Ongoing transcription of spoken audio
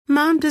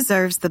Mom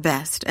deserves the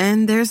best,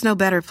 and there's no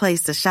better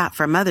place to shop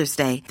for Mother's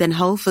Day than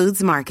Whole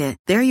Foods Market.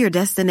 They're your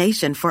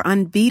destination for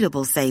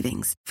unbeatable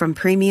savings, from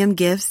premium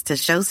gifts to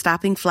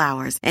show-stopping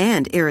flowers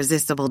and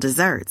irresistible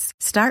desserts.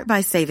 Start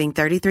by saving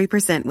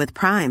 33% with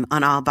Prime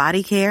on all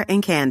body care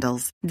and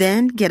candles.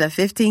 Then get a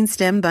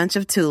 15-stem bunch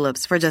of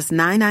tulips for just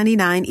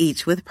 $9.99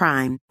 each with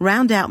Prime.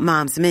 Round out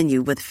Mom's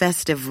menu with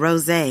festive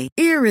rosé,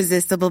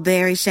 irresistible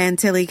berry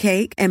chantilly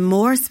cake, and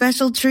more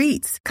special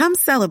treats. Come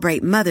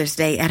celebrate Mother's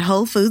Day at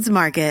Whole Foods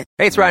Market.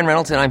 Hey, it's Ryan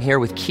Reynolds, and I'm here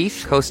with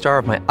Keith, co-star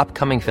of my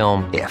upcoming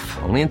film, If,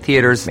 only in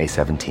theaters May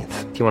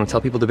 17th. Do you want to tell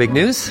people the big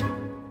news?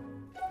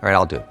 All right,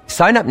 I'll do it.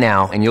 Sign up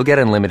now and you'll get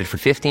unlimited for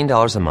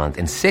 $15 a month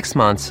and 6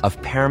 months of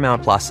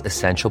Paramount Plus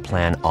Essential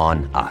Plan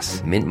on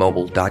us.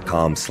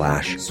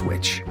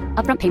 MintMobile.com/switch.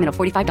 Upfront payment of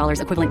 $45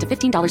 equivalent to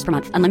 $15 per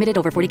month. Unlimited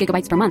over 40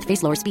 gigabytes per month.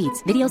 Face lower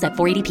speeds. Videos at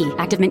 480p.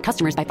 Active Mint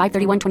customers by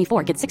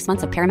 531.24 get 6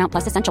 months of Paramount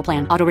Plus Essential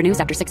Plan. Auto renews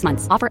after 6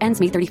 months. Offer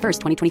ends May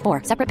 31st,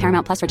 2024. Separate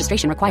Paramount Plus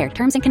registration required.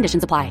 Terms and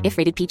conditions apply if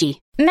rated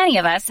PG. Many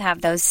of us have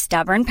those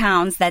stubborn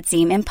pounds that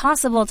seem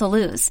impossible to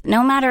lose,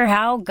 no matter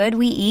how good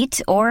we eat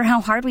or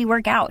how hard we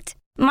work out.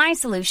 My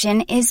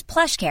solution is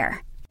PlushCare.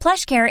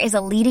 PlushCare is a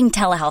leading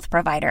telehealth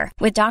provider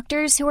with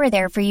doctors who are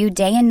there for you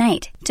day and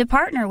night to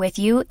partner with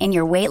you in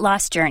your weight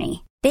loss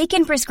journey. They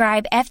can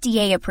prescribe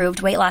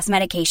FDA-approved weight loss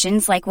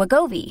medications like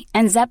Wegovy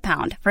and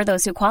Zepbound for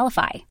those who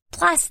qualify.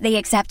 Plus, they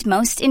accept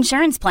most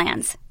insurance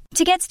plans.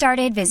 To get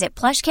started, visit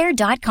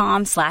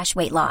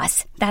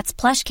plushcare.com/weight-loss. That's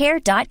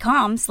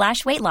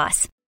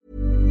plushcare.com/weight-loss.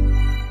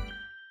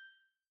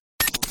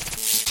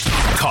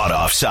 Caught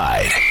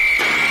Offside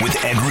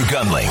with Andrew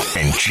Gunling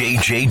and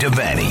JJ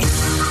Devaney.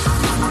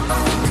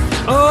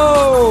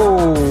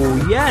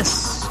 Oh,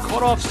 yes.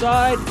 Caught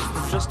Offside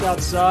just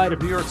outside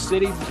of New York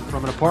City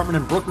from an apartment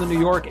in Brooklyn,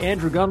 New York.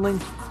 Andrew Gunling,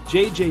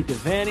 JJ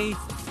Devaney,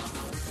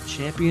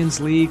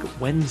 Champions League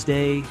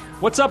Wednesday.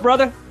 What's up,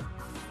 brother?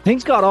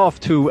 Things got off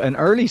to an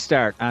early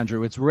start,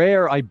 Andrew. It's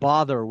rare I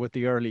bother with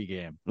the early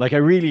game. Like,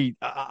 I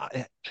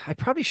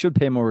probably should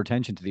pay more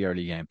attention to the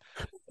early game.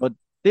 But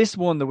this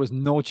one, there was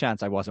no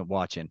chance I wasn't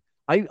watching.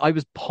 I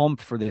was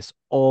pumped for this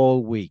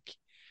all week.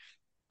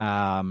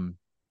 And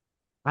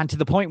to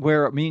the point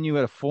where me and you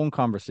had a phone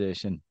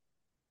conversation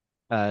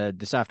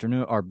this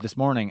afternoon or this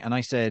morning, and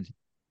I said,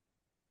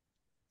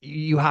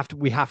 we have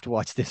to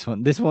watch this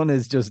one. This one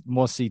is just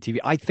must-see TV.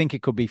 I think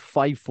it could be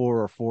 5-4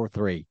 or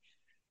 4-3.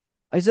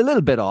 I was a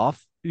little bit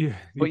off. You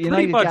but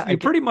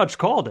pretty much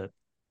called it.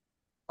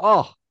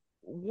 Oh,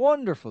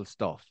 wonderful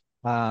stuff.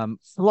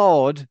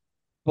 Flawed,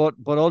 but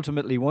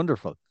ultimately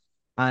wonderful.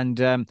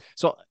 And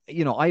so,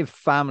 I have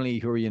family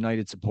who are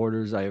United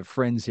supporters. I have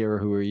friends here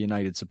who are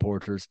United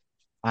supporters.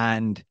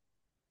 And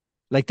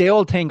they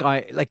all think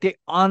they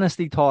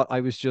honestly thought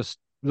I was just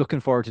looking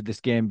forward to this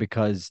game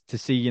because to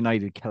see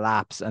United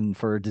collapse and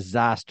for a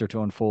disaster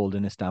to unfold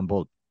in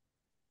Istanbul.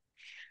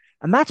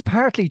 And that's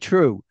partly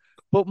true.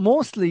 But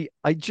mostly,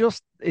 I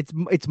just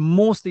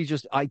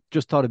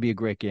thought it'd be a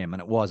great game,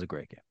 and it was a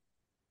great game.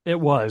 It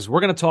was. We're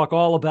going to talk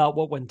all about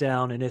what went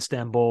down in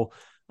Istanbul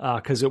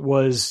because it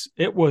was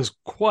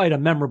quite a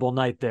memorable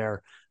night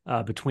there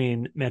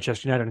between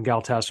Manchester United and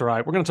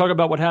Galatasaray. We're going to talk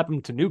about what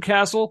happened to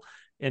Newcastle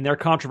in their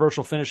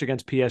controversial finish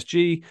against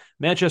PSG,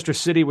 Manchester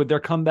City with their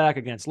comeback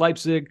against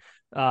Leipzig,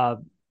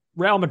 Real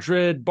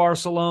Madrid,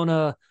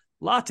 Barcelona.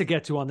 A lot to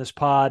get to on this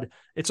pod.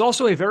 It's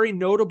also a very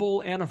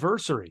notable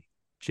anniversary,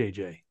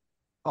 JJ.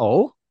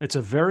 Oh, it's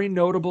a very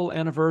notable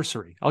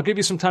anniversary. I'll give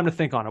you some time to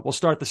think on it. We'll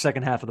start the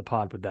second half of the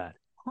pod with that.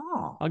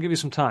 Oh, I'll give you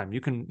some time.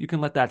 You can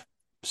let that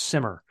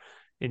simmer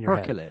in your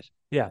percolate. Head.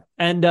 Yeah,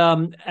 and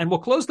we'll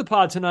close the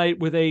pod tonight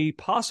with a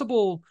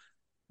possible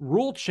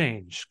rule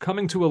change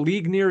coming to a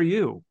league near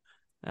you.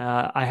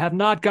 I have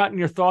not gotten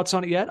your thoughts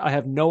on it yet. I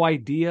have no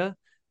idea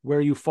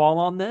where you fall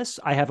on this.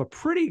 I have a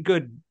pretty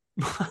good,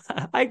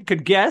 I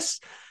could guess,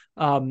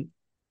 but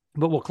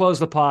we'll close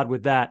the pod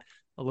with that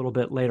a little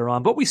bit later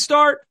on. But we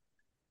start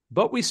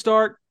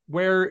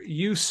where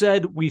you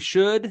said we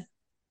should.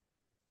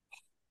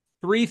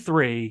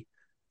 3-3,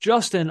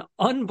 just an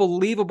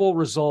unbelievable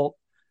result.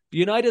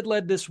 United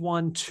led this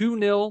one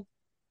 2-0.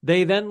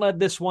 They then led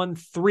this one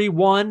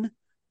 3-1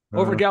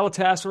 over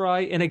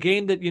Galatasaray in a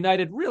game that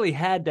United really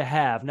had to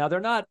have. Now, they're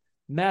not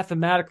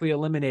mathematically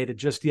eliminated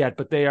just yet,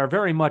 but they are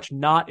very much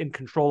not in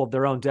control of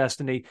their own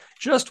destiny.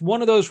 Just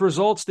one of those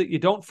results that you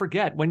don't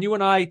forget. When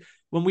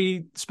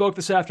we spoke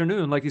this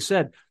afternoon, like you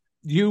said,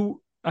 their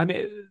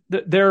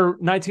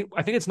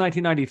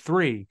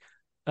 1993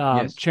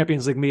 yes.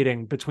 Champions League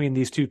meeting between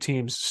these two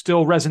teams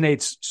still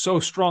resonates so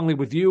strongly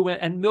with you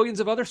and millions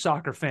of other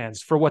soccer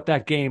fans for what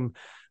that game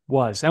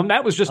was. And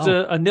that was just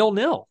a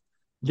 0-0.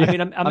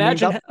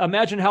 Yeah.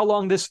 Imagine how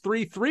long this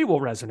 3-3 will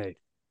resonate.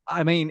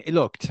 I mean,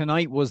 look,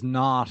 tonight was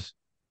not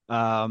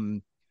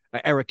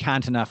Eric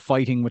Cantona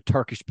fighting with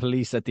Turkish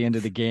police at the end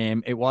of the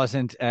game. It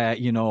wasn't,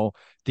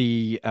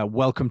 the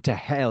welcome to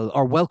hell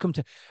or welcome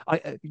to.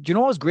 Do you know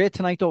what was great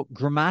tonight, though?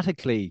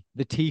 Grammatically,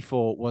 the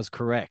tifo was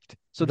correct.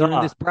 So they're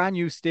in this brand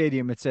new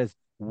stadium. It says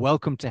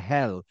welcome to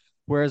hell,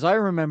 Whereas I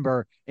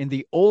remember in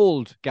the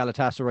old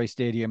Galatasaray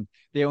Stadium,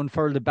 they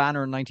unfurled a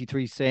banner in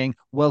 '93 saying,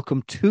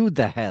 "Welcome to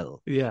the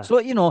hell." Yeah. So,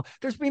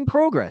 there's been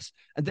progress.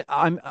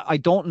 I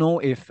don't know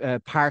if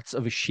parts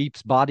of a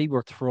sheep's body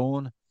were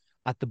thrown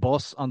at the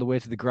bus on the way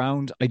to the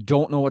ground. I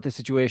don't know what the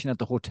situation at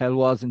the hotel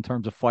was in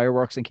terms of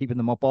fireworks and keeping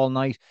them up all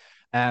night.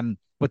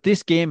 But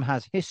this game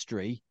has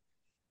history,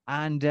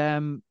 and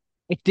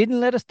it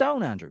didn't let us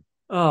down, Andrew.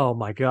 Oh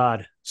my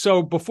God.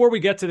 So before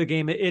we get to the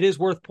game, it is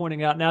worth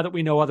pointing out, now that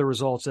we know other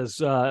results, as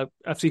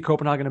FC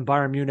Copenhagen and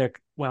Bayern Munich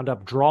wound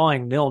up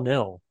drawing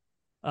 0-0.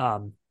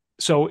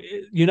 So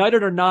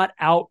United are not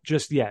out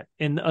just yet.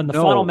 In the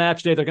final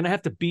match day, they're going to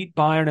have to beat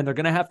Bayern, and they're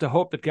going to have to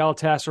hope that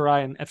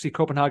Galatasaray and FC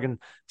Copenhagen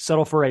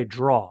settle for a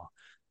draw.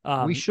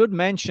 We should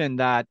mention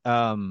that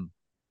there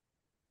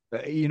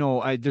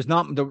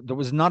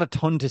was not a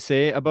ton to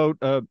say about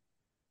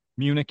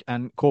Munich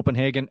and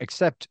Copenhagen,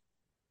 except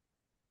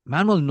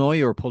Manuel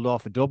Neuer pulled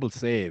off a double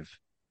save.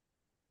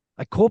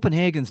 Like,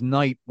 Copenhagen's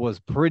night was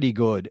pretty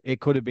good. It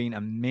could have been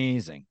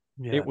amazing.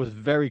 Yeah. It was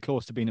very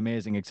close to being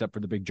amazing, except for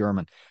the big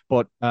German.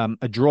 But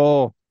a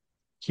draw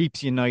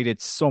keeps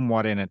United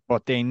somewhat in it.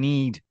 But they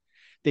need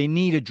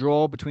a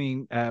draw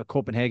between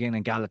Copenhagen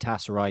and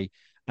Galatasaray,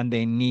 and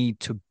they need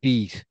to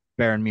beat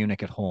Bayern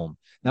Munich at home.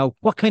 Now,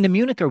 what kind of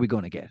Munich are we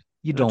going to get?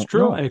 That's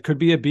true. It could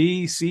be a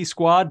B, C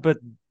squad, but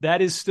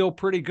that is still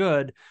pretty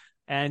good.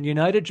 And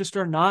United just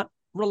are not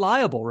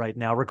reliable right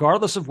now,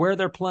 regardless of where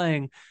they're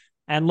playing.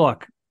 And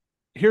look,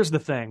 here's the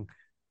thing.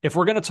 If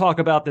we're going to talk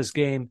about this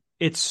game,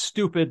 it's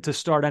stupid to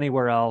start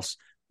anywhere else.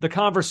 The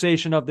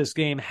conversation of this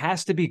game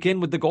has to begin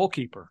with the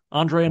goalkeeper,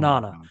 Andre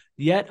Onana.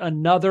 Yet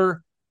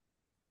another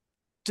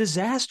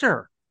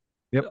disaster.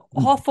 Yep.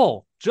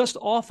 Awful, just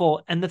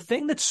awful. And the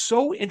thing that's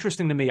so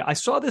interesting to me, I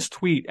saw this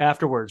tweet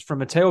afterwards from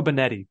Matteo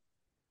Benetti,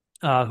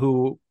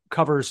 who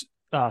covers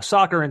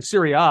soccer and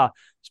Serie A,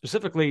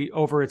 specifically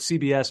over at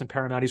CBS and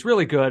Paramount. He's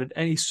really good,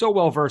 and he's so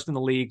well-versed in the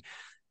league.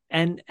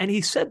 And he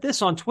said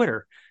this on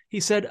Twitter. He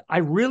said, "I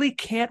really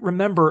can't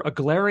remember a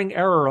glaring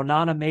error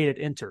Onana made at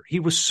Inter. He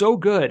was so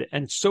good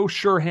and so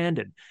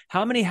sure-handed.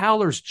 How many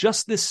howlers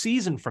just this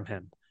season from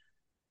him?"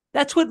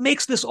 That's what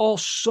makes this all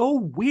so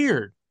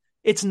weird.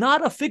 It's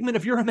not a figment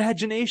of your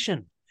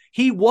imagination.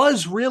 He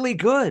was really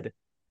good.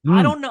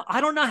 I don't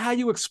know how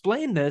you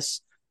explain this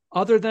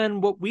other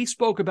than what we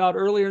spoke about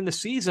earlier in the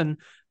season,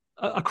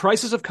 a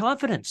crisis of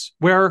confidence,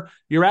 where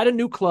you're at a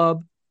new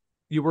club.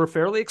 You were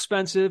fairly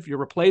expensive. You're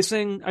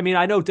replacing,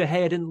 I know De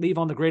Gea didn't leave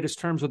on the greatest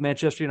terms with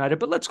Manchester United,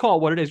 but let's call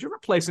it what it is. You're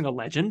replacing a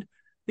legend.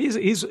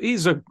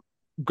 He's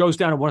goes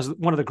down as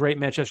one of the great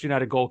Manchester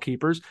United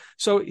goalkeepers.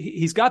 So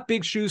he's got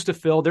big shoes to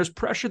fill. There's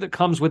pressure that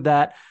comes with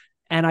that.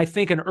 And I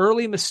think an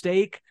early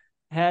mistake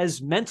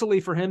has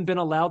mentally for him been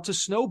allowed to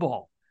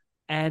snowball.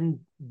 And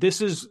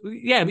this is,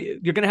 you're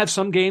going to have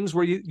some games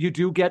where you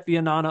do get the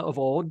Onana of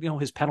old,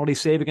 his penalty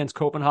save against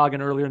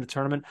Copenhagen earlier in the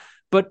tournament.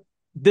 But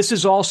this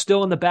is all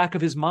still in the back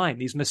of his mind,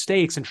 these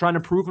mistakes and trying to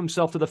prove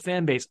himself to the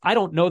fan base. I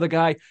don't know the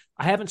guy.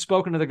 I haven't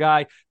spoken to the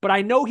guy, but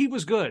I know he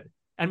was good.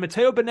 And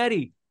Matteo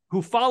Benetti,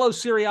 who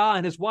follows Serie A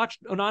and has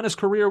watched Onana's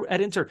career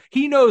at Inter,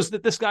 he knows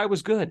that this guy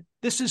was good.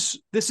 This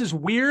is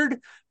weird,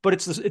 but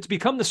it's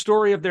become the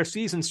story of their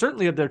season,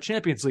 certainly of their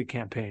Champions League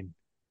campaign.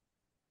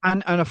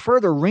 And a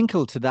further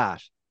wrinkle to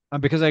that,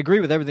 because I agree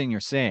with everything you're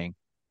saying,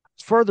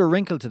 further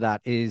wrinkle to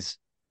that is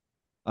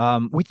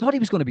we thought he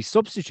was going to be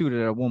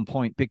substituted at one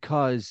point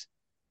because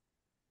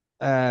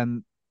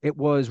it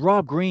was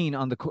Rob Green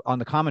on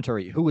the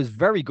commentary, who was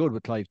very good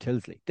with Clive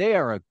Tilsley. They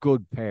are a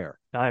good pair.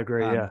 I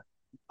agree, yeah.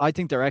 I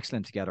think they're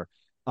excellent together.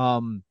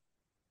 And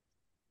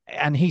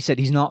he said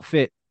he's not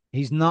fit.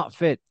 He's not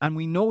fit. And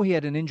we know he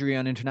had an injury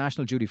on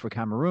international duty for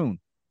Cameroon.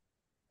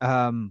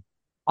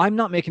 I'm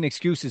not making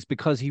excuses,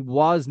 because he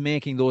was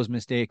making those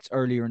mistakes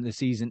earlier in the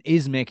season,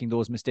 is making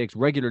those mistakes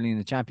regularly in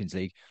the Champions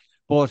League.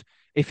 But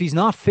if he's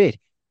not fit,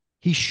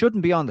 he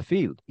shouldn't be on the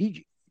field.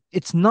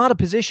 It's not a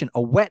position,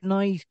 a wet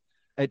night,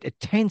 a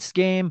tense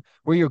game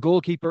where your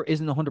goalkeeper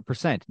isn't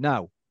 100%.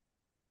 Now,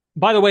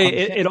 by the way,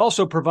 it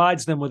also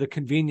provides them with a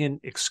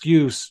convenient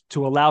excuse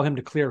to allow him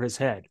to clear his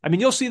head.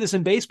 You'll see this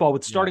in baseball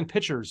with starting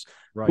pitchers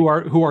who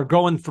are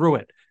going through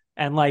it.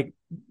 And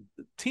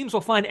teams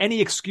will find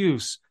any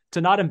excuse to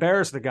not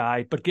embarrass the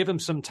guy, but give him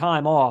some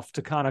time off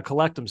to kind of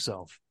collect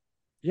himself.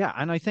 Yeah,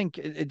 and I think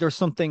there's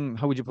something,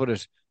 how would you put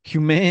it,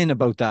 humane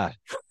about that.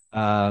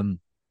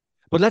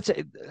 But let's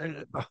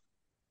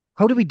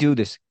how do we do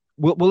this?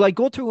 Will I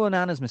go through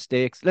Onana's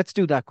mistakes? Let's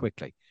do that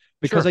quickly,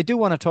 because I do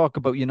want to talk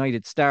about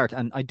United's start,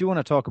 and I do want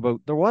to talk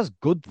about, there was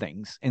good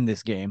things in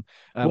this game.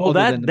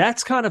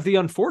 That's kind of the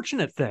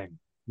unfortunate thing.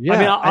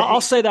 Yeah, I'll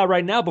say that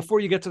right now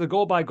before you get to the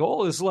goal by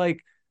goal, is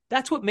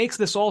that's what makes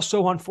this all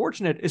so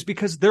unfortunate, is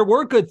because there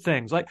were good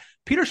things. Like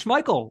Peter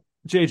Schmeichel,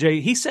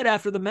 JJ, he said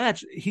after the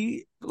match,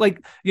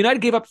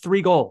 United gave up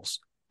 3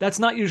 goals. That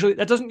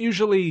doesn't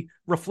usually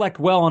reflect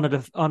well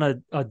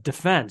on a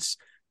defense.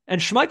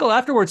 And Schmeichel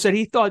afterwards said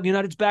he thought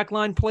United's back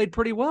line played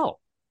pretty well.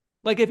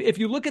 If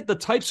you look at the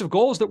types of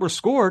goals that were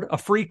scored, a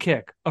free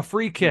kick,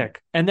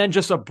 and then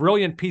just a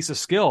brilliant piece of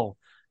skill,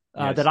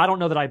 that I don't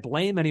know that I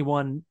blame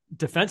anyone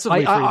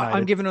defensively for I'm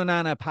United. giving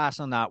Onana a pass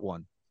on that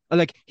one.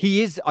 Like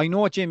he is, I know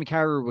what Jamie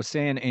Carragher was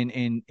saying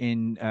in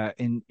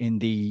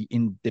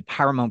the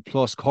Paramount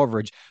Plus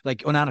coverage. Like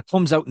Onana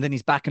comes out and then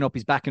he's backing up,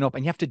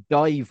 and you have to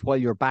dive while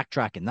you're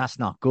backtracking. That's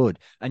not good,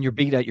 and you're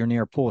beat at your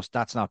near post.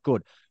 That's not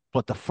good.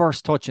 But the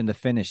first touch and the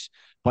finish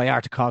by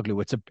Artikoglu,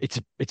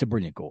 it's a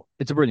brilliant goal.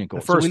 It's a brilliant goal.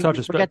 The first touch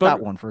is forget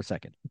that one for a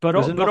second. But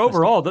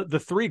overall, the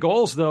 3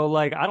 goals though,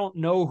 like I don't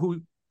know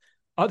who,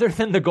 other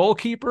than the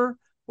goalkeeper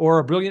or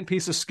a brilliant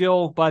piece of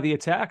skill by the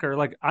attacker,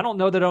 like I don't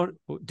know that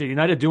did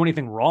United do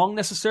anything wrong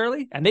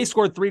necessarily, and they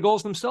scored 3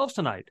 goals themselves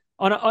tonight.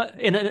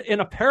 In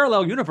a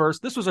parallel universe,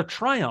 this was a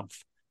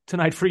triumph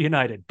tonight for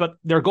United, but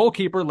their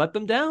goalkeeper let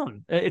them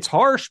down. It's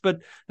harsh, but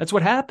that's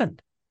what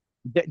happened.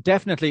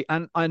 Definitely.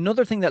 And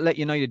another thing that let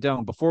United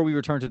down before we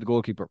return to the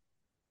goalkeeper,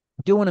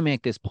 I do want to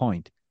make this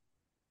point.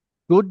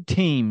 Good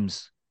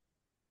teams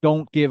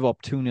don't give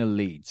up 2-0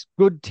 leads.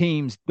 Good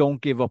teams don't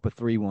give up a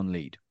 3-1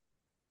 lead.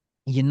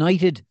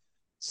 United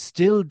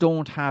still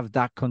don't have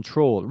that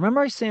control. Remember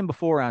I was saying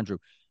before, Andrew,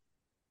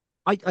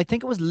 I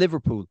think it was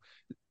Liverpool.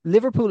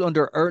 Liverpool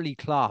under early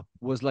Klopp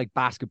was like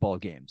basketball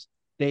games.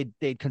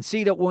 They'd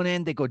concede at one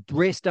end, they go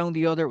race down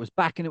the other. It was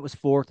back and it was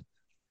forth.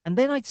 And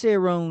then I'd say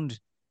around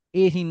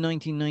 18,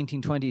 19,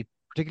 19, 20,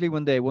 particularly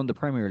when they won the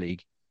Premier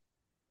League,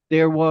 they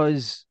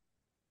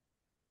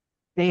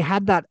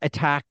had that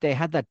attack, they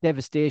had that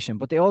devastation,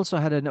 but they also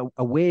had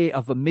a way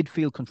of a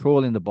midfield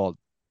controlling the ball.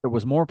 There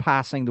was more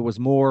passing, there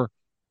was more,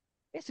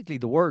 basically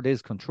the word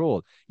is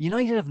control.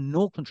 United have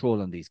no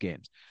control in these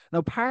games.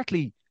 Now,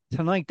 partly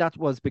tonight, that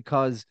was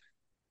because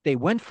they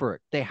went for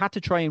it. They had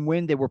to try and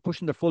win. They were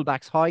pushing their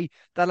fullbacks high.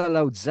 That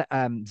allowed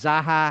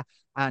Zaha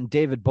and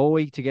David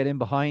Bowie to get in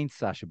behind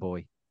Sasha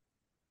Bowie.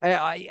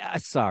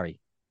 Sorry.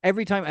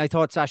 Every time I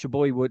thought Sasha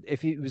Bowie would,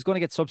 if he was going to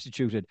get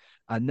substituted,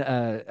 and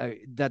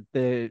that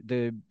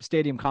the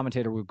stadium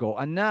commentator would go,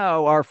 and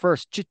now our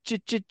first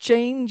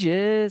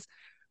changes.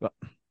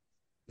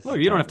 Well,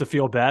 you don't have to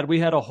feel bad. We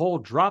had a whole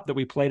drop that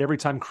we played every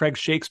time Craig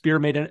Shakespeare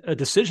made a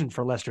decision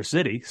for Leicester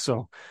City.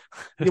 So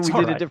we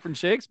did a different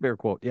Shakespeare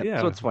quote.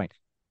 Yeah, so it's fine.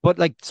 But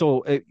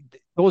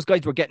those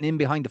guys were getting in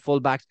behind the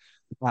fullbacks.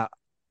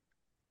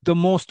 The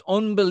most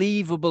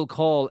unbelievable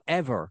call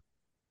ever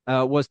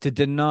was to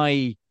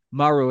deny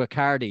Mauro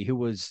Icardi, who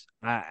was,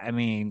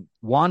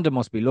 Wanda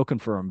must be looking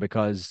for him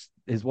because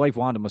his wife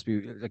Wanda must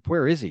be like,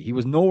 where is he? He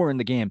was nowhere in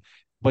the game,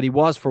 but he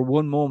was for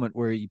one moment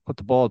where he put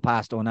the ball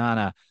past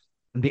Onana,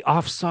 and the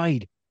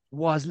offside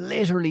was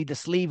literally the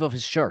sleeve of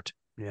his shirt.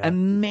 Yeah.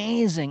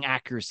 Amazing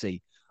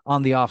accuracy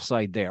on the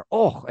offside there.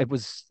 Oh, it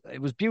was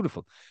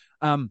beautiful.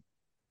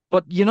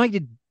 But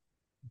United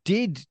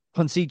did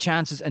concede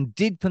chances and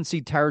did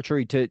concede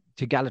territory to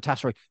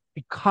Galatasaray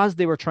because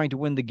they were trying to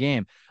win the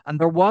game, and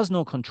there was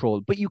no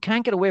control. But you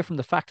can't get away from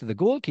the fact of the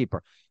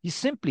goalkeeper. You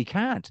simply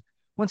can't.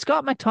 When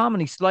Scott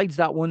McTominay slides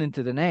that one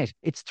into the net,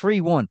 it's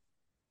 3-1.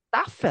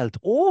 That felt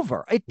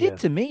over. It did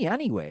to me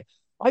anyway.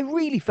 I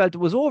really felt it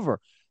was over.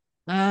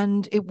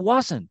 And it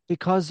wasn't,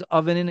 because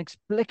of an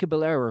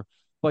inexplicable error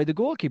by the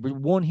goalkeeper,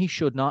 one he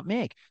should not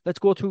make. Let's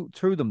go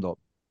through them, though.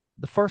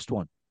 The first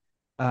one,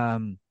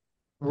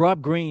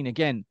 Rob Green,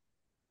 again,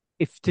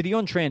 if to the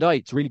untrained eye,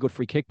 it's a really good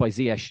free kick by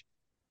Ziyech.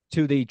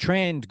 To the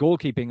trained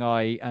goalkeeping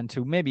eye, and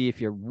to maybe if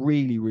you're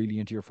really, really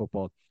into your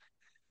football,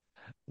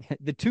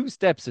 the 2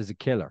 steps is a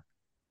killer.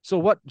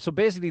 So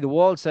basically the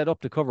wall set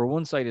up to cover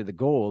one side of the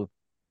goal,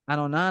 and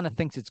Onana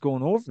thinks it's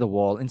going over the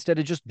wall instead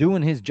of just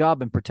doing his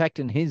job and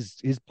protecting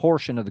his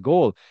portion of the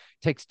goal.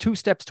 Takes 2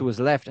 steps to his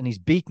left, and he's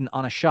beaten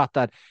on a shot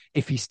that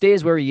if he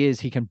stays where he is,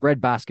 he can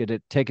breadbasket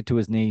it, take it to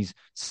his knees,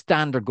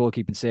 standard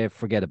goalkeeping save,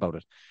 forget about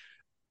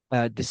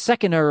it. The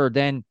second error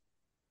then,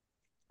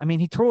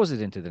 he throws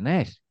it into the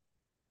net.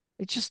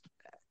 It just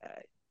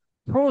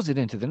throws it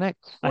into the net.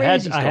 I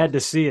had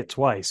to see it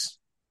twice.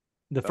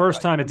 The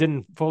first time it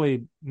didn't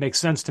fully make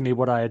sense to me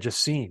what I had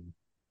just seen.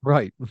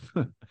 Right.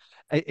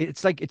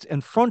 It's like it's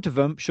in front of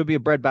him, should be a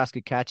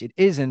breadbasket catch. It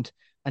isn't,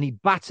 and he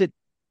bats it.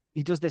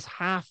 He does this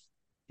half.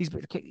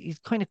 He's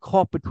kind of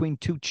caught between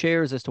 2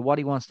 chairs as to what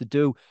he wants to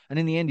do, and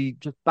in the end, he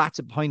just bats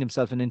it behind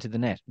himself and into the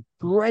net.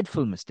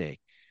 Dreadful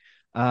mistake.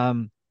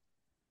 And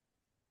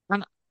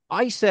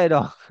I said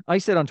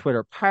on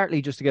Twitter,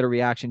 partly just to get a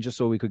reaction, just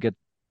so we could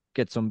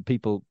get some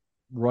people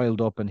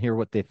riled up and hear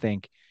what they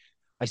think.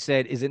 I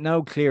said, is it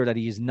now clear that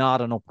he is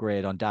not an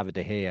upgrade on David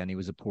De Gea and he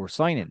was a poor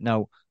signing?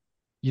 Now,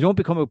 you don't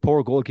become a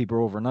poor goalkeeper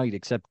overnight,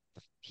 except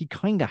he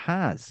kind of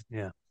has.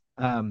 Yeah.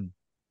 And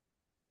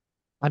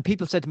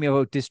people said to me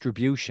about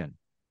distribution.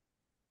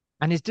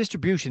 And his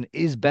distribution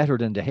is better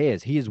than De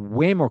Gea's. He is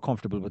way more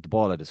comfortable with the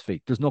ball at his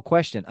feet. There's no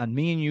question. And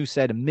me and you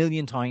said a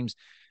million times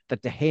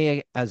that De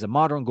Gea, as a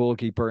modern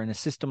goalkeeper in a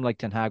system like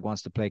Ten Hag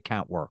wants to play,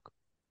 can't work.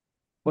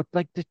 But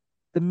like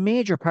the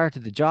major part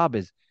of the job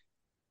is,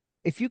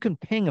 if you can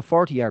ping a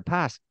 40-yard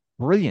pass,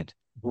 brilliant,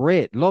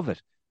 great, love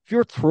it. If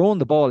you're throwing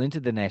the ball into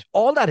the net,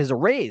 all that is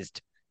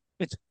erased.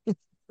 It's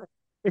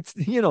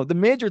the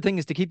major thing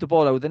is to keep the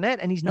ball out of the net,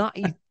 and he's not.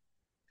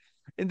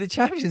 In the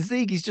Champions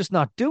League, he's just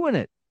not doing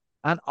it.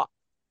 And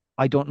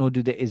I don't know.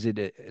 Is it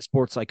a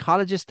sports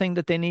psychologist thing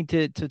that they need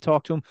to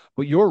talk to him?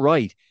 But you're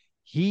right.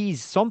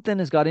 Something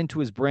has got into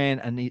his brain,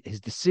 and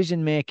his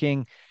decision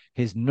making,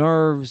 his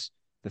nerves,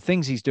 the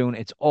things he's doing,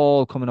 it's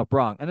all coming up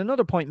wrong. And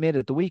another point made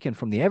at the weekend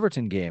from the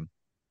Everton game,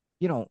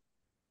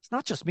 it's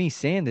not just me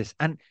saying this.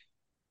 And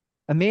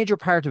a major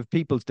part of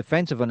people's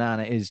defense of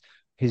Onana is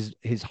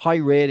his high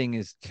rating,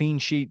 his clean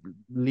sheet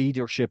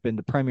leadership in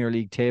the Premier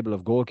League table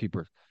of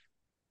goalkeepers.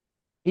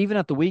 Even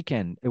at the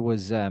weekend, it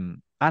was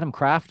Adam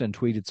Crafton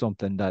tweeted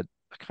something that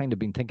I kind of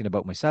been thinking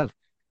about myself.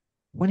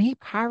 When he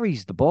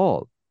parries the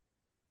ball,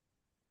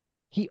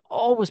 he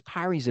always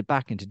parries it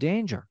back into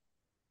danger.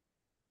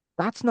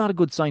 That's not a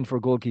good sign for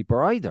a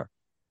goalkeeper either.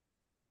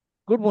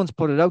 Good ones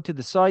put it out to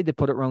the side, they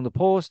put it around the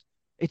post.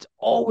 It's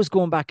always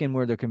going back in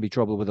where there can be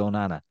trouble with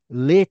Onana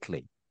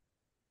lately.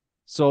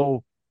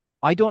 So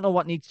I don't know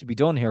what needs to be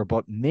done here,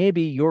 but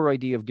maybe your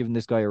idea of giving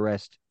this guy a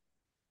rest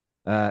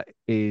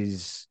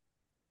is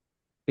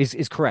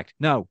correct.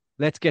 Now,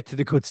 let's get to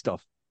the good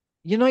stuff.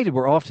 United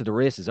were off to the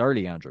races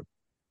early, Andrew.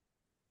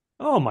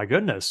 Oh my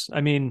goodness.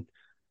 I mean,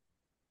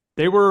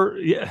 they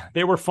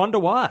were fun to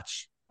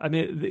watch. I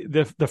mean,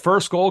 the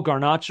first goal,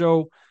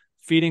 Garnacho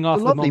feeding off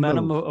the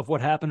momentum of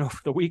what happened over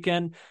the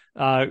weekend.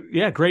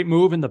 Great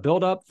move in the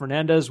build-up.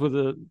 Fernandez with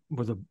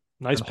a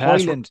nice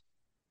pass.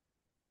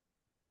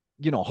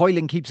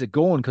 Højlund keeps it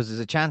going because there's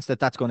a chance that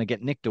that's going to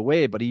get nicked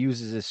away, but he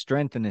uses his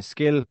strength and his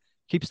skill,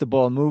 keeps the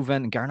ball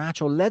moving, and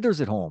Garnacho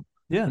leathers it home.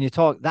 Yeah. And you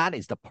talk, that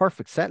is the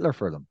perfect settler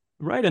for them.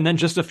 Right. And then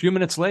just a few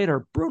minutes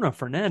later, Bruno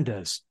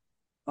Fernandes.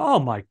 Oh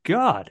my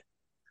God.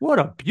 What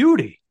a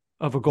beauty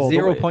of a goal.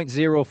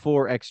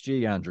 0.04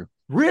 XG, Andrew.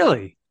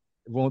 Really?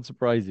 It won't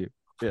surprise you.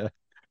 Yeah.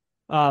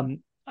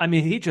 I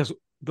mean, he just,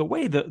 the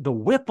way the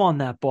whip on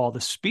that ball, the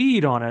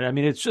speed on it. I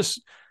mean, it's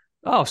just,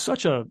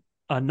 such a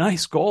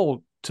nice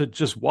goal to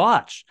just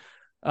watch.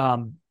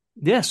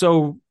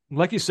 So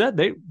like you said,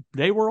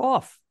 they were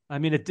off. I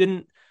mean, it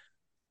didn't,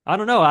 I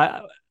don't know.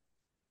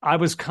 I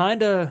was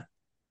kind of,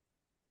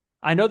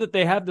 I know that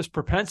they have this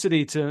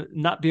propensity to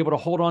not be able to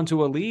hold on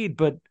to a lead,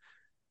 but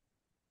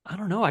I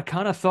don't know. I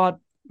kind of thought,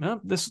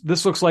 well,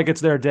 this looks like it's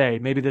their day.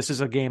 Maybe this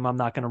is a game I'm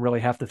not going to really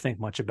have to think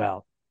much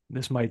about.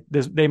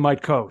 They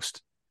might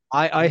coast.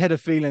 I had a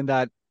feeling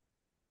that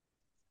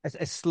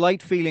a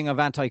slight feeling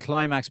of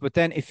anticlimax, but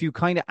then if you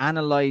kind of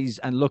analyze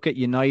and look at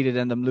United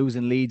and them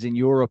losing leads in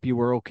Europe, you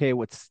were okay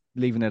with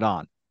leaving it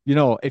on.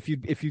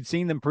 If you'd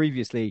seen them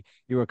previously,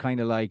 you were kind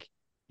of like,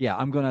 yeah,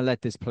 I'm going to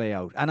let this play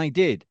out. And I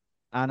did.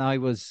 And I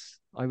was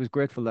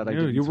grateful that I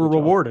did. You were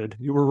rewarded.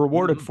 You were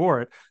rewarded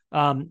for it.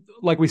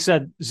 Like we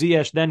said,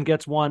 Ziyech then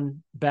gets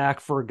one back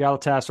for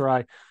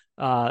Galatasaray.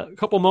 A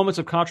couple moments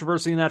of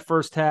controversy in that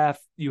first half.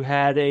 You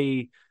had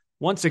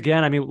once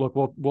again, I mean, look,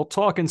 we'll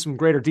talk in some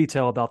greater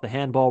detail about the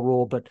handball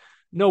rule, but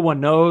no one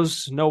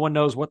knows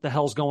what the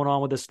hell's going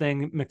on with this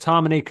thing.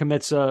 McTominay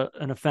commits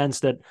an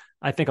offense that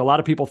I think a lot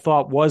of people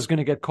thought was going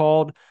to get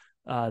called.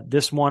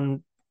 This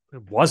one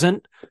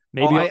wasn't.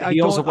 Maybe on the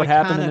heels of what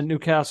happened in the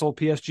Newcastle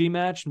PSG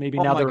match. Maybe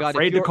now they're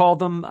afraid to call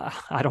them.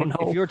 I don't know.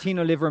 If you're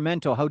Tino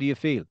Livramento, how do you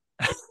feel?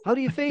 How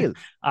do you feel?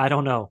 I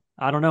don't know.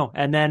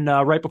 And then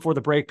right before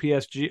the break,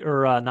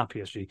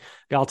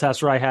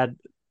 Galatasaray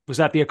was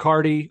that the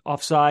Icardi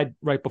offside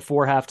right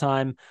before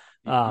halftime,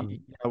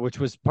 which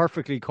was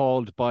perfectly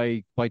called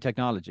by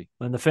technology.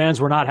 And the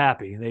fans were not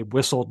happy. They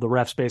whistled the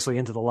refs basically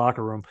into the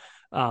locker room.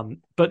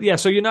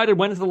 So United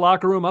went into the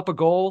locker room up a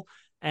goal,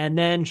 and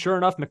then sure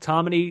enough,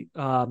 McTominay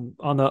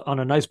on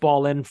a nice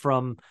ball in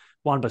from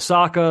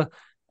Wan-Bissaka.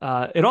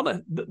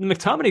 The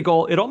McTominay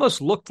goal, it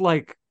almost looked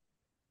like,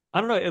 I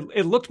don't know,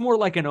 it looked more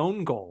like an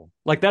own goal.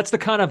 Like that's the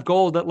kind of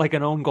goal that like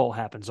an own goal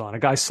happens on. A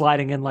guy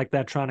sliding in like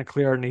that, trying to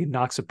clear, and he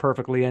knocks it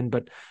perfectly in.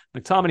 But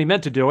McTominay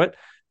meant to do it.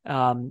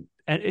 And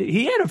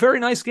he had a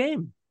very nice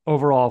game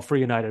overall for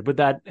United with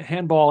that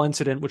handball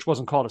incident, which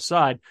wasn't called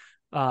aside.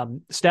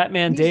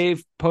 Statman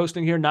Dave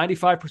posting here,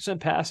 95%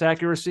 pass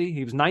accuracy.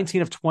 He was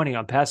 19 of 20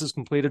 on passes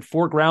completed,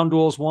 4 ground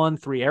duels won,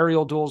 3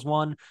 aerial duels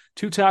won,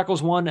 2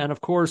 tackles won, and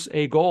of course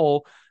a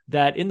goal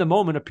that in the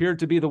moment appeared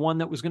to be the one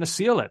that was going to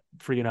seal it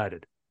for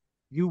United.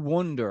 You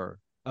wonder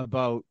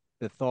about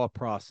the thought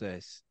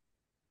process.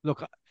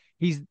 Look,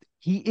 he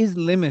is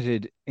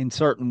limited in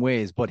certain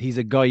ways, but he's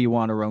a guy you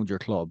want around your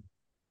club.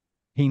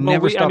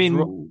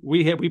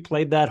 We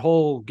played that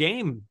whole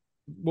game.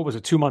 What was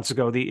it, 2 months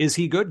ago? The "Is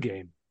he good"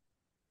 game.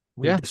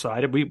 We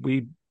decided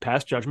we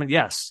passed judgment.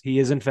 Yes, he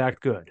is in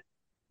fact good.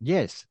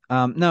 Yes.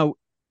 Now,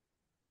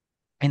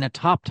 in a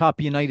top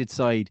United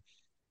side,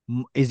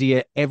 is he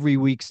a every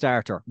week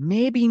starter?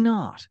 Maybe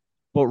not,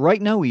 but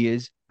right now he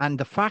is. And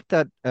the fact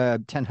that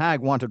Ten Hag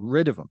wanted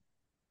rid of him,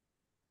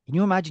 can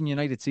you imagine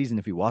United's season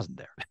if he wasn't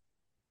there?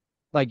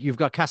 Like, you've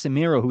got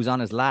Casemiro who's on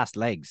his last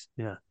legs.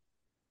 Yeah.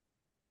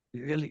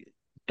 Really,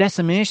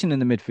 decimation in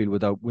the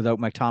midfield without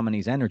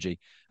McTominay's energy.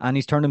 And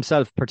he's turned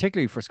himself,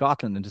 particularly for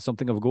Scotland, into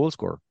something of a goal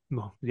scorer.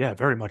 Well, yeah,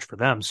 very much for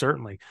them,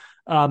 certainly.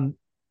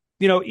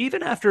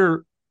 Even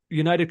after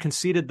United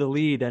conceded the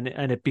lead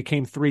and it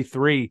became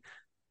 3-3,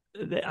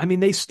 I mean,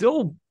 they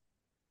still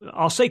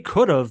I'll say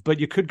could have, but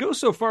you could go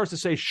so far as to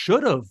say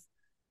should have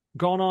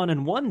gone on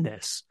and won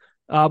this.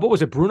 What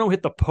was it? Bruno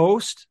hit the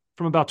post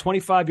from about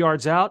 25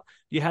 yards out.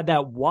 You had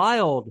that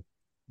wild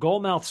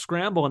goalmouth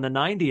scramble in the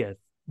 90th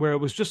where it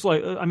was just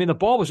like, I mean, the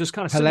ball was just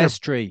kind of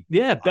Palestri.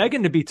 Yeah,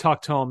 begging to be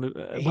tucked home.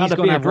 He's Wound up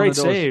going being to a have one great of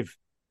those. save.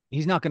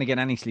 He's not going to get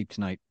any sleep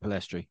tonight,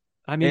 Palestri.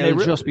 I mean,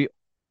 It'll just be.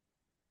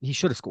 He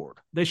should have scored.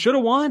 They should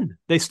have won.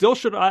 They still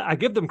should. I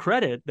give them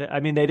credit. I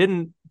mean, they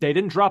didn't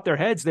drop their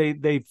heads.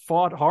 They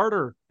fought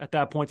harder at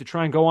that point to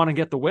try and go on and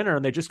get the winner,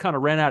 and they just kind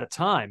of ran out of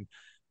time.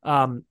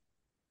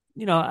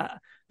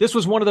 This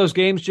was one of those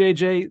games,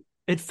 JJ.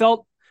 It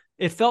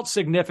felt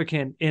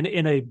significant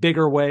in a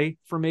bigger way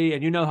for me.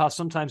 And you know how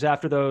sometimes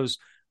after those,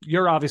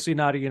 you're obviously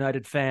not a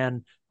United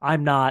fan.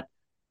 I'm not.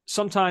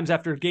 Sometimes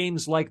after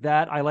games like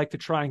that, I like to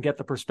try and get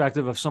the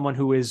perspective of someone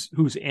who's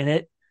in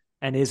it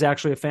and is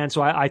actually a fan.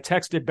 So I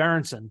texted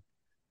Berenson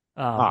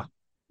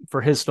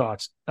for his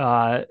thoughts.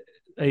 A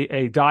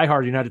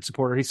diehard United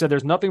supporter. He said,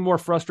 "There's nothing more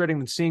frustrating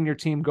than seeing your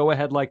team go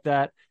ahead like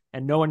that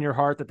and know in your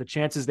heart that the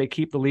chances they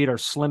keep the lead are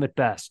slim at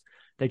best.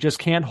 They just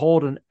can't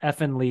hold an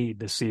effing lead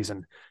this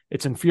season.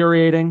 It's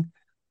infuriating.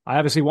 I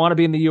obviously want to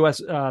be in the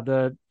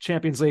the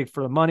Champions League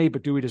for the money,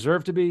 but do we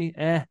deserve to be?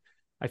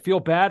 I feel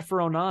bad for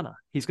Onana.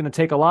 He's going to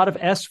take a lot of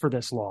S for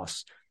this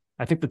loss.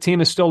 I think the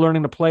team is still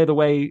learning to play the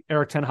way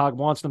Erik ten Hag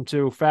wants them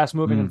to. Fast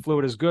moving and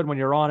fluid is good when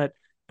you're on it,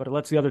 but it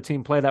lets the other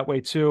team play that way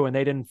too, and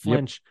they didn't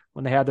flinch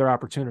when they had their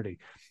opportunity."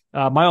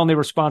 My only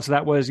response to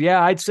that was,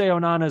 yeah, I'd say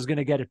Onana is going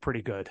to get it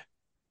pretty good.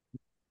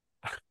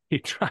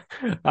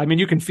 I mean,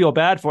 you can feel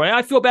bad for him.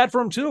 I feel bad for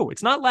him too.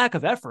 It's not lack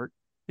of effort.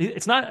 He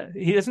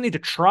doesn't need to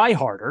try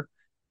harder.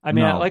 I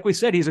mean, like we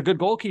said, he's a good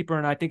goalkeeper,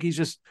 and I think he's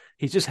just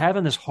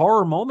having this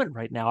horror moment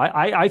right now.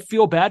 I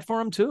feel bad for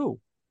him too.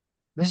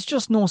 There's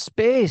just no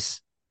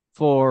space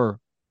for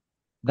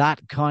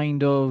that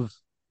kind of,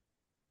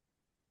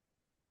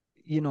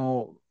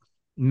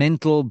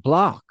 mental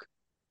block.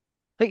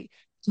 Like,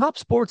 top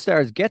sports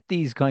stars get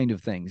these kind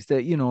of things. The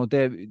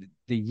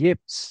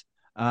yips.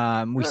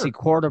 We see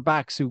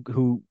quarterbacks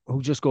who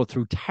just go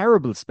through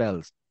terrible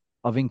spells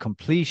of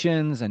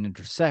incompletions and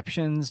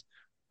interceptions.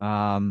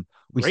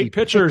 We see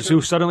pitchers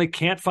who suddenly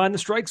can't find the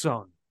strike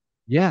zone.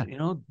 Yeah.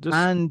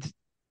 And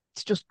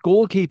it's just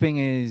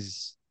goalkeeping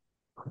is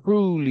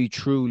truly,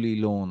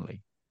 truly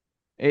lonely.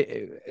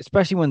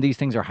 Especially when these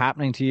things are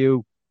happening to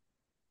you.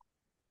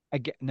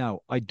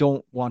 I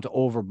don't want to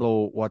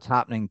overblow what's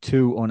happening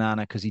to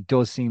Onana because he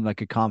does seem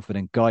like a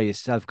confident guy, a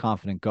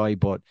self-confident guy,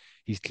 but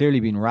he's clearly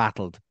been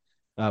rattled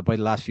by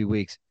the last few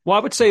weeks. Well, I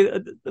would say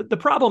the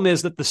problem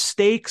is that the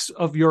stakes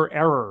of your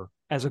error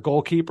as a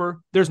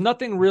goalkeeper, there's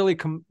nothing really,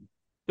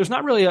 there's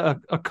not really a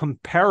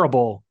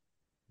comparable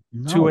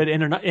to it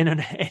in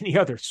any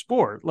other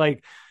sport.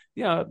 Like,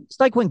 it's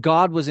like when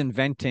God was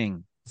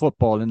inventing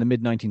football in the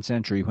mid-19th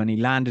century, when he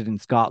landed in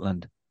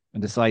Scotland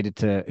and decided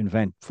to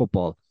invent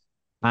football.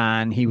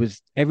 And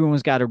everyone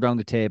was gathered around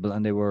the table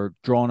and they were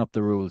drawing up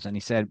the rules. And he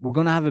said, we're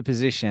going to have a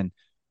position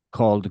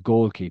called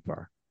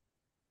goalkeeper.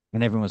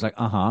 And everyone was like,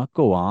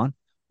 go on.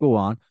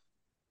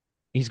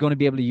 He's going to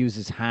be able to use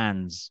his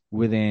hands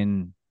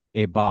within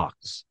a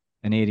box,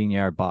 an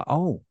 18-yard box.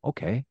 Oh,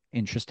 okay.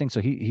 Interesting. So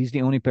he's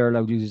the only player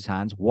allowed to use his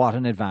hands. What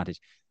an advantage.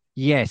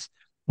 Yes,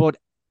 but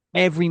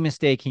every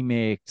mistake he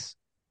makes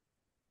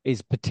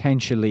is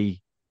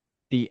potentially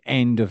the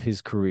end of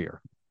his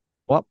career.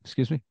 What?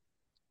 Excuse me?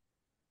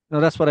 No,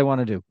 that's what I want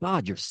to do.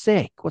 God, you're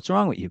sick. What's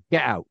wrong with you?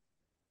 Get out.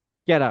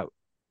 Get out.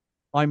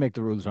 I make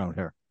the rules around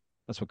here.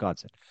 That's what God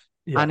said.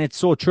 Yeah. And it's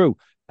so true.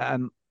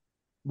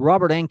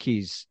 Robert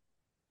Enke's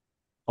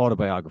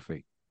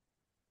autobiography.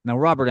 Now,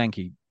 Robert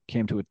Enke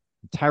came to a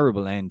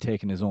terrible end,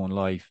 taking his own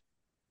life.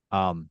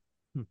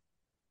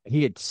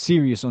 He had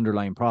serious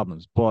underlying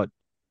problems, but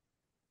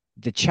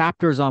the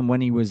chapters on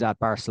when he was at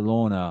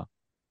Barcelona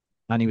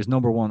and he was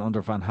number one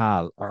under Van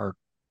Gaal are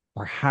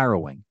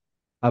harrowing.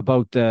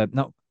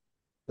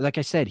 Like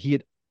I said, he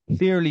had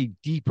clearly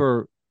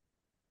deeper,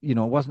 it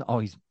wasn't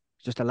always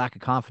just a lack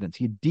of confidence.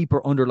 He had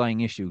deeper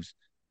underlying issues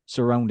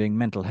surrounding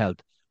mental health.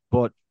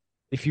 But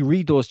if you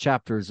read those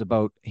chapters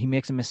about he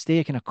makes a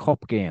mistake in a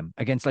cup game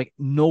against a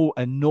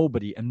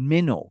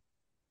minnow,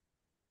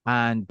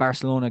 and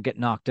Barcelona get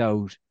knocked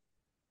out,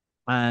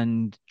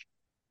 and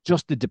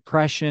just the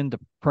depression, the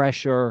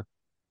pressure,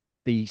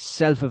 the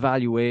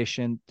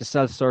self-evaluation, the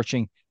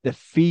self-searching, the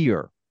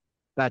fear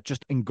that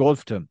just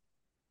engulfed him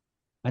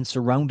and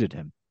surrounded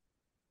him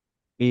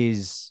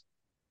is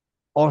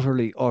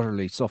utterly,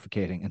 utterly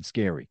suffocating and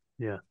scary.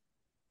 Yeah.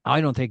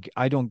 I'm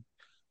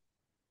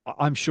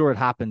sure it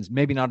happens,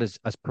 maybe not as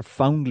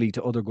profoundly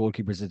to other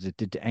goalkeepers as it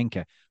did to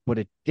Enke, but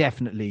it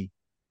definitely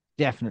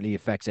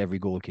affects every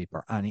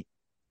goalkeeper. And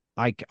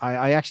I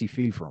actually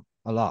feel for him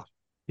a lot.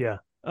 Yeah.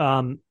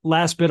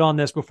 Last bit on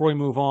this before we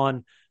move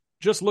on,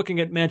 just looking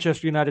at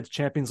Manchester United's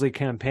Champions League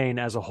campaign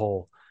as a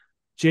whole.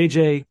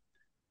 JJ,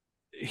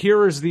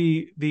 here is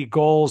the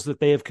goals that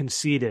they have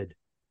conceded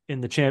in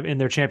their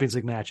Champions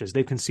League matches.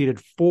 They've conceded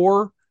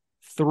 4,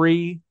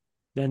 3,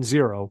 then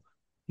 0,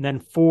 and then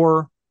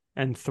 4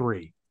 and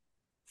 3.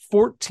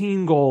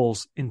 14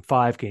 goals in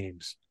 5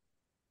 games.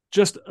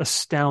 Just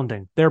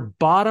astounding. They're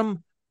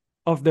bottom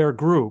of their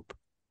group,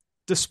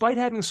 despite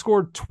having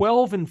scored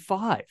 12 and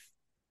 5.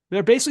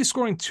 They're basically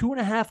scoring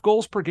 2.5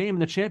 goals per game in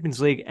the Champions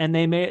League, and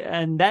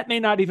that may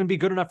not even be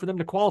good enough for them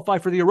to qualify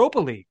for the Europa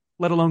League,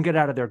 let alone get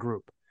out of their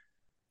group.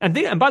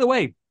 And by the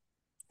way,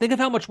 think of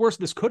how much worse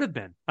this could have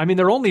been. I mean,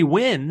 their only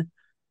win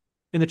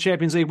in the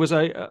Champions League was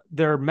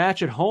their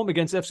match at home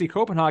against FC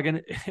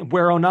Copenhagen,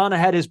 where Onana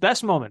had his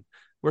best moment,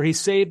 where he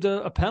saved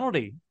a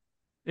penalty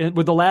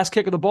with the last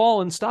kick of the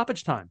ball in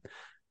stoppage time.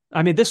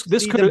 I mean, this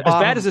could, as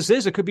bad as this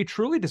is, it could be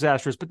truly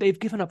disastrous, but they've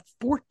given up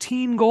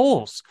 14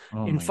 goals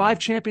in 5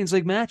 Champions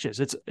League matches.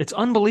 It's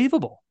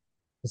unbelievable.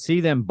 To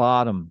see them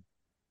bottom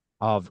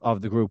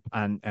of the group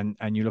and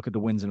you look at the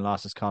wins and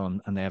losses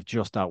column and they have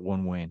just that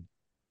one win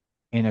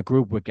in a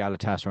group with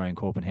Galatasaray and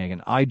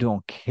Copenhagen. I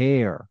don't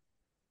care.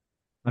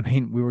 I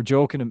mean, we were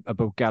joking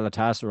about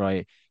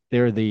Galatasaray.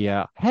 They're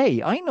the,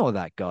 hey, I know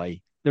that guy.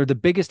 They're the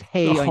biggest,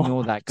 hey, I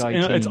know that guy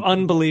team. It's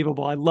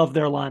unbelievable. I love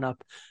their lineup.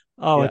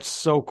 Oh, yeah. It's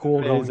so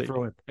cool going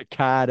through it.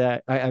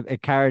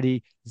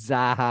 Icardi,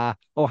 Zaha.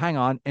 Oh, hang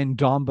on.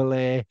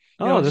 Ndombele.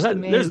 Oh,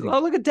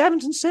 look at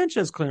Davinson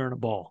Sanchez clearing a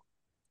ball.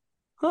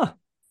 Huh.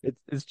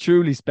 It's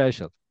truly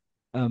special.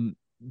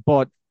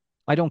 But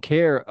I don't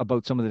care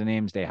about some of the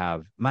names they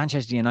have.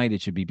 Manchester United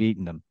should be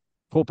beating them.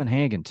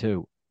 Copenhagen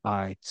too.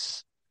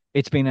 It's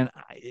been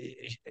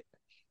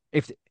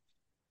if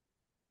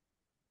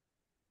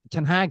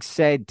Ten Hag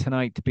said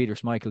tonight to Peter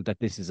Schmeichel that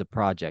this is a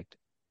project.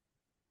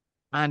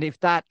 And if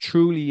that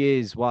truly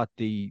is what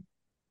the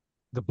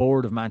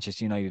board of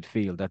Manchester United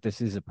feel, that this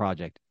is a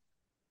project,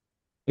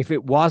 if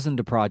it wasn't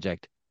a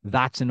project,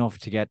 that's enough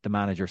to get the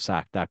manager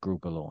sacked, that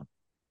group alone.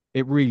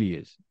 It really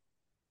is.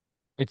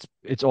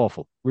 It's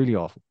awful, really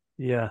awful.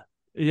 Yeah.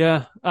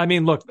 Yeah. I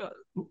mean, look,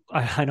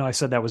 I know I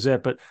said that was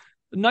it, but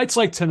nights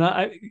like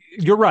tonight,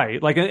 you're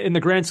right. Like in the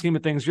grand scheme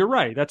of things, you're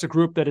right. That's a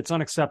group that it's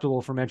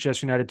unacceptable for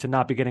Manchester United to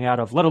not be getting out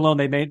of, let alone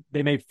they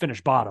may finish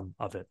bottom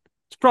of it.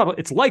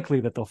 It's likely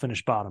that they'll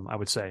finish bottom, I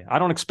would say. I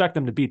don't expect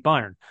them to beat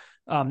Bayern.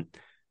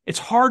 It's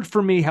hard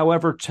for me,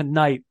 however,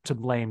 tonight to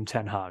blame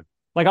Ten Hag.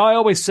 Like I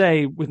always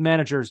say with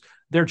managers,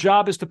 their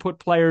job is to put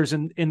players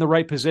in the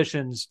right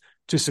positions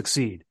to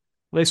succeed.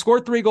 They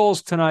scored 3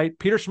 goals tonight.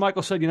 Peter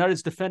Schmeichel said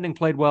United's defending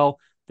played well.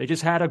 They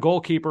just had a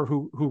goalkeeper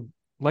who,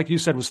 like you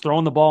said, was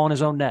throwing the ball in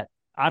his own net.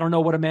 I don't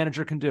know what a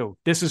manager can do.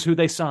 This is who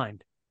they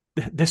signed.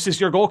 This is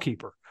your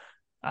goalkeeper.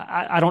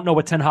 I don't know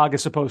what Ten Hag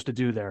is supposed to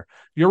do there.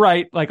 You're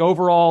right. Like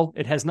overall,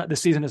 the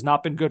season has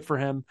not been good for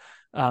him.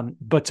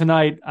 But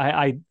tonight,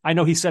 I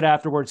know he said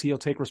afterwards he'll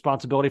take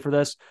responsibility for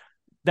this.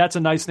 That's a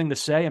nice thing to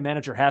say. A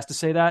manager has to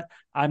say that.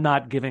 I'm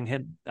not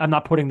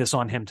putting this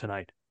on him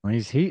tonight.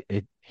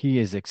 He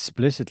is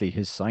explicitly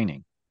his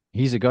signing.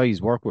 He's a guy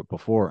he's worked with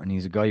before, and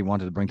he's a guy he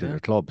wanted to bring to the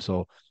club.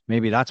 So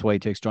maybe that's why he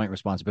takes joint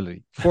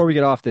responsibility. Before we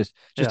get off this,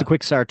 just a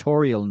quick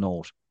sartorial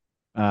note.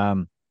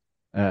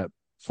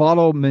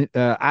 Follow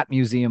at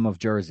Museum of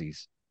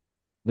Jerseys.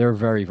 They're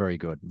very, very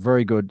good.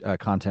 Very good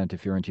content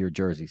if you're into your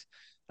jerseys.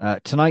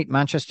 Tonight,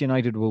 Manchester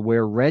United will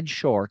wear red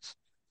shorts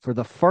for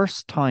the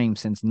first time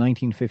since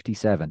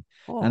 1957.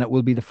 Oh. And it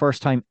will be the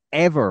first time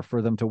ever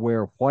for them to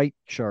wear white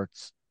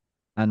shirts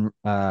and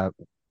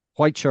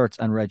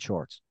red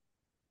shorts.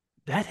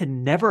 That had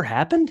never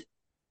happened?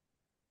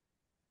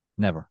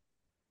 Never.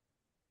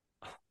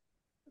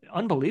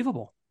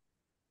 Unbelievable.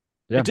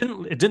 Yeah.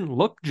 It didn't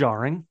look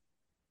jarring.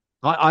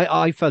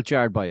 I felt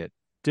jarred by it.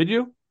 Did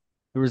you?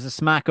 There was a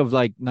smack of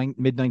like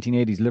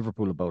mid-1980s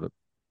Liverpool about it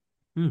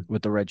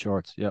with the red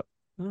shorts. Yep.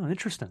 Oh,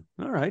 interesting.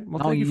 All right.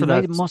 Well, thank you for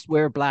that. Must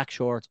wear black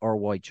shorts or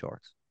white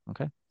shorts.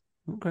 Okay.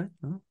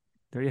 Well,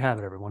 there you have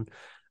it, everyone.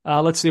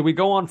 Let's see. We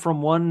go on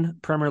from one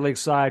Premier League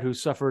side who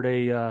suffered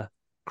a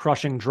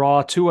crushing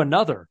draw to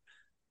another.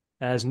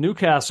 As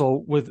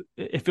Newcastle,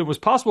 if it was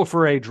possible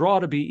for a draw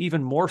to be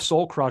even more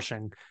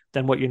soul-crushing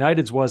than what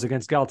United's was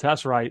against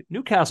Galatasaray,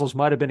 Newcastle's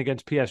might have been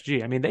against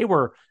PSG. I mean, they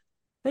were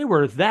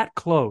that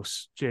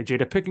close, JJ,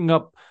 to picking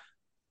up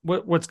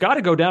what's got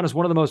to go down as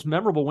one of the most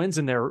memorable wins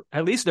in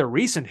at least their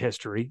recent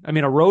history. I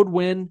mean, a road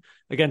win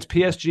against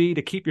PSG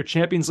to keep your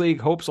Champions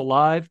League hopes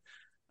alive,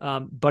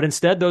 but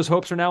instead those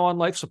hopes are now on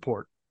life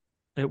support.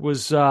 It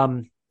was,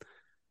 that's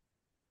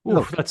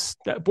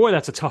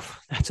a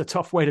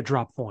tough way to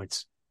drop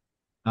points.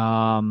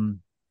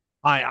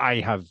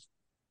 I have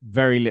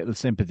very little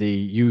sympathy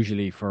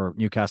usually for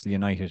Newcastle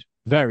United,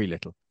 very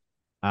little,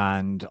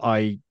 and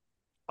I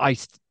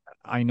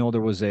know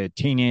there was a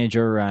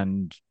teenager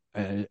and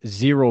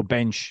zero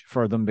bench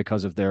for them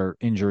because of their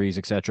injuries,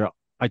 etc.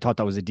 I thought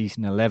that was a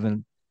decent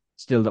 11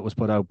 still that was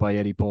put out by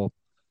Eddie Hope.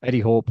 Who? Eddie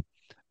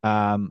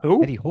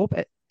Hope.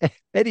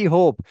 Eddie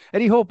Hope.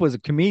 Eddie Hope was a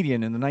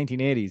comedian in the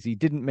 1980s. He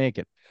didn't make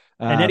it.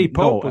 And Eddie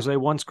Pope was a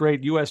once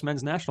great U.S.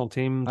 men's national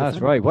team defender.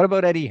 That's right. What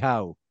about Eddie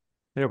Howe?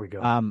 There we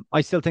go.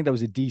 I still think that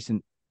was a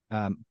decent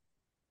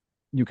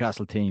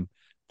Newcastle team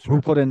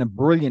who put in a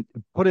brilliant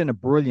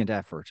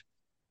effort,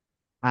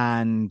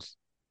 and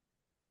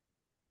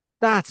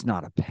that's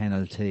not a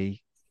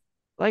penalty.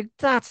 Like,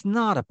 that's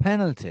not a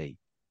penalty.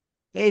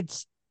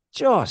 It's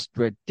just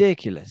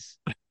ridiculous.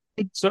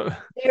 It So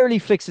barely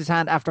flicks his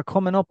hand after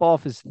coming up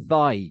off his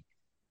thigh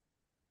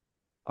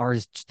or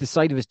the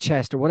side of his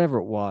chest or whatever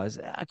it was.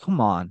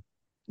 Come on.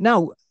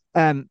 Now,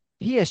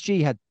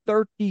 PSG had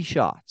 30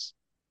 shots,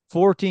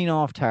 14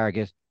 off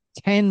target,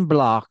 10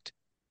 blocked,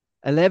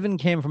 11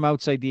 came from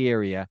outside the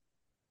area.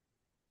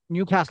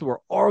 Newcastle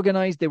were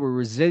organized, they were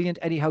resilient.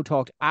 Eddie Howe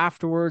talked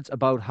afterwards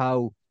about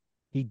how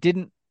he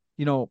didn't,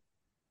 you know,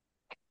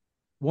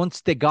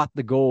 once they got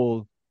the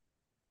goal,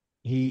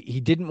 he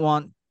didn't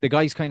want the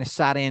guys kind of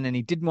sat in and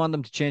he didn't want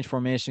them to change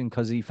formation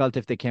because he felt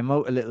if they came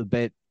out a little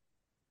bit,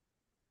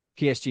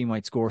 PSG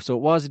might score. So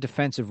it was a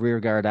defensive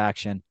rearguard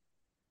action.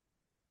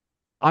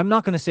 I'm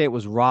not going to say it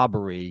was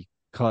robbery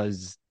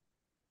because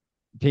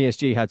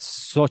PSG had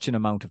such an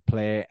amount of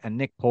play and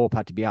Nick Pope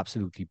had to be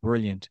absolutely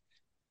brilliant.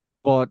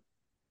 But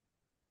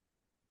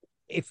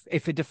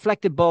if a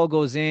deflected ball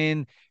goes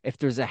in, if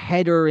there's a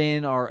header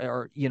in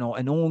or you know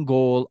an own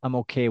goal, I'm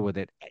okay with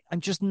it.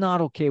 I'm just not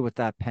okay with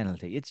that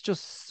penalty. It's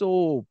just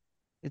so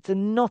it's a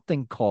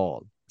nothing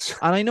call.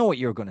 And I know what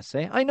you're going to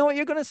say. I know what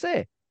you're going to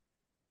say.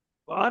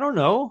 I don't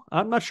know.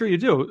 I'm not sure you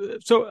do.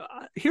 So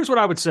here's what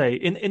I would say.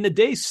 In the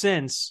days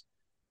since,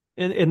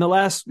 in the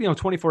last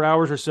 24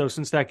 hours or so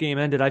since that game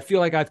ended, I feel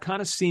like I've kind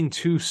of seen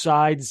two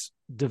sides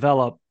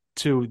develop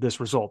to this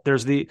result.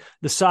 There's the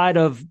side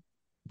of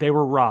they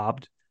were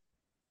robbed,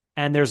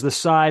 and there's the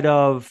side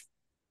of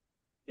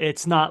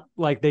it's not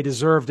like they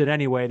deserved it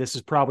anyway. This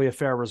is probably a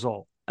fair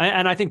result.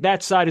 And I think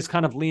that side is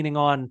kind of leaning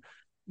on,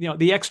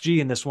 the XG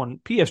in this one.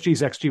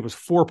 PSG's XG was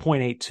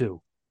 4.82.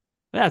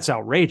 That's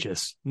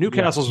outrageous.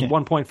 Newcastle's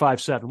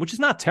 1.57, which is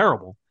not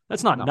terrible.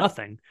 That's not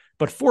nothing,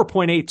 but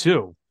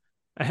 4.82.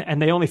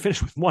 And they only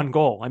finished with one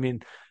goal. I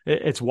mean,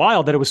 it's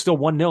wild that it was still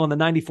 1-0 in the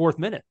 94th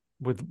minute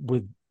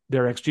with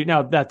their XG.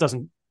 Now, that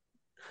doesn't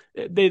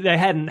they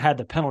hadn't had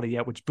the penalty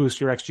yet, which boosts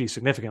your XG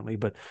significantly.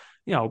 But,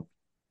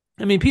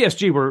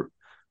 PSG were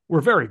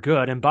very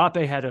good.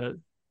 Mbappe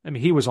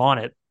he was on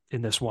it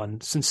in this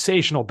one.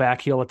 Sensational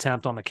backheel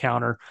attempt on the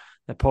counter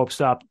that Pope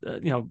stopped.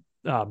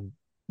 What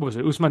was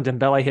it? Ousmane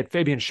Dembele hit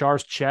Fabian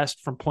Schär's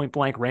chest from point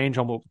blank range.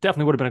 Almost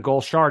definitely would have been a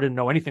goal. Schär didn't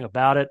know anything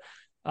about it.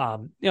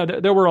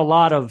 There were a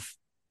lot of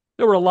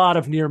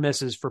near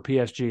misses for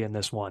PSG in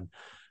this one,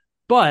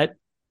 but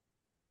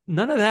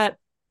none of that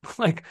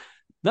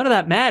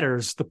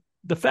matters.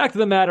 The fact of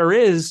the matter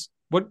is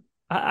what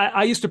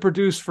I used to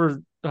produce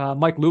for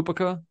Mike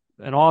Lupica,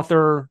 an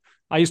author.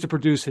 I used to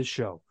produce his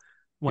show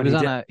when he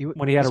had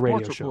a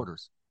radio show.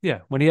 Yeah,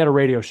 when he had a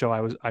radio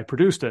show, I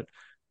produced it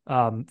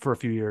for a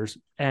few years,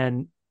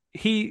 and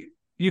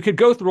you could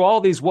go through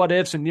all these what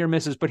ifs and near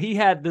misses, but he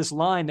had this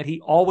line that he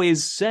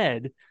always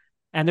said,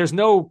 and there's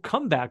no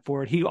comeback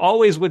for it. He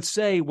always would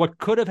say, what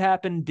could have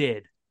happened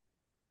did.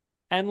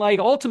 And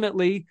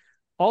ultimately,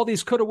 all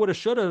these coulda, woulda,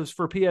 shouldas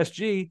for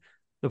PSG,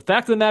 the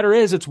fact of the matter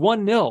is it's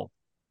 1-0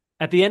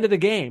 at the end of the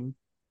game.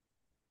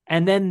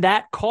 And then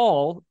that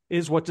call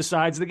is what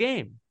decides the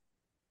game.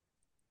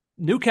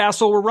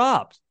 Newcastle were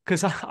robbed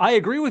because I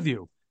agree with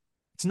you.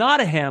 It's not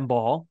a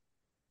handball.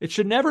 It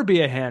should never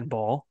be a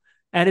handball.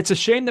 And it's a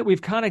shame that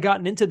we've kind of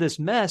gotten into this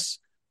mess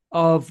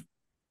of,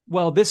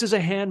 well, this is a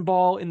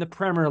handball in the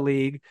Premier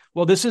League.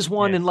 Well, this is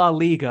one in La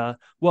Liga.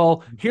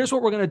 Well, here's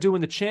what we're going to do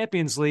in the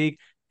Champions League.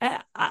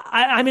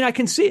 I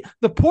can see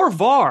the poor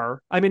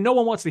VAR. I mean, no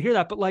one wants to hear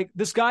that, but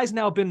this guy's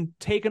now been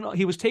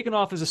he was taken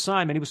off his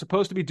assignment. He was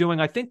supposed to be doing,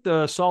 I think,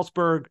 the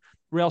Salzburg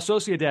Real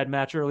Sociedad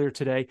match earlier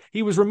today.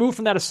 He was removed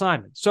from that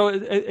assignment. So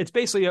it's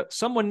basically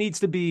someone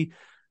needs to be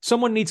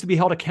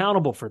held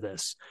accountable for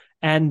this.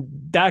 And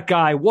that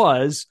guy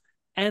was,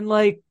 and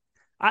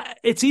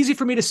it's easy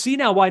for me to see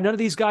now why none of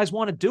these guys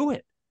want to do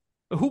it.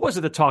 Who was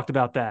it that talked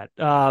about that?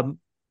 Not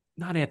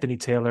Anthony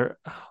Taylor.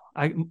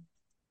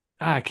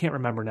 I can't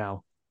remember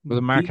now. Was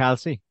it Mark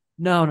Halsey?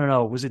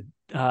 No. Was it?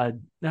 I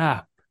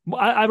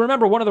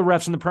remember one of the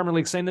refs in the Premier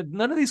League saying that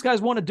none of these guys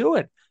want to do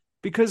it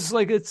because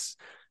it's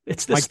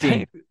this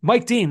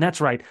Mike Dean. That's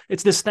right.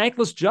 It's this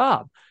thankless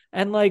job.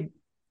 And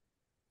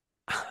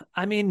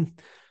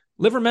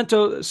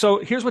Livramento. So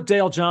here's what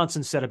Dale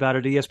Johnson said about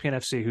it at ESPN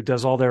FC, who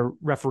does all their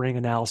refereeing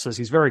analysis.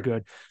 He's very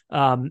good.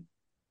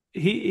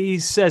 He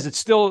says it's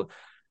still.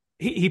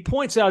 He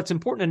points out it's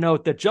important to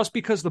note that just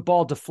because the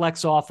ball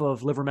deflects off of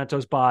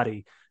Livramento's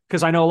body,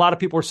 because I know a lot of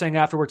people are saying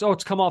afterwards, oh,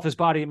 it's come off his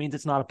body, it means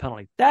it's not a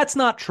penalty. That's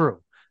not true.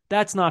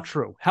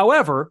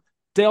 However,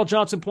 Dale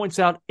Johnson points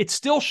out it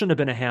still shouldn't have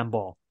been a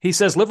handball. He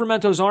says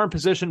Livramento's arm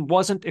position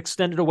wasn't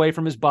extended away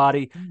from his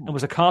body and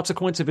was a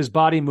consequence of his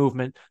body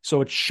movement,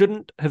 so it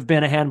shouldn't have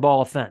been a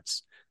handball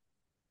offense.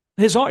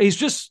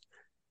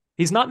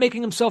 He's not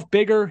making himself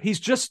bigger. He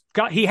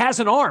has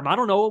an arm. I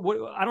don't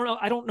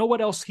know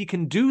what else he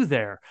can do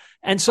there.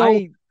 And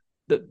so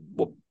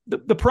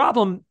the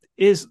problem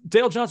is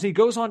Dale Johnson, he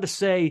goes on to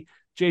say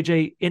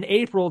JJ, in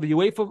April, the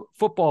UEFA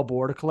Football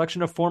Board, a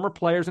collection of former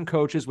players and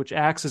coaches, which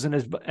acts as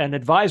an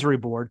advisory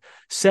board,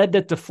 said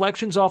that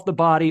deflections off the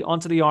body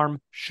onto the arm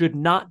should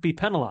not be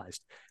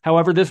penalized.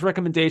 However, this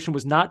recommendation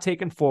was not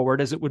taken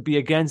forward as it would be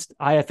against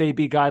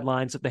IFAB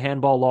guidelines of the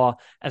handball law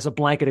as a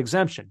blanket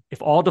exemption.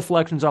 If all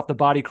deflections off the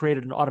body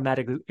created an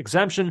automatic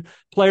exemption,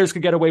 players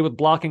could get away with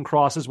blocking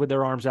crosses with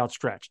their arms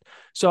outstretched.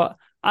 So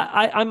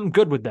I'm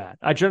good with that.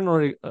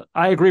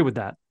 I agree with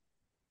that.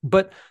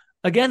 But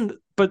again,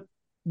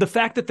 the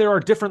fact that there are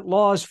different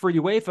laws for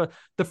UEFA,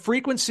 the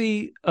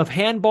frequency of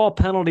handball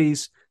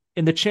penalties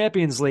in the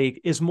Champions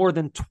League is more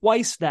than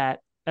twice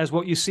that as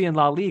what you see in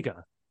La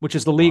Liga, which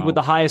is the league with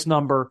the highest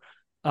number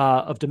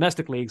of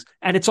domestic leagues.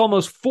 And it's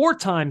almost 4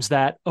 times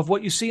that of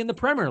what you see in the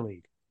Premier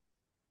League.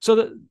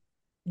 So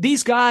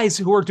these guys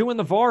who are doing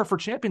the VAR for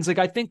Champions League,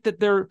 I think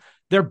that their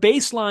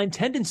baseline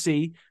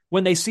tendency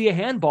when they see a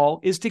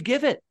handball is to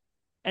give it.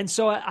 And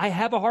so I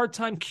have a hard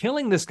time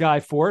killing this guy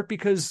for it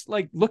because,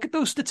 like, look at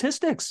those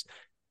statistics.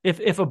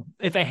 If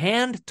a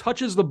hand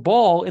touches the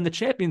ball in the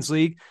Champions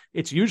League,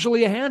 it's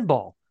usually a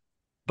handball.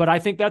 But I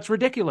think that's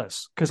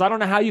ridiculous because I don't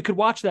know how you could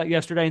watch that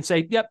yesterday and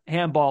say, yep,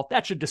 handball,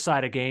 that should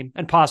decide a game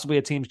and possibly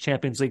a team's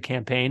Champions League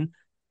campaign.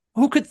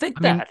 Who could think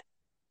that?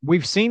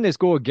 We've seen this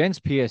go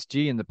against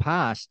PSG in the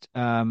past.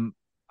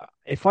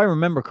 If I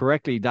remember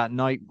correctly, that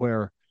night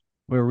where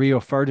Rio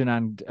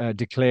Ferdinand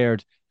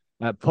declared,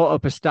 put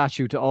up a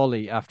statue to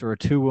Ollie after a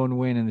 2-1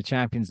 win in the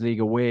Champions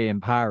League away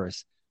in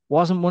Paris.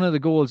 Wasn't one of the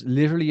goals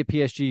literally a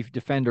PSG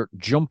defender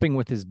jumping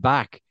with his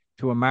back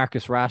to a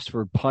Marcus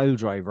Rashford pile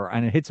driver,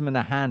 and it hits him in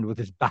the hand with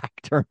his back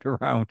turned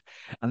around,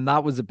 and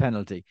that was a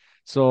penalty.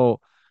 So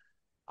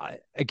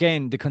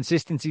again, the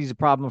consistency is a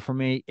problem for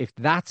me. If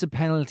that's a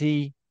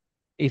penalty,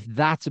 then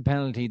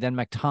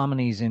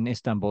McTominay's in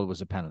Istanbul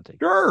was a penalty.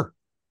 Sure.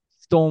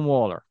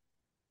 Stonewaller.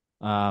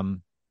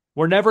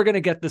 We're never going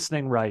to get this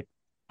thing right.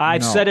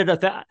 I've said it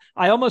at that.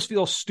 I almost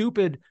feel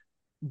stupid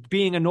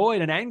being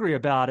annoyed and angry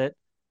about it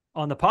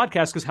on the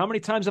podcast because how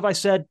many times have I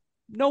said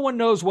no one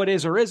knows what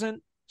is or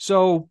isn't,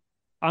 so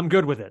I'm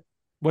good with it.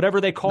 Whatever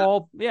they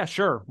call, yeah,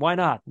 sure, why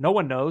not? No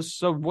one knows,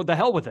 so what the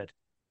hell with it?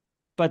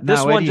 But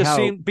this one just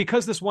seemed,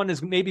 because this one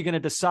is maybe going to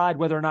decide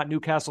whether or not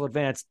Newcastle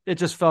advanced, it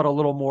just felt a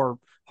little more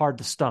hard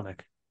to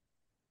stomach.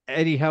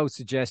 Eddie Howe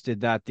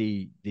suggested that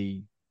the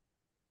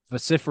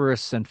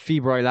vociferous and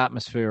febrile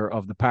atmosphere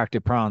of the Parc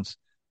des Princes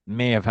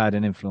may have had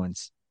an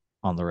influence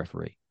on the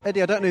referee.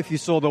 Eddie, I don't know if you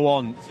saw the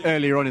one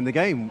earlier on in the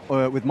game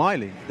with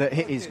Miley that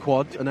hit his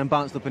quad and then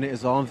bounced up and hit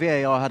his arm.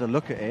 VAR had a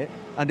look at it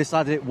and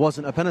decided it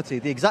wasn't a penalty.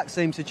 The exact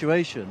same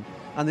situation,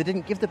 and they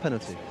didn't give the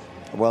penalty.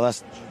 Well,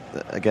 that's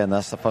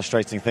the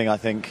frustrating thing, I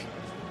think,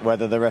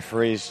 whether the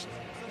referee's,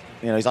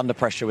 he's under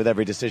pressure with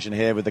every decision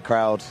here with the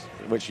crowd,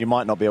 which you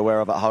might not be aware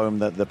of at home,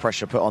 that the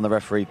pressure put on the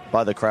referee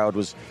by the crowd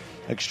was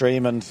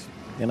extreme, and,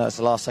 it's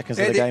the last seconds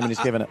of the game and he's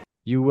given it.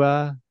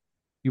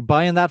 You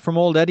buying that from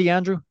old Eddie,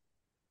 Andrew?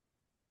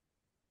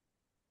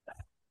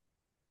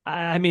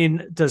 I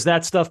mean, does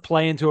that stuff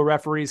play into a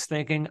referee's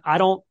thinking? I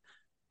don't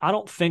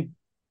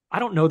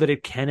know that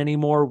it can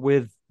anymore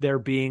with there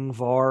being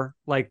VAR.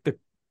 Like the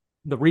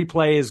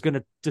replay is going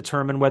to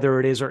determine whether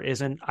it is or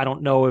isn't. I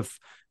don't know if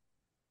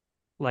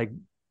like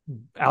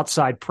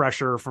outside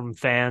pressure from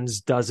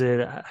fans does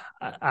it.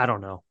 I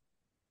don't know.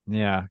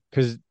 Yeah,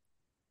 because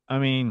I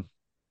mean,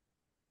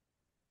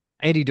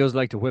 Eddie does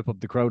like to whip up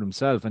the crowd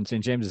himself, and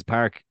St. James's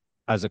Park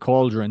as a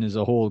cauldron is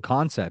a whole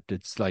concept.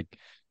 It's like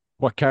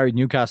what carried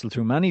Newcastle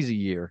through many's a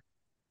year.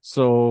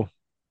 So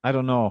I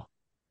don't know.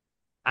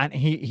 And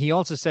he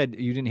also said,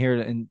 you didn't hear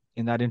it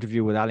in that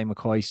interview with Ali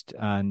McCoist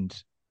and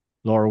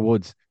Laura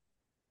Woods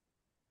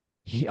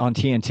on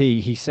TNT,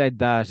 he said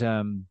that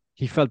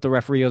he felt the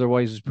referee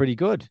otherwise was pretty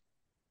good.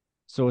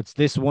 So it's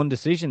this one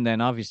decision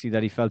then, obviously,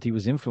 that he felt he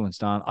was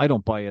influenced on. I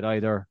don't buy it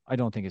either. I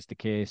don't think it's the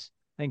case.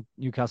 I think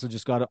Newcastle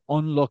just got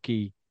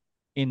unlucky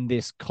in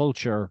this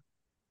culture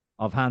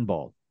of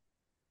handball.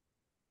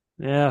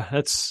 Yeah,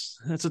 it's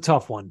a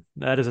tough one.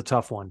 That is a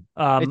tough one.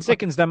 It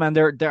sickens them, and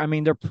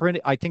they're pretty.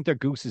 I think their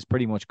goose is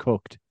pretty much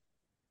cooked.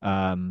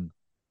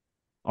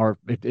 Or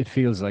it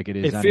feels like it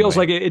is. It feels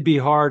like it'd be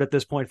hard at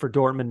this point for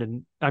Dortmund,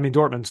 and I mean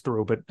Dortmund's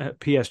through, but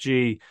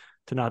PSG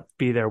to not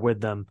be there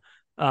with them.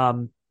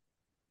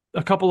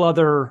 A couple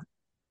other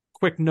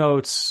quick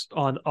notes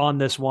on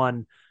this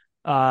one.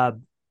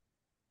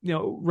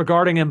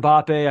 Regarding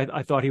Mbappe,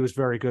 I thought he was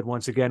very good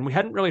once again. We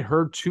hadn't really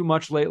heard too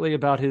much lately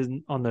about his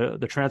on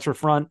the transfer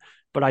front,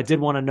 but I did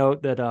want to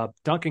note that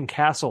Duncan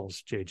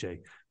Castles, JJ,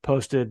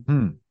 posted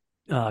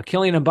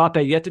Kylian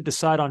Mbappe yet to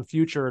decide on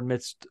future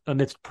amidst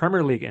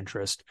Premier League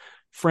interest.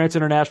 France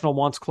International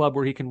wants club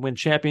where he can win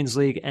Champions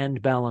League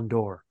and Ballon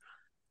d'Or.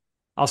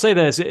 I'll say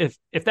this,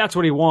 if that's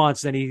what he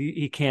wants, then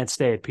he can't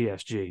stay at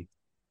PSG.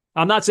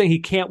 I'm not saying he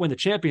can't win the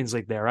Champions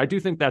League there. I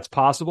do think that's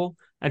possible.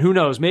 And who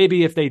knows,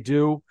 maybe if they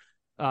do,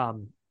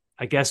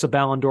 I guess a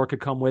Ballon d'Or could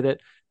come with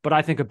it, but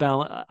I think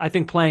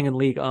playing in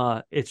League,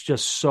 it's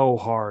just so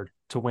hard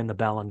to win the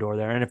Ballon d'Or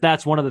there. And if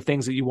that's one of the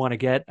things that you want to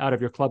get out of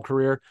your club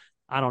career,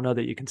 I don't know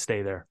that you can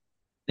stay there.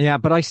 Yeah,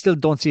 but I still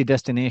don't see a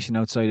destination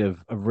outside of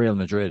Real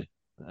Madrid.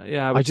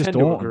 Yeah, I I would just tend to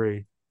don't.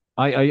 agree.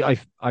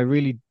 I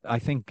really I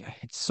think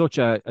it's such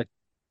a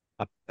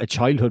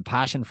childhood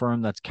passion for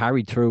him that's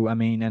carried through. I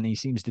mean, and he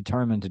seems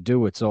determined to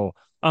do it. So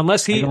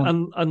Unless I he,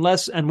 don't.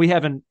 unless, and we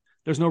haven't,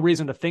 there's no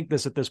reason to think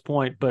this at this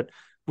point, but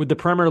with the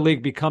Premier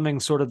League becoming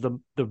sort of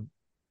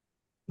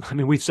I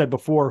mean, we've said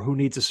before, who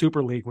needs a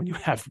super league when you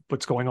have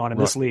what's going on in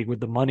Right. this league with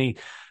the money?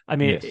 I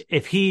mean,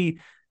 Yes.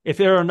 if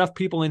there are enough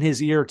people in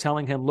his ear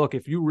telling him, look,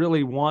 if you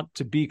really want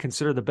to be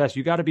considered the best,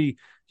 you got to be,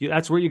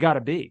 that's where you got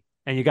to be.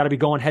 And you got to be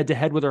going head to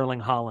head with Erling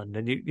Haaland.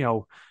 And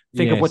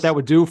think of what that Yes.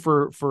 would do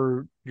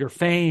for your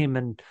fame.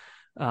 And,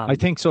 I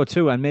think so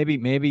too. And maybe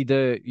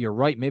you're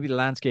right. Maybe the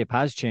landscape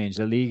has changed.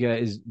 The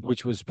Liga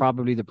which was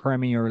probably the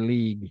Premier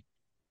League,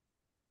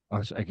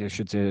 or I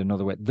should say it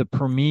another way, the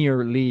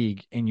Premier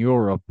League in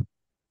Europe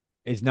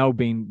is now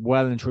being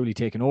well and truly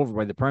taken over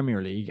by the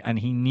Premier League, and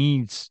he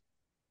needs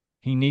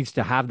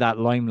to have that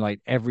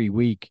limelight every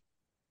week.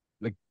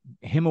 Like,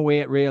 him away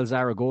at Real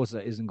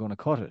Zaragoza isn't going to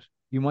cut it.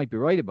 You might be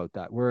right about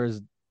that.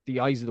 Whereas the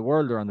eyes of the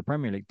world are on the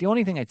Premier League. The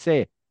only thing I'd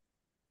say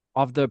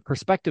of the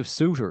prospective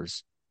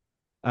suitors,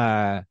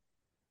 uh,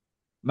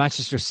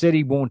 Manchester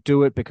City won't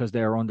do it because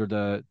they're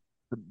under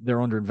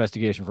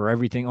investigation for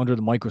everything, under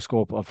the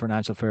microscope of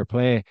financial fair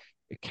play.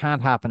 It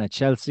can't happen at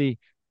Chelsea.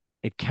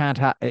 It can't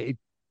it's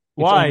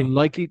why?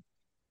 unlikely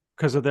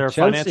Because of at their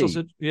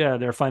Chelsea.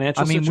 their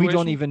financial I mean, we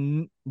don't situation.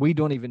 even we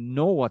don't even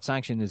know what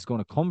sanction is going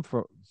to come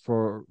for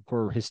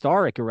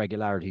historic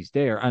irregularities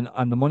there,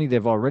 and the money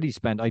they've already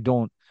spent.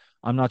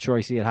 I'm not sure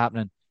I see it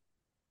happening.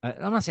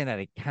 I'm not saying that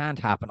it can't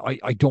happen.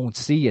 I don't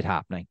see it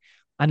happening,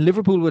 and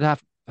Liverpool would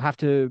have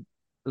to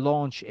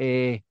launch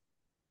they'd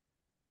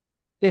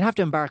have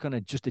to embark on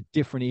just a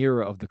different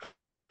era of the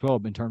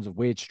club in terms of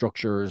wage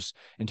structures,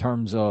 in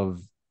terms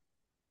of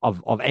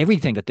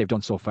everything that they've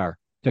done so far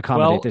to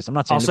accommodate Well, this. I'm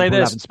not I'll saying say Liverpool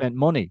this: haven't spent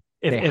money.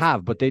 if They if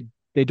have, but they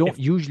don't if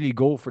usually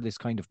go for this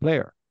kind of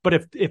player. but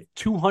if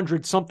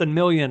 200 something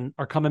million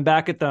are coming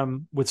back at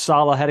them with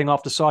Salah heading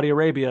off to Saudi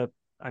Arabia,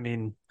 I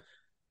mean,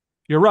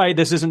 you're right.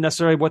 This isn't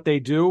necessarily what they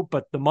do,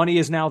 but the money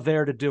is now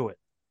there to do it.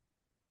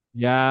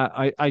 Yeah,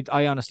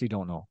 I honestly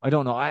don't know. I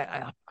don't know.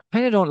 I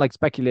kind of don't like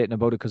speculating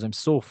about it because I'm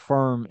so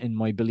firm in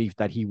my belief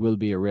that he will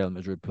be a Real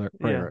Madrid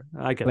Yeah,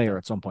 I get player that.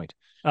 at some point.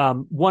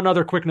 One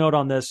other quick note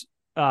on this: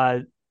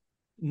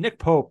 Nick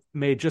Pope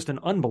made just an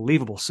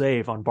unbelievable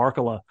save on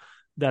Barcola.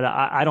 That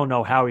I don't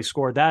know how he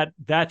scored that.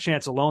 That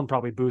chance alone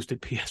probably boosted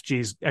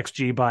PSG's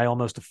XG by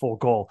almost a full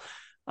goal.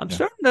 I'm Yeah.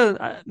 starting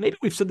to. Maybe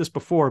we've said this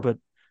before, but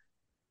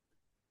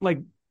like,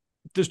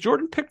 does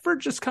Jordan Pickford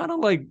just kind of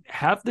like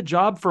have the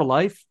job for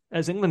life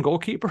as England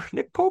goalkeeper?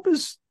 Nick Pope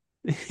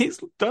he's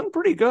done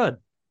pretty good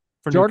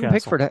for Jordan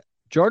Newcastle. Pickford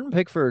Jordan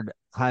Pickford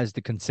has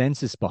the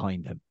consensus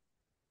behind him,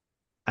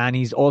 and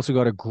he's also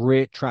got a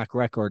great track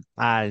record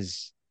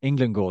as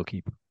England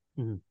goalkeeper.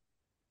 Mm-hmm.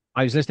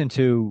 I was listening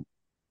to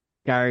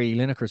Gary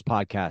Lineker's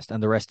podcast,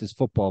 and the rest is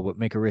football with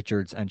Micah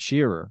Richards and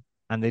Shearer,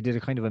 and they did a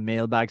kind of a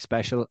mailbag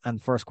special. And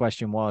the first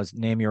question was,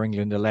 name your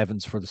England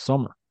 11s for the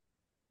summer.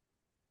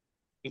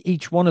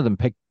 Each one of them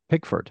picked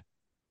Pickford.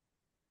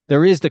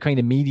 There is the kind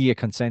of media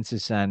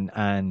consensus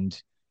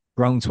and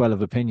groundswell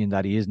of opinion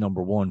that he is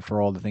number one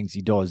for all the things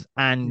he does.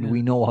 And Yeah.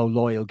 we know how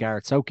loyal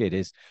Gareth Southgate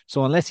is.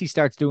 So unless he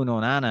starts doing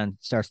Onana and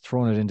starts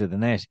throwing it into the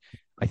net,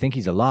 I think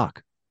he's a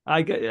lock.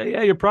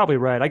 Yeah, you're probably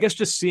right. I guess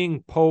just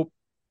seeing Pope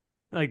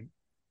like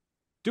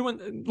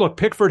look,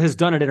 Pickford has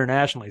done it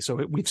internationally, so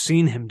we've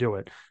seen him do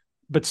it.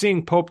 But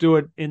seeing Pope do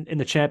it in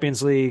the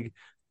Champions League,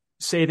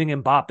 saving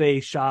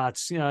Mbappe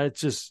shots, it's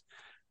just,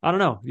 I don't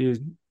know.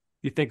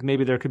 You think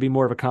maybe there could be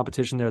more of a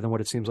competition there than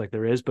what it seems like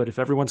there is. But if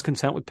everyone's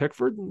content with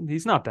Pickford,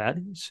 he's not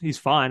bad. He's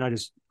fine.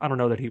 I don't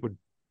know that he would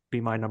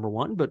be my number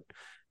one, but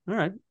all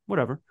right,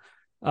 whatever.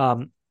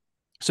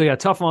 So yeah,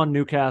 tough on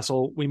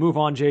Newcastle. We move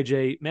on,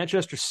 JJ.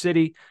 Manchester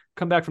City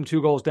come back from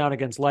 2 goals down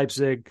against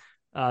Leipzig.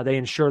 They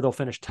ensure they'll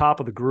finish top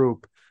of the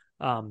group.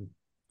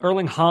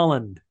 Erling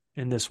Haaland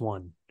in this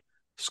one,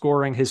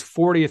 scoring his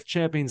 40th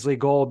Champions League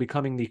goal,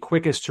 becoming the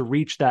quickest to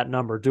reach that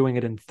number, doing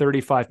it in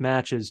 35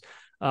 matches,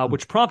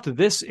 which prompted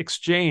this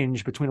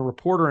exchange between a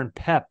reporter and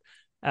Pep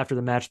after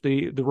the match.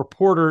 The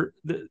reporter,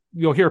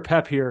 you'll hear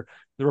Pep here,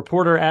 the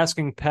reporter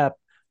asking Pep,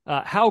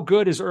 how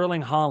good is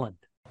Erling Haaland?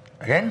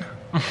 Again?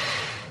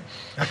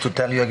 I have to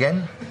tell you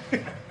again?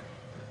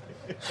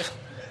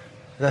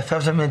 The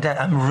thousand time,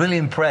 I'm really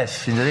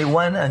impressed. Since day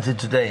one until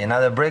today,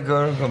 another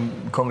breaker.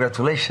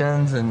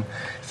 Congratulations, and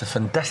it's a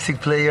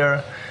fantastic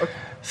player. Okay.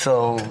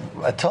 So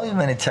I told you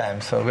many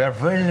times. So we are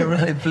really,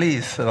 really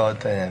pleased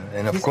about him,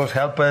 and of course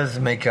help us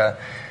make a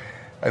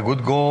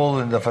good goal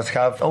in the first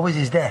half. Always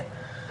is there.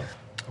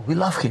 We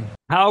love him.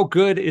 How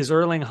good is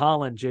Erling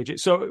Haaland,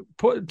 JJ? So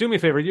do me a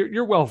favor.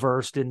 You're well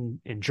versed in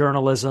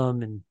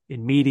journalism and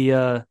in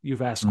media.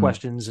 You've asked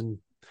questions and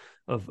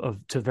of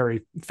to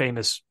very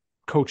famous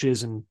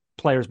coaches and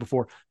players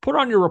before. Put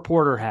on your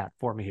reporter hat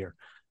for me here.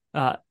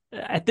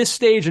 At this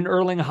stage in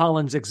Erling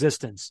Haaland's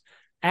existence,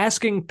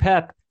 asking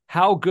Pep,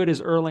 how good is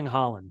Erling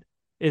Haaland?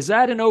 Is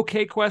that an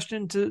okay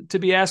question to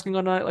be asking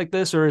on a night like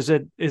this, or is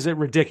it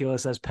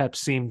ridiculous as Pep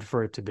seemed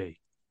for it to be?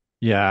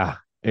 Yeah,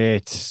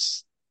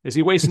 is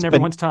he wasting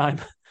everyone's time?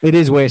 It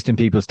is wasting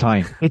people's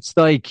time. It's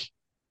like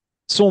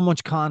so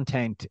much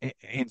content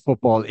in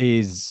football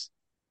is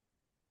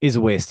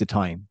a waste of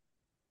time.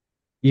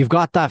 You've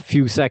got that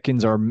few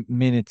seconds or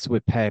minutes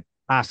with Pep.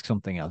 Ask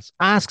something else.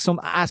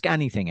 Ask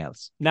anything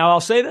else. Now I'll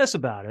say this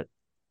about it.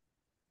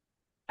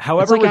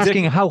 However, it's like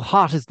asking how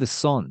hot is the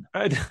sun?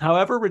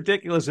 However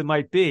ridiculous it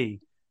might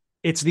be,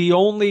 it's the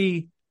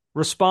only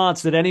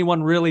response that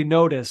anyone really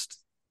noticed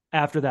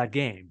after that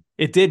game.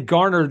 It did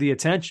garner the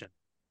attention.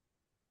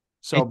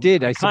 So it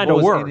did. I kind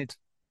of worked.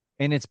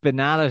 In its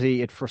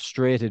banality, it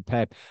frustrated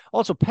Pep.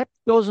 Also, Pep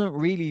doesn't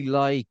really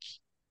like.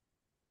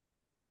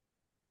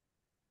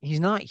 He's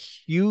not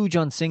huge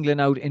on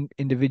singling out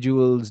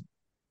individuals,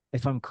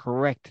 if I'm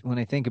correct when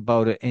I think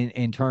about it,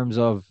 in terms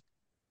of,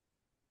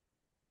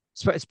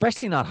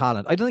 especially not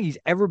Haaland. I don't think he's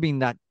ever been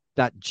that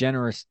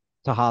generous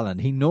to Haaland.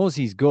 He knows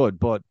he's good,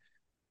 but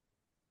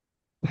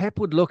Pep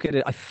would look at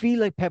it. I feel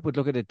like Pep would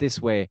look at it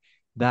this way: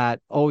 that,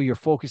 oh, you're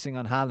focusing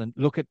on Haaland.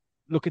 Look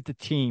at the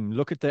team.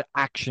 Look at the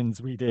actions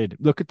we did.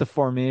 Look at the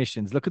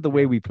formations. Look at the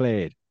way we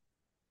played.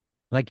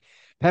 Like,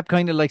 Pep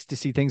kind of likes to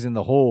see things in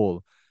the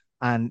whole.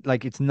 And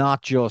like, it's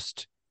not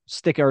just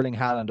stick Erling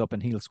Haaland up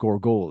and he'll score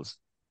goals.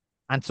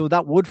 And so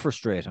that would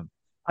frustrate him.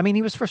 I mean,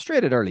 he was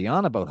frustrated early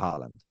on about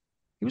Haaland.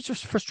 He was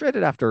just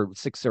frustrated after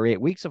 6 or 8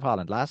 weeks of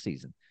Haaland last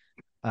season.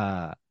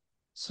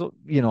 So,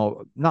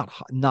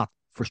 not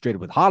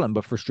frustrated with Haaland,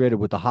 but frustrated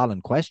with the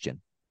Haaland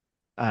question.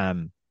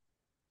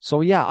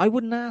 So yeah, I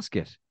wouldn't ask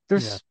it.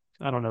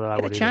 I don't know that I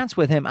would get a chance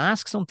with him.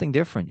 Ask something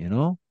different,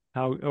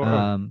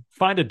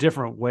 find a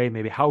different way.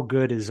 Maybe how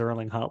good is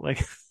Erling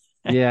Haaland?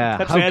 Yeah,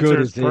 Pep's how answer good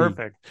is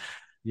perfect.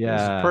 Yeah,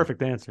 it's a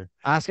perfect answer.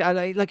 Ask,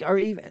 or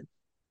even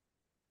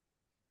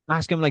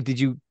ask him, like,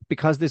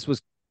 because this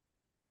was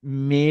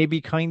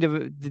maybe kind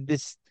of did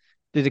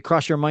it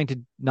cross your mind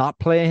to not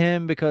play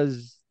him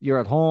because you're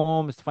at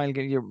home? It's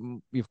finally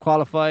you've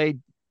qualified,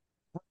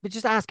 but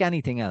just ask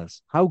anything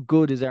else. How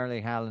good is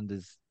Erling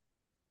Haaland?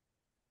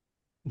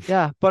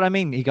 Yeah, but I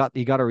mean, he got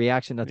a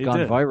reaction that's gone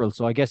viral.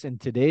 So I guess in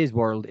today's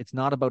world, it's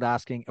not about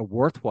asking a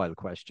worthwhile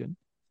question.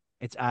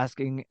 It's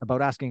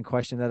about asking a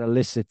question that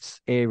elicits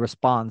a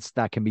response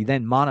that can be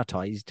then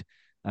monetized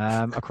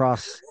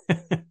across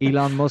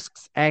Elon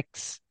Musk's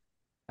X,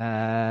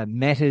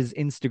 Meta's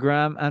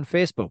Instagram and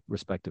Facebook,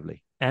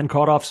 respectively. And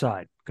caught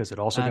offside because it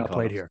also got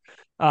played here.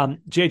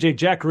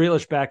 Jack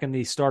Grealish back in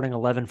the starting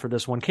 11 for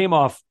this one. Came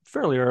off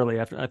fairly early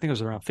after, I think it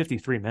was around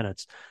 53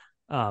 minutes.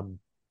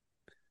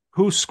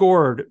 Who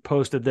Scored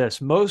posted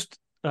this. Most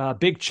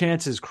big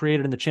chances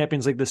created in the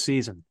Champions League this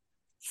season.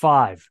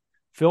 5.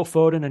 Phil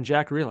Foden and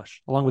Jack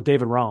Grealish, along with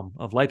David Raum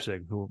of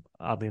Leipzig, who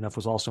oddly enough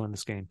was also in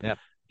this game. Yeah,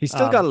 he's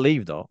still got to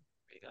leave though.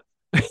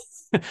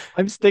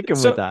 I'm sticking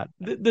with that.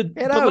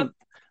 The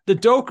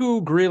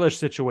Doku Grealish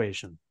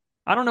situation.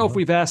 I don't know if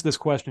we've asked this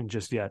question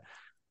just yet.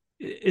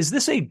 Is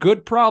this a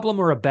good problem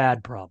or a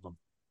bad problem?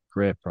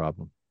 Great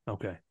problem.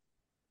 Okay,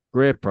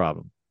 great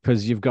problem,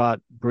 because you've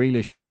got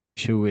Grealish,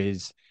 who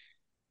is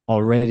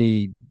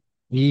already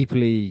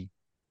deeply,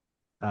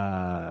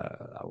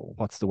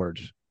 what's the word?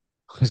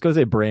 I was going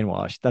to say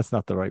brainwashed. That's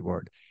not the right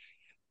word.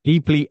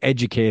 Deeply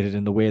educated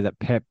in the way that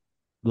Pep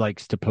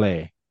likes to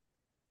play,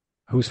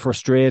 who's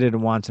frustrated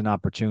and wants an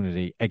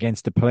opportunity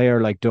against a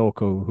player like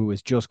Doku, who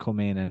has just come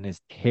in and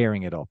is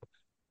tearing it up.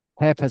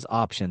 Pep has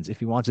options. If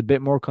he wants a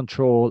bit more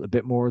control, a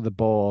bit more of the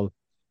ball,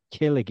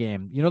 kill a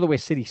game. You know the way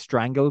City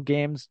strangle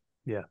games?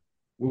 Yeah.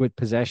 With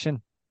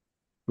possession?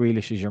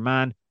 Grealish is your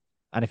man.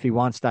 And if he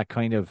wants that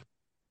kind of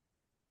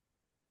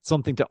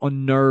something to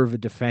unnerve a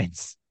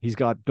defense, he's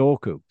got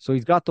Doku. So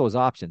he's got those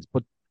options.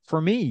 But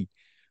for me,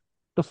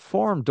 the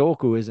form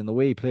Doku is in the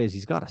way he plays,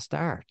 he's got to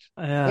start.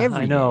 Yeah,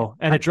 I know.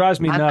 Game. And it drives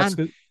me nuts.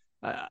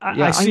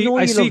 I see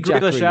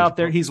Grealish out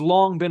there. He's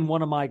long been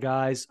one of my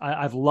guys.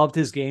 I've loved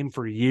his game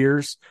for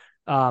years.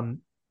 And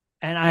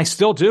I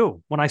still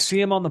do. When I see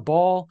him on the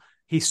ball,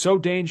 he's so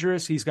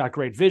dangerous. He's got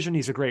great vision.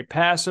 He's a great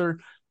passer.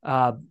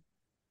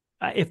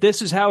 If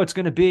this is how it's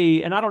going to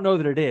be, and I don't know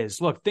that it is.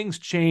 Look, things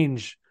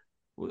change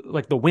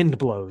like the wind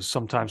blows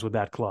sometimes with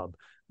that club.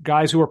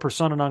 Guys who are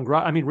persona non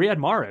grata. I mean, Riyad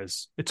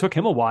Mahrez, it took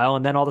him a while,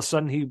 and then all of a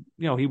sudden he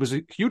was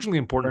a hugely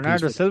important.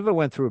 Bernardo Silva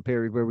went through a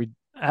period where we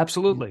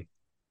absolutely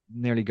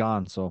nearly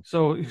gone. So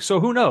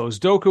who knows?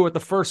 Doku at the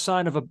first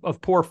sign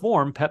of poor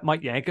form, Pep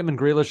might yank him, and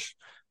Grealish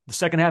the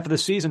second half of the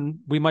season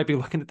we might be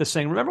looking at this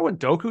saying, remember when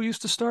Doku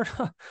used to start?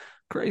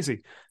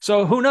 Crazy.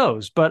 So who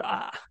knows? But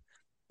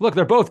look,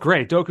 they're both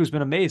great. Doku's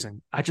been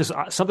amazing. I just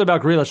something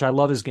about Grealish. I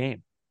love his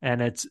game,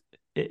 and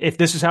if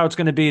this is how it's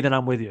going to be, then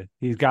I'm with you.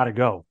 He's got to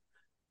go.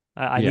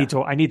 I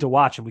need to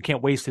watch him. We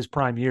can't waste his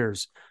prime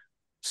years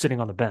sitting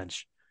on the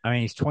bench. I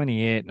mean, he's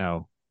 28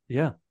 now.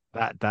 Yeah,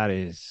 that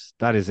is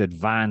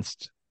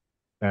advanced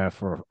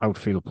for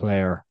outfield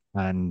player.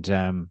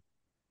 And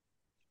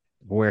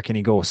where can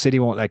he go? City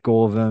won't let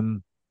go of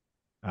him.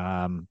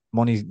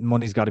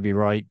 Money's got to be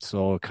right,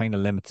 so it kind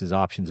of limits his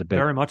options a bit.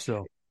 Very much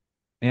so.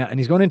 Yeah, and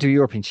he's going into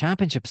European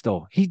Championships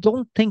though. He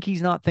don't think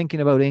he's not thinking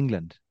about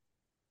England.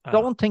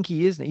 Don't think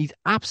he isn't. He's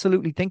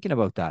absolutely thinking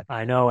about that.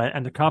 I know,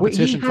 and the He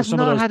competition for has some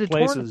of not those had a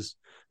tournament. places,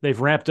 they've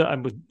ramped up.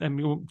 I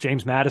mean,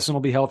 James Madison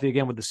will be healthy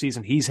again with the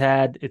season he's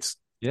had. It's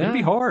going to be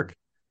Yeah. hard.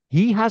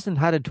 He hasn't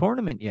had a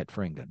tournament yet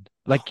for England.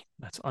 Like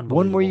That's one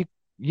where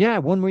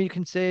unbelievable. one where you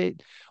can say,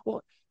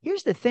 well,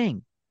 here's the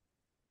thing.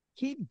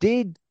 He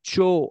did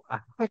show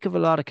a heck of a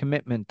lot of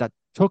commitment that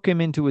took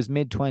him into his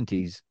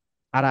mid-20s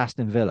at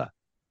Aston Villa.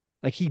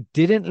 Like he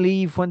didn't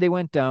leave when they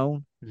went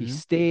down. He Mhm.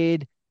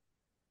 stayed.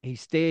 He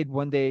stayed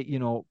when they,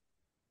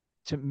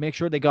 to make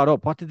sure they got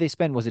up. What did they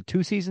spend? Was it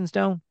 2 seasons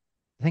down?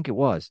 I think it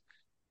was.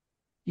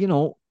 You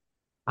know,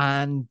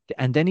 and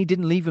then he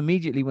didn't leave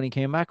immediately when he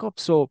came back up.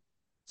 So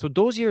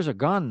those years are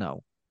gone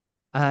now.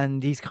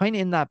 And he's kind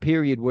of in that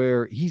period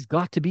where he's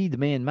got to be the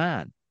main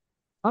man.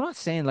 I'm not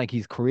saying like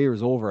his career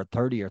is over at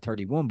 30 or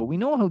 31, but we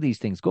know how these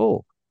things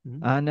go. Mhm.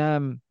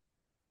 And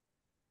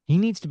he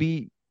needs to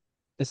be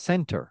the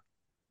center,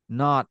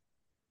 not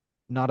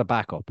a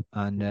backup.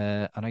 And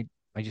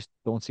I just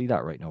don't see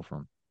that right now for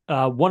him.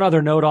 One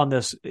other note on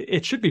this: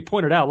 it should be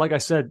pointed out. Like I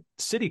said,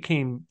 City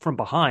came from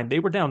behind. They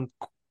were down.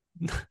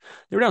 They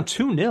were down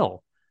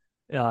 2-0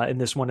 in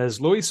this one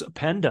as Luis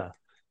Openda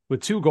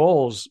with 2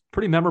 goals.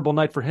 Pretty memorable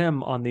night for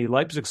him on the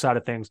Leipzig side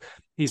of things.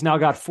 He's now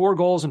got 4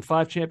 goals in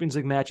 5 Champions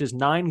League matches,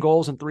 9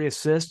 goals and 3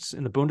 assists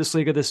in the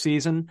Bundesliga this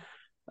season.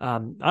 I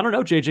don't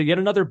know, JJ, yet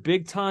another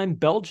big-time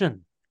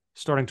Belgian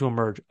starting to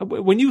emerge.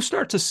 When you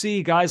start to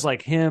see guys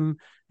like him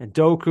and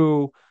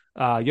Doku,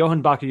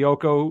 Johan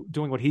Bakayoko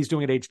doing what he's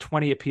doing at age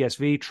 20 at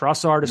PSV.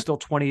 Trossard is still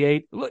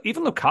 28.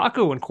 Even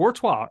Lukaku and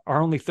Courtois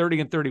are only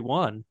 30 and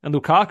 31. And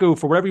Lukaku,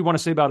 for whatever you want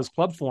to say about his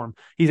club form,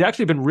 he's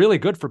actually been really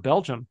good for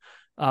Belgium.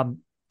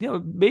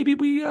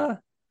 Maybe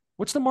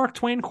what's the Mark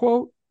Twain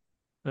quote?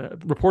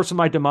 Reports of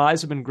my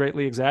demise have been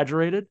greatly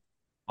exaggerated.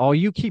 Oh,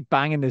 you keep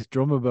banging this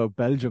drum about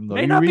Belgium, though.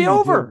 May You not be really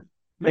over.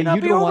 do. May not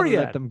You be don't over want to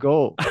let yet. them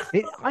go.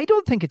 I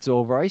don't think it's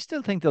over. I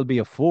still think they'll be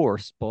a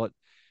force, but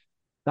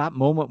that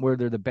moment where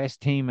they're the best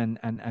team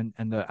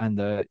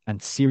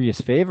and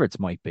serious favorites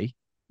might be.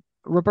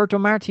 Roberto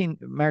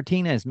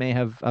Martinez may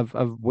have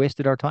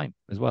wasted our time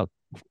as well.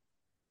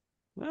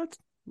 That's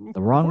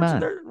The wrong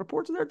man.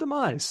 reports of their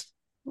demise.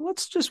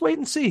 Let's just wait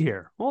and see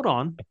here. Hold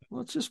on.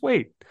 Let's just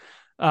wait.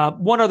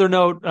 One other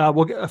note,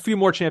 we'll get a few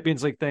more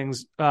Champions League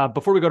things.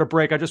 Before we go to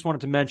break, I just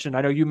wanted to mention,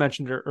 I know you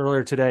mentioned it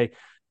earlier today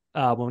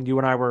when you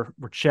and I were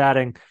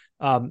chatting.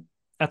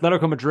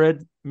 Atletico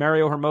Madrid,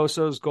 Mario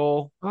Hermoso's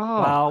goal. Oh,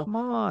 Wow. come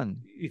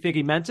on. You think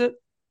he meant it?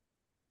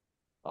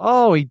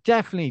 Oh, he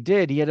definitely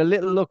did. He had a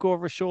little look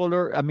over his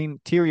shoulder. I mean,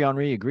 Thierry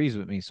Henry agrees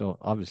with me, so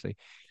obviously.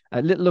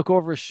 A little look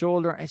over his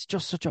shoulder. It's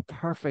just such a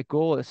perfect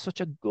goal. It's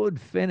such a good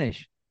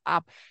finish.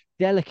 Up,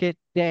 delicate,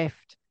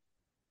 deft.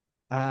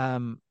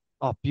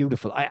 Oh,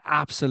 beautiful. I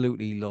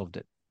absolutely loved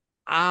it.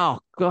 Oh,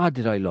 God,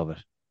 did I love it.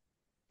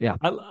 Yeah,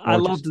 I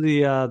gorgeous. loved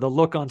the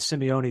look on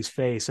Simeone's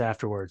face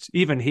afterwards.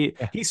 Even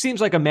Yeah. he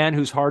seems like a man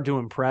who's hard to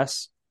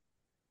impress.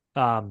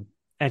 And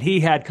he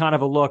had kind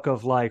of a look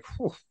of like,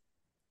 how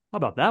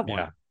about that one?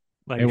 Yeah.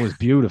 Like, It was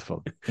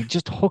beautiful. Like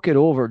just hook it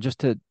over just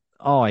to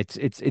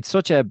it's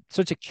such a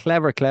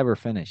clever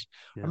finish.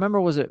 I yeah. remember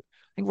I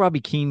think Robbie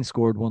Keane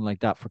scored one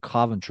like that for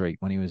Coventry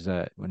when he was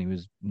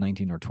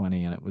 19 or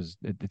 20 and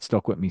it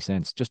stuck with me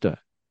since. Just a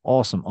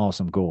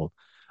awesome goal.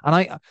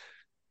 And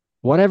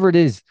whatever it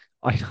is,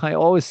 I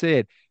always say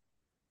it,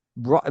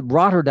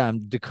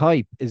 Rotterdam, De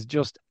Kuip is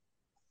just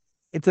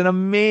it's an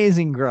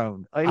amazing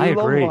ground. I I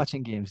love agree.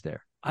 watching games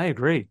there. I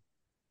agree.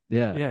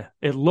 Yeah. Yeah.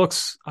 It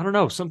looks, I don't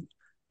know,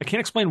 I can't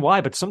explain why,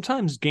 but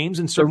sometimes games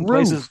in The certain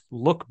places roof.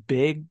 look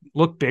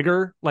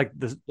bigger, like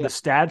Yeah. the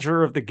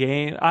stature of the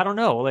game. I don't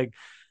know. Like,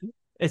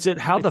 is it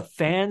how the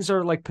fans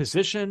are like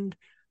positioned?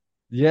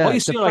 All Yeah. you The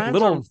see are like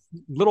fans are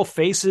little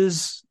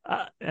faces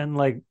and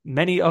like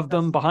many of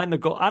them behind the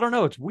goal. I don't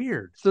know. It's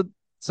weird.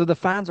 So the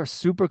fans are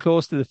super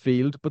close to the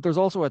field, but there's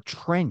also a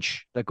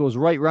trench that goes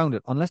right round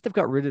it, unless they've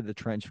got rid of the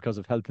trench because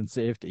of health and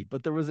safety.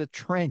 But there was a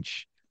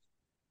trench,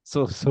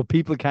 so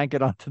people can't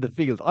get onto the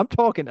field. I'm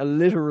talking a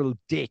literal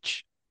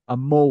ditch, a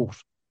moat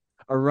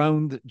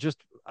around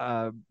just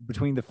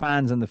between the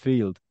fans and the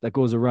field that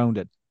goes around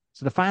it.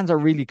 So the fans are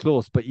really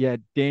close, but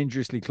yet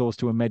dangerously close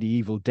to a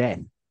medieval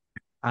death.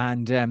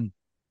 And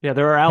Yeah,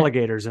 there are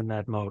alligators in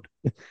that mode.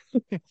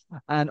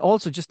 and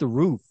also just the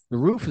roof. The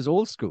roof is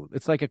old school.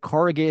 It's like a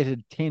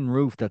corrugated tin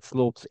roof that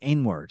slopes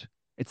inward.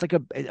 It's like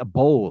a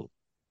bowl.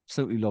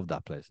 Absolutely love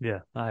that place. Yeah,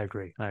 I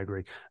agree.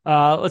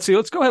 Let's see.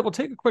 Let's go ahead. We'll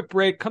take a quick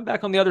break. Come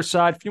back on the other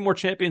side. A few more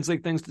Champions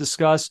League things to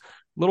discuss.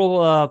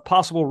 Little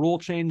possible rule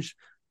change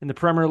in the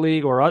Premier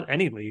League or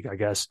any league, I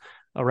guess,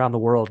 around the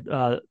world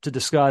to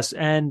discuss.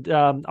 And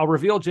I'll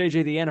reveal,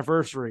 JJ, the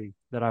anniversary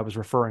that I was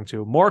referring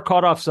to. More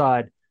Caught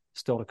Offside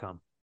still to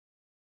come.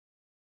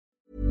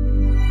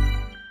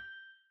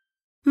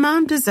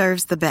 Mom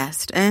deserves the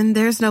best, and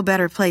there's no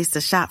better place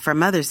to shop for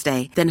Mother's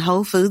Day than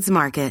Whole Foods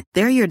Market.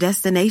 They're your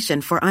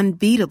destination for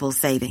unbeatable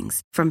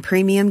savings, from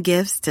premium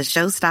gifts to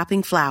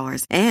show-stopping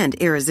flowers and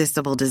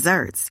irresistible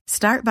desserts.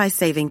 Start by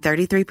saving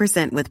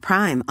 33% with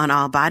Prime on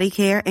all body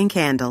care and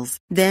candles.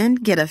 Then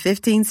get a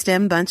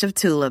 15-stem bunch of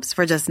tulips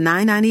for just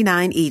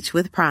 $9.99 each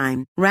with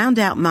Prime. Round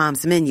out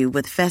Mom's menu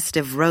with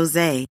festive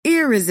rosé,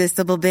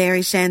 irresistible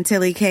berry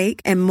chantilly cake,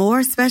 and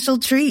more special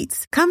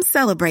treats. Come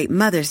celebrate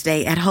Mother's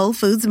Day at Whole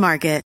Foods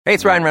Market. Hey,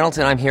 it's Ryan Reynolds,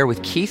 and I'm here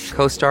with Keith,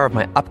 co-star of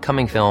my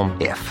upcoming film,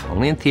 If,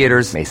 only in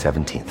theaters May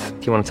 17th.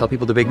 Do you want to tell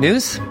people the big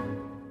news?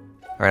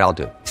 All right, I'll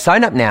do it.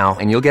 Sign up now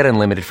and you'll get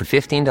unlimited for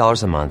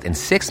 $15 a month and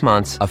 6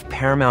 months of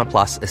Paramount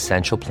Plus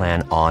Essential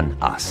Plan on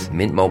us.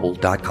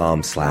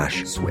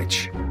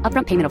 MintMobile.com/switch.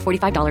 Upfront payment of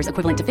 $45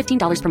 equivalent to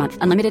 $15 per month.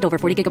 Unlimited over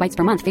 40 gigabytes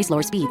per month. Face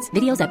lower speeds.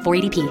 Videos at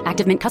 480p.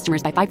 Active Mint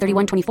customers by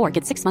 531.24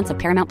 get 6 months of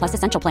Paramount Plus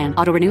Essential Plan.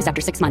 Auto renews after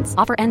 6 months.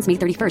 Offer ends May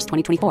 31st,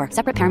 2024.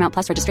 Separate Paramount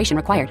Plus registration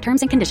required. Terms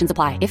and conditions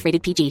apply if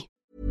rated PG.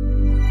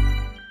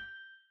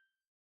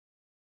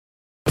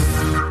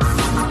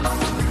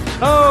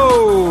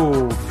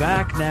 Oh,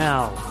 back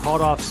now. Caught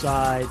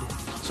offside.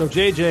 So,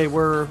 JJ,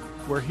 we're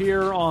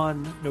here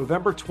on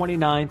November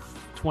 29th,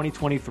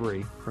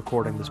 2023,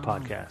 recording this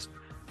podcast.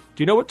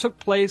 Do you know what took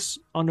place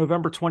on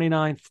November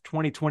 29th,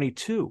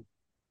 2022?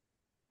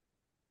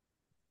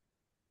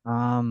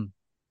 Was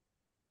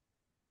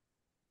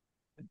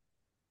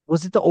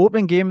it the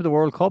opening game of the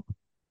World Cup?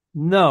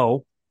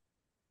 No.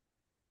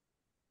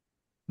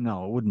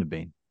 No, it wouldn't have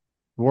been.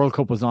 The World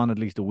Cup was on at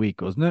least a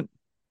week, wasn't it?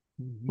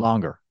 Mm-hmm.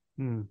 Longer.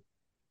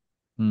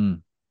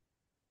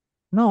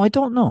 No, I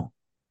don't know.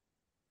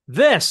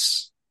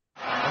 This.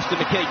 Austin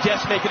McKay,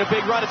 Des making a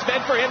big run. It's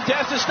meant for him.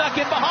 Des is stuck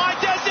in behind.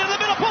 Des into the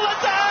middle.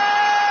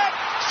 Pulisic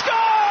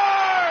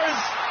scores!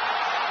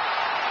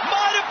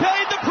 Might have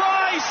paid the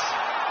price,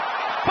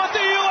 but the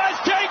U.S.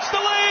 takes the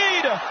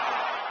lead.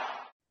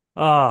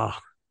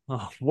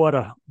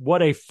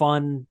 What a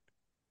fun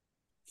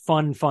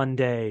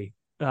day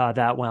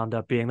that wound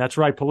up being. That's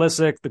right,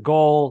 Pulisic, the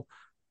goal,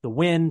 the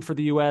win for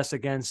the U.S.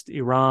 against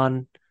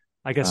Iran.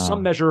 I guess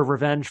some measure of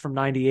revenge from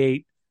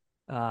 '98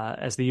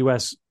 as the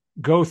U.S.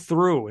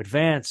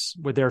 advance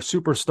with their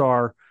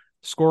superstar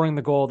scoring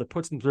the goal that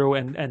puts them through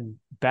and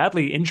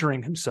badly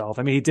injuring himself.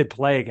 I mean, he did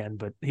play again,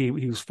 but he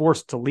was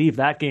forced to leave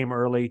that game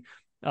early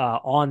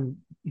on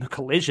the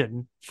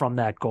collision from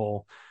that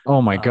goal.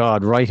 Oh, my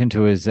God, right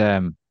into his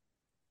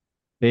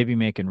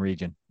baby-making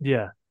region.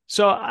 Yeah.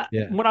 So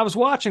when I was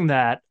watching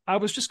that, I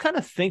was just kind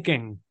of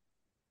thinking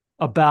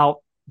about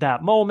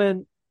that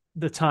moment,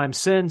 the time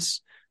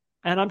since,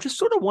 and I'm just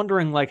sort of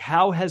wondering, like,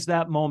 how has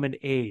that moment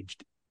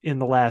aged in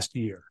the last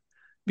year?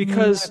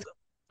 Because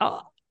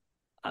I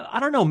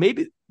don't know,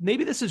 maybe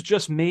this is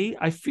just me.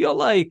 I feel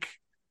like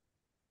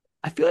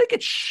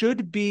it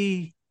should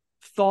be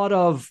thought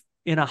of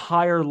in a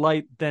higher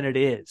light than it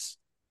is.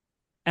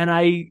 And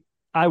I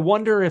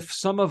wonder if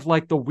some of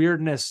like the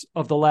weirdness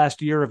of the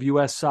last year of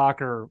U.S.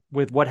 soccer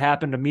with what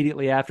happened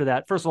immediately after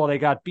that. First of all, they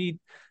got beat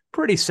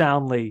pretty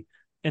soundly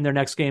in their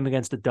next game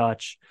against the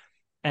Dutch.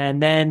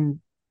 And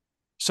then,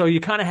 so you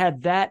kind of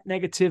had that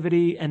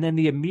negativity and then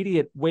the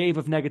immediate wave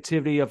of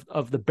negativity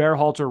of the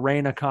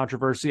Berhalter-Reina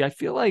controversy. I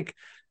feel like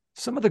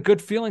some of the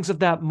good feelings of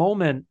that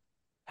moment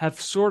have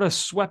sort of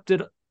swept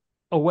it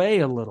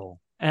away a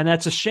little. And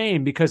that's a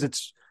shame because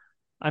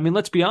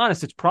let's be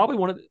honest, it's probably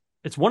one of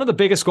the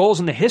biggest goals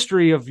in the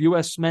history of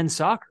U.S. men's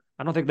soccer.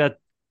 I don't think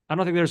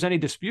there's any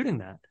disputing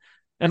that.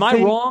 Am I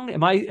wrong?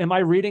 Am I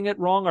reading it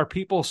wrong? Are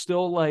people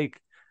still like?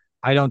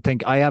 I don't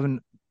think I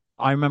haven't.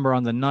 I remember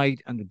on the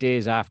night and the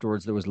days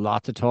afterwards, there was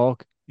lots of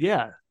talk.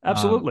 Yeah,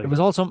 absolutely. It was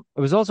also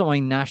my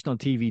national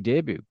TV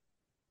debut.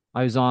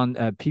 I was on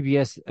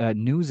PBS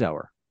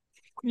NewsHour.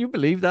 Can you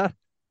believe that?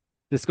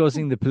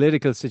 Discussing the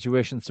political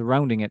situation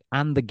surrounding it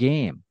and the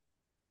game.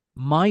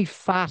 My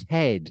fat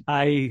head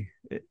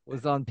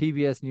was on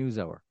PBS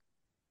NewsHour.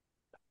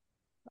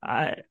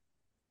 I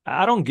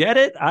don't get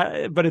it,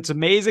 but it's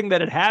amazing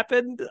that it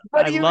happened.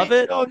 I love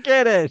it. I don't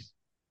get it.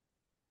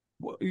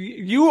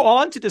 You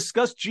on to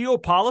discuss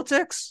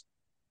geopolitics?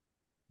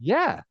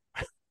 Yeah,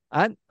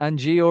 and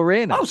Gio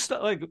Reyna. Oh,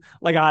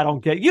 like I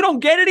don't get. You don't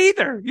get it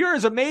either. You're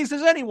as amazed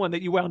as anyone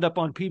that you wound up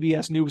on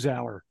PBS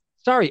NewsHour.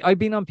 Sorry, I've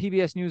been on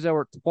PBS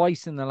NewsHour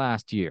twice in the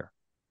last year.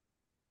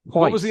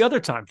 Twice. What was the other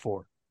time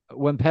for?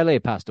 When Pele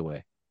passed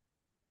away.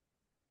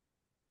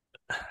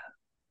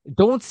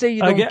 Don't say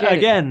you don't get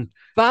again. It.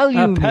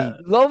 Value me,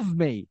 love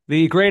me.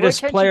 The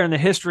greatest player in the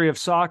history of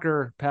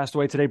soccer passed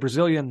away today,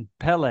 Brazilian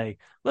Pele.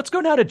 Let's go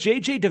now to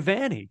JJ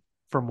Devaney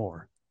for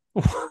more.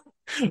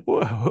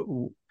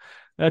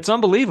 That's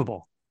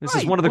unbelievable. This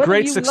is one of the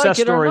great success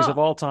stories of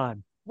all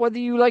time. Whether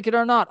you like it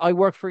or not, I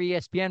worked for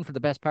ESPN for the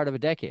best part of a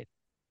decade.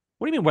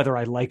 What do you mean whether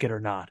I like it or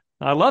not?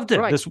 I loved it.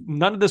 Right.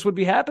 None of this would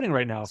be happening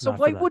right now. So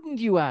why wouldn't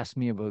you ask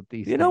me about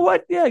these things? You know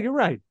what? Yeah, you're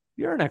right.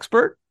 You're an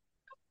expert.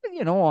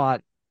 You know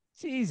what?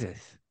 Jesus.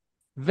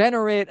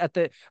 Venerate at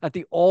the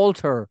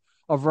altar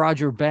of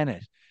Roger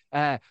Bennett.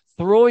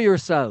 Throw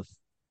yourself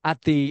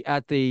at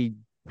the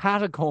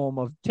catacomb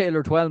of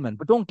Taylor Twellman,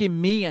 but don't give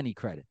me any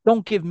credit.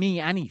 Don't give me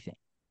anything.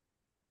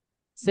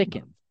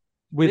 Sickened.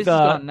 This has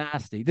gone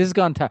nasty. This has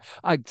gone.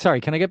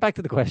 Sorry, can I get back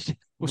to the question?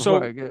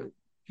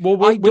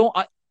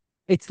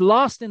 It's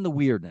lost in the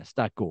weirdness,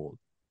 that goal.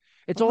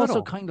 It's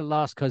also kind of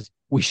lost because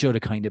we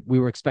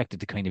were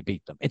expected to kind of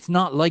beat them. It's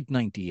not like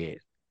 98.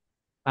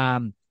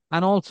 And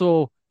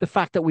also the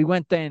fact that we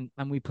went then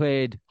and we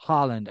played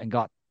Holland and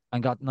got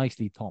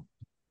nicely thumped.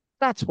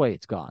 That's why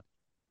it's gone.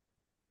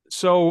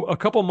 So a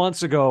couple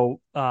months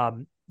ago,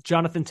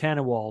 Jonathan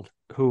Tannenwald,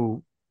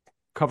 who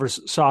covers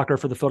soccer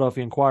for the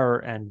Philadelphia Inquirer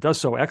and does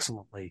so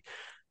excellently,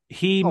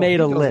 he made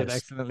a list.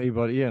 Excellently,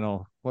 but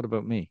what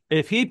about me?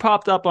 If he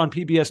popped up on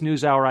PBS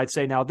NewsHour, I'd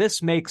say, now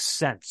this makes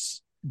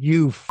sense.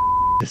 You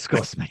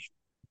disgust me.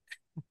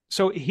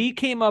 So he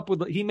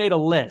made a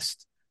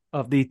list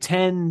of the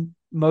 10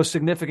 most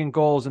significant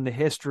goals in the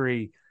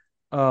history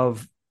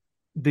of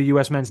the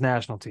U.S. men's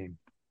national team.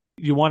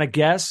 You want to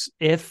guess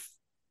if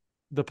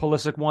the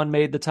Pulisic one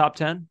made the top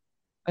 10?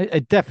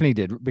 It definitely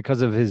did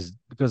because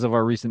of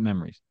our recent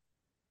memories.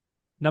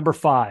 Number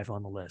 5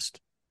 on the list.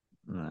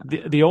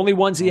 The only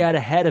ones he had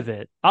ahead of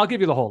it, I'll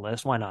give you the whole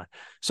list. Why not?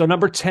 So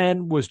number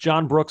 10 was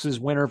John Brooks's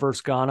winner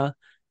versus Ghana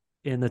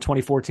in the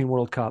 2014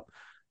 World Cup.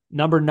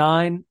 Number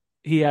 9,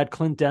 he had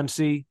Clint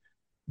Dempsey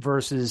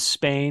versus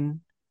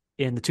Spain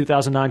in the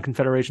 2009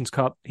 Confederations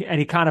Cup. And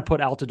he kind of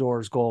put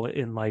Altidor's goal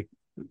in like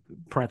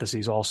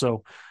parentheses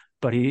also,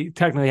 but he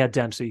technically had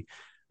Dempsey.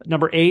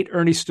 Number 8,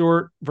 Ernie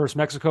Stewart versus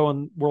Mexico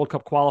in World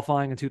Cup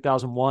qualifying in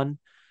 2001.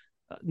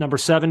 Number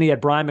 7, he had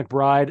Brian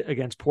McBride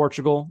against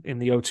Portugal in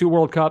the 2002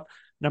 World Cup.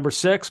 Number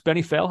 6,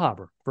 Benny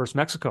Feilhaber versus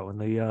Mexico in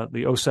the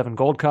 2007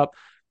 Gold Cup.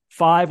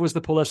 5 was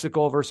the Pulisic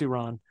goal versus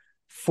Iran.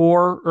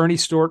 4, Ernie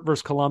Stewart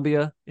versus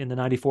Colombia in the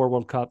 94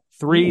 World Cup.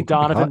 3,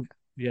 Donovan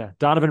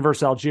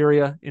versus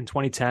Algeria in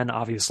 2010,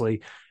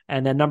 obviously.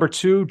 And then number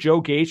 2,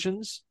 Joe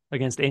Gations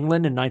against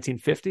England in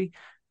 1950.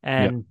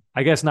 And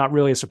I guess not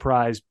really a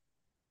surprise,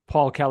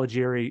 Paul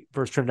Caligiuri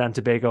versus Trinidad and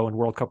Tobago in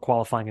World Cup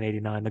qualifying in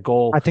 89. The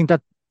goal. I think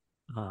that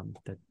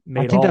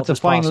made I think that's a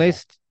fine possible.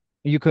 list.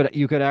 You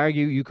could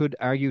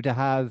argue to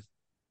have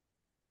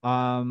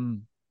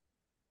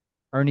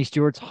Ernie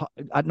Stewart's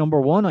at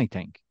number 1, I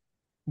think.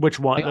 Which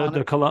one?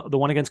 The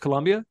one against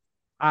Colombia?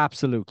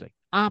 Absolutely.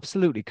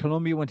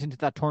 Colombia went into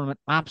that tournament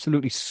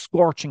absolutely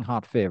scorching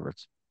hot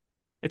favorites.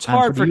 It's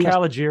hard for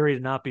Caligiuri to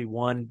not be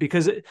one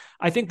because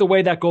I think the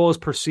way that goal is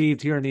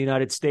perceived here in the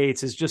United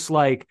States is just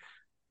like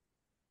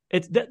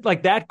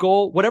that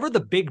goal, whatever the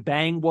Big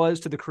Bang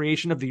was to the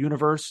creation of the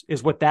universe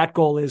is what that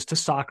goal is to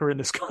soccer in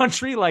this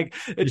country.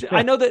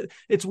 I know that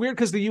it's weird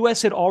because the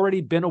U.S. had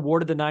already been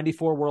awarded the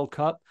 94 World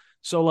Cup.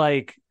 So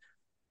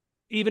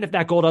even if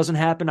that goal doesn't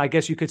happen, I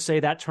guess you could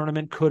say that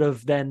tournament could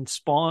have then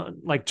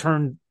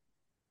turned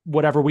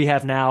whatever we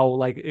have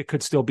now, it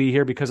could still be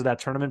here because of that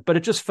tournament. But it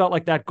just felt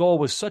like that goal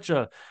was such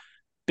a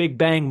Big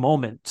Bang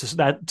moment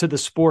to the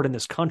sport in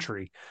this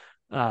country.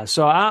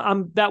 So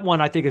I'm that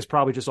one I think is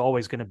probably just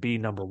always going to be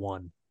number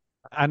 1.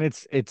 And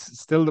it's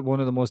still one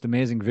of the most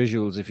amazing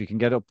visuals if you can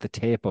get up the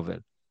tape of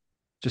it.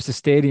 Just a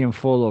stadium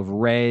full of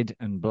red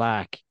and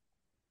black.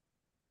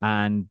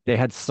 And they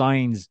had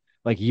signs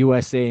like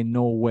USA,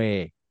 no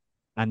way.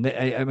 And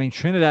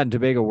Trinidad and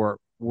Tobago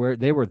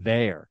were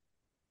there.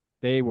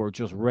 They were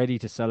just ready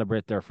to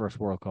celebrate their first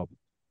World Cup.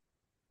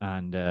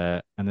 And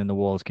then the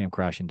walls came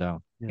crashing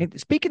down. Yeah.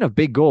 Speaking of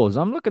big goals,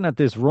 I'm looking at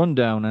this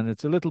rundown and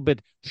it's a little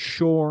bit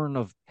shorn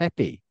of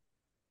Pepe.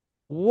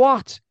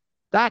 What?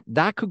 That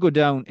could go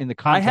down in the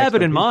context. I have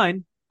it in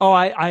mind. Oh,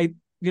 I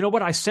you know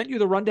what? I sent you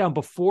the rundown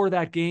before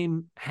that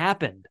game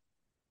happened.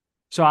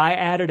 So I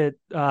added it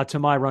to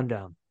my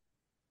rundown.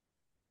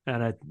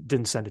 And I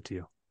didn't send it to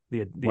you.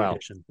 The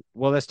addition.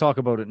 Well, let's talk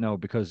about it now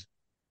because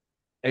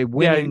a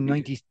winning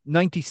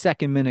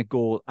 92nd minute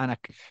goal and a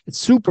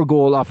super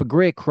goal off a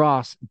great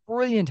cross,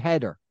 brilliant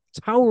header,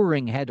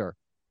 towering header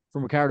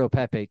from Ricardo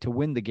Pepe to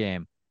win the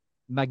game.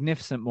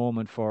 Magnificent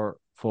moment for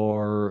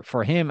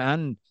him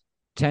and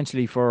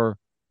potentially for.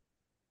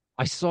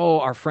 I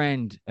saw our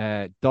friend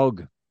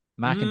Doug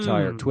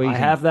McIntyre tweeting. I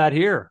have that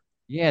here.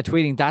 Yeah,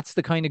 tweeting that's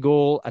the kind of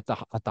goal at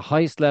the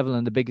highest level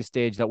and the biggest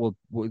stage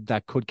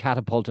that could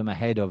catapult him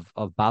ahead of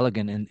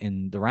Balogun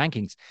in the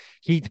rankings.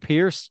 Heath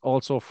Pearce,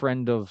 also a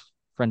friend of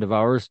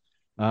ours,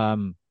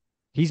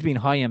 he's been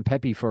high on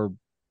Pepe for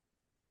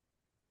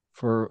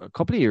a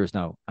couple of years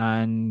now,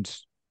 and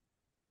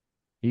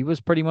he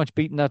was pretty much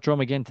beating that drum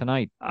again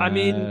tonight. I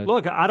mean,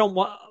 look,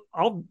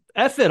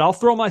 I'll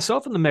throw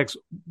myself in the mix.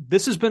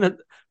 This has been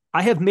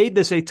I have made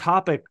this a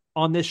topic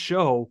on this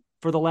show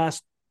for the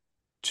last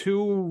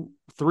 2,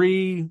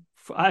 3,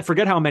 I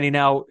forget how many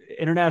now,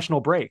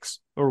 international breaks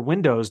or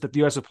windows that the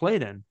U.S. have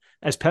played in,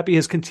 as Pepe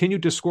has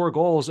continued to score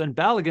goals. And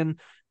Balogun,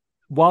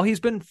 while he's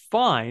been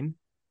fine,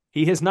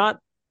 he has not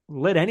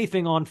lit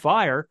anything on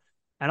fire.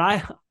 And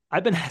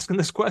I've been asking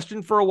this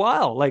question for a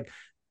while.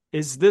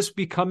 Is this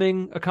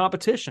becoming a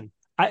competition?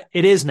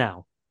 It is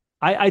now.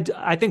 I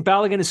think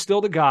Balogun is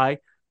still the guy,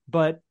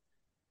 but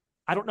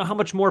I don't know how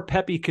much more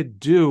Pepe could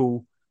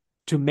do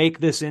to make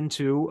this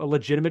into a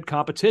legitimate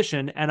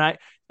competition. And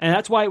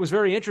that's why it was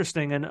very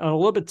interesting and a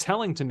little bit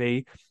telling to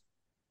me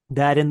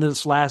that in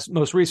this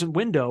most recent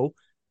window,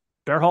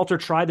 Berhalter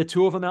tried the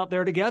two of them out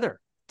there together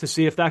to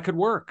see if that could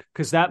work,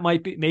 because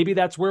maybe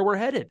that's where we're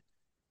headed.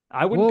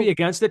 I wouldn't be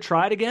against it.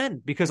 Try it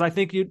again, because I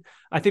think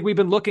we've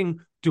been looking.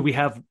 Do we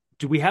have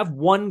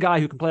one guy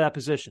who can play that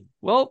position?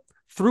 Well,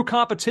 through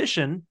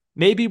competition,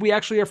 maybe we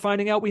actually are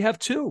finding out we have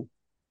two.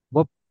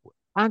 Well,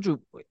 Andrew,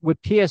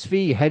 with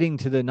PSV heading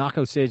to the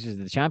knockout stages of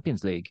the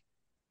Champions League,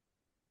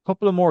 a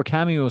couple of more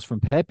cameos from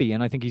Pepe,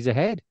 and I think he's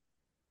ahead.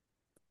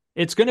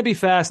 It's going to be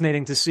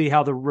fascinating to see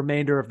how the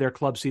remainder of their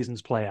club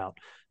seasons play out,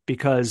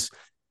 because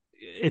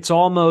it's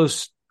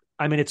almost,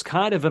 it's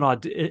kind of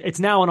it's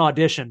now an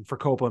audition for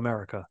Copa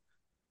America.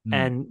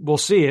 And we'll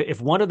see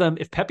if one of them,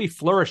 if Pepe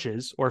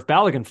flourishes or if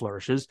Balogun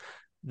flourishes,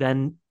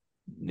 then,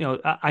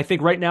 I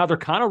think right now they're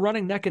kind of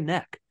running neck and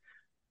neck.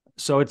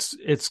 So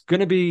it's going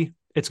to be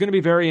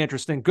very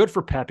interesting. Good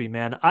for Pepe,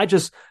 man.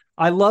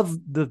 I love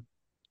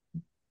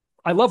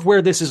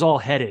where this is all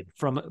headed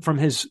from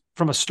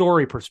a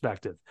story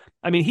perspective.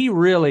 He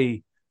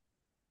really,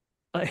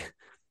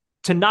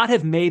 to not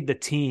have made the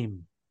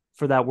team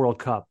for that World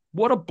Cup,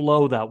 what a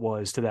blow that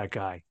was to that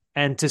guy.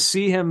 And to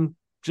see him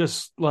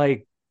just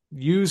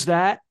use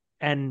that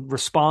and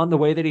respond the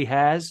way that he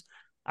has,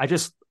 I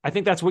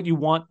think that's what you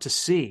want to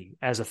see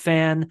as a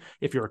fan.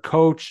 If you're a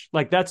coach,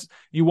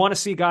 you want to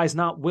see guys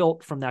not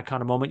wilt from that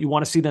kind of moment. You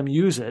want to see them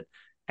use it.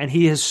 And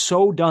he has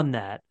so done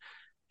that.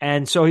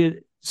 And so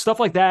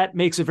stuff like that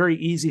makes it very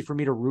easy for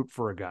me to root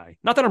for a guy.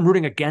 Not that I'm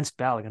rooting against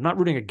Balogun. I'm not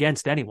rooting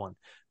against anyone,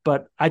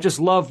 but I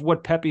just love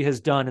what Pepe has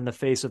done in the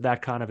face of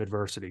that kind of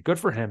adversity. Good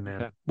for him,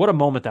 man. Okay. What a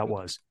moment that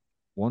was.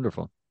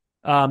 Wonderful.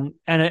 And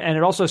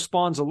it also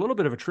spawns a little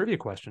bit of a trivia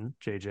question,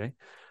 JJ.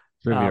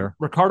 Trivia.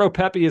 Ricardo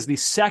Pepi is the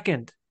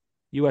second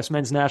U.S.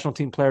 men's national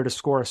team player to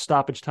score a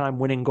stoppage time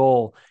winning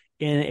goal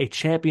in a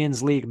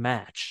Champions League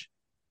match.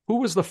 Who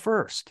was the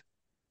first?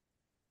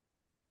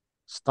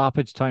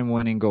 Stoppage time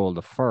winning goal,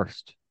 the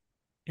first.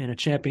 In a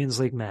Champions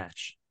League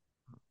match.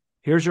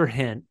 Here's your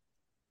hint.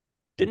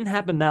 Didn't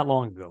happen that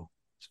long ago.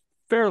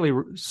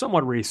 It's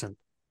somewhat recent.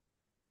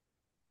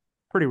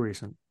 Pretty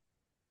recent.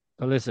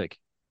 Pulisic.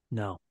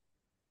 No.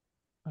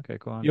 Okay,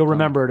 go on. You'll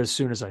remember it as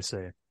soon as I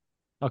say it.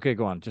 Okay,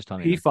 go on. Just tell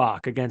me.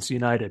 Pifak against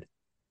United.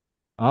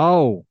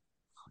 Oh,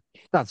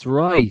 that's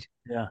right.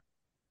 Yeah.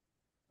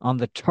 On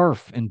the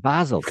turf in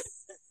Basel.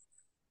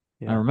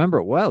 Yeah. I remember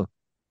it well.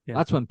 Yeah.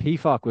 That's when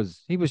Pifak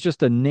was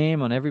just a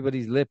name on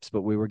everybody's lips,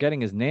 but we were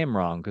getting his name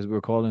wrong because we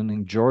were calling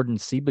him Jordan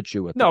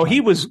Sibachu at the time.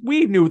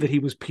 We knew that he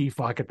was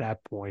Pifak at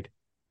that point.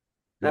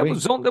 That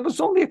was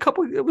only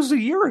it was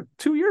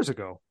 2 years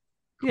ago.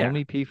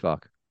 Only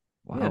Pifak.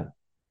 Wow.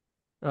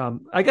 Yeah.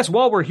 I guess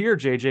while we're here,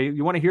 JJ,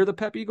 you want to hear the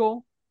Pepe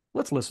goal?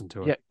 Let's listen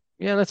to it.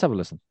 Yeah, let's have a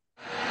listen.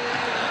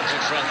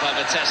 In front by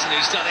Vitesse,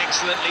 who's done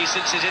excellently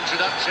since his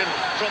introduction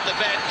from the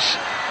bench.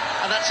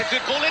 And that's a good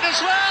ball in as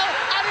well.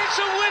 And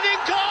it's a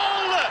winning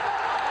goal!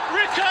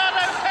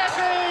 Ricardo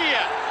Pepe!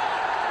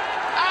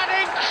 An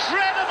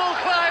incredible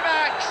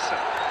climax!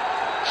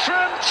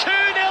 From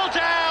 2-0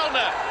 down,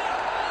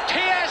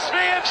 PSV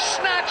have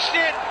snatched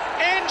it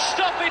in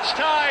stoppage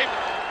time.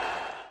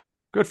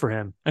 Good for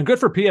him. And good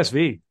for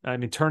PSV.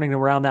 Turning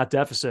around that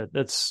deficit.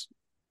 This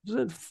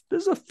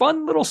is a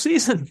fun little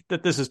season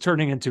that this is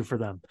turning into for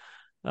them.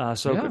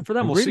 Good for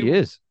them. We'll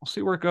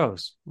see where it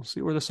goes. We'll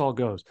see where this all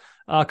goes.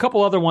 A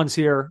couple other ones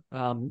here.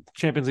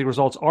 Champions League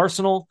results.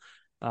 Arsenal.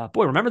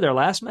 Remember their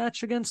last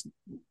match against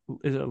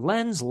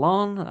Lens?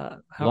 Lens.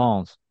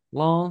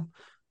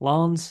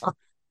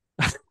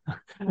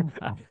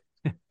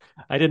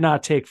 I did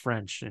not take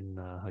French in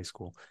high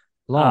school.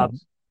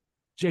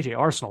 JJ,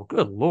 Arsenal.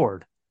 Good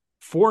Lord.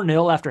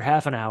 4-0 after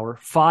half an hour,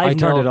 5-0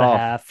 at the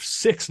half,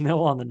 6-0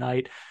 on the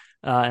night,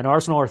 and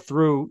Arsenal are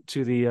through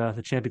to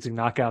the Champions League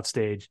knockout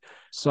stage.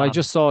 So I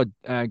just saw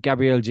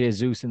Gabriel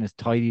Jesus in his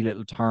tidy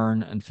little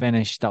turn and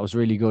finish. That was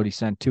really good. He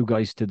sent two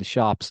guys to the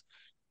shops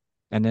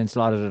and then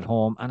slotted it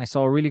home. And I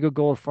saw a really good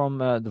goal from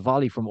the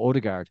volley from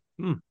Odegaard,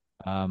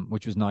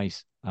 which was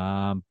nice.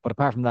 But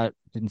apart from that,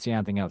 didn't see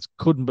anything else.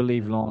 Couldn't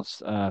believe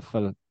Lens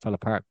fell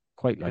apart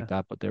quite like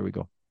that, but there we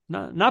go.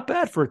 Not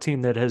bad for a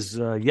team that has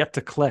yet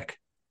to click.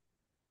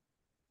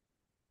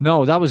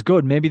 No, that was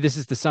good. Maybe this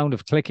is the sound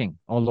of clicking,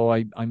 although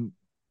I'm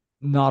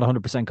not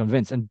 100%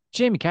 convinced. And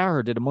Jamie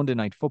Carragher did a Monday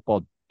Night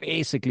Football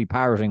basically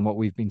parroting what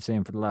we've been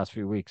saying for the last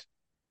few weeks.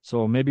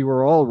 So maybe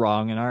we're all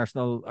wrong, and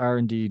Arsenal are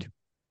indeed,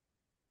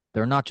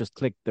 they're not just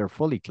clicked, they're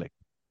fully clicked.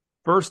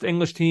 First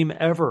English team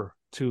ever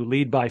to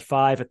lead by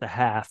 5 at the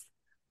half,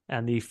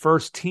 and the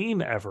first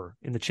team ever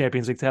in the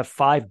Champions League to have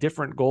 5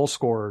 different goal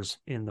scorers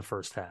in the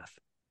first half.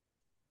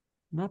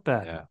 Not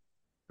bad. Yeah,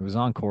 it was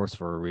on course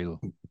for a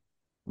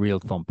real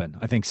thumping.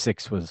 I think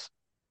 6 was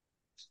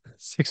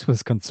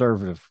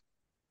conservative.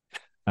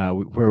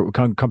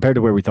 Compared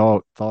to where we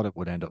thought it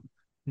would end up.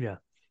 Yeah.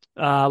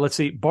 Let's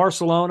see.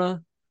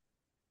 Barcelona.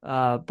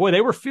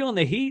 They were feeling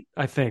the heat,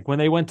 I think, when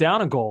they went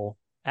down a goal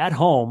at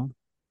home.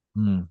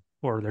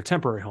 or their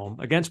temporary home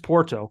against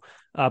Porto,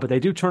 but they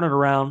do turn it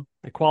around.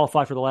 They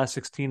qualify for the last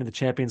 16 of the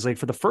Champions League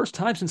for the first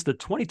time since the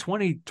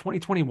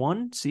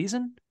 2020-2021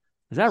 season.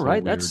 Is that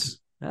right? Weird.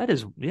 That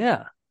is,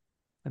 yeah.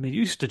 I mean, you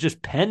used to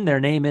just pen their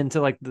name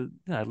into like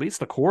at least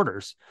the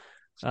quarters.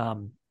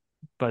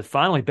 But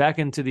finally back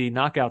into the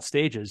knockout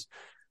stages.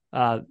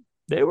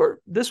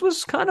 This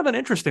was kind of an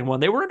interesting one.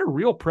 They were under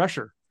real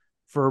pressure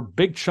for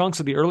big chunks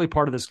of the early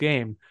part of this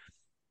game.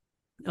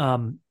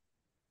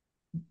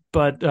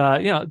 But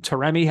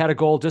Taremi had a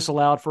goal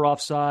disallowed for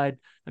offside.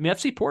 I mean,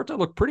 FC Porto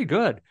looked pretty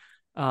good.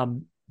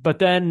 But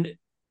then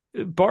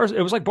it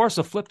was like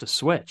Barca flipped a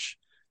switch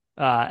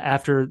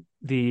after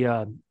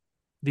the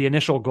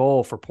initial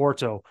goal for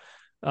Porto.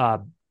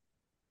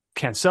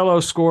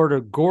 Cancelo scored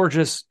a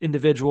gorgeous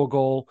individual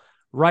goal.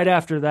 Right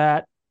after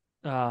that,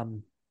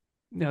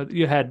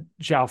 you had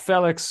João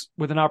Felix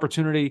with an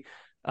opportunity.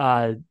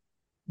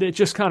 It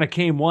just kind of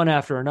came one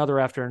after another,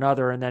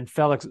 and then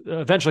Felix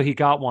eventually he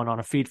got one on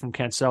a feed from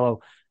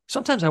Cancelo.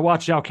 Sometimes I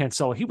watch João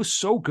Cancelo. He was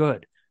so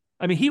good.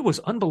 I mean, he was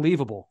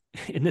unbelievable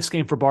in this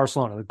game for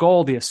Barcelona. The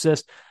goal, the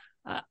assist.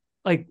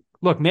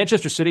 Look,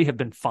 Manchester City have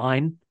been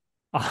fine.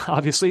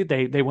 Obviously,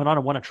 they went on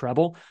and won a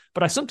treble.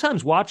 But I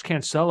sometimes watch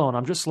Cancelo, and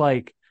I'm just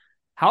like,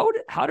 how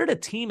did a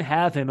team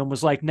have him and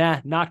was like,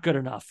 nah, not good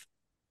enough?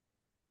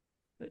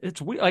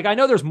 It's weird. Like, I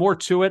know there's more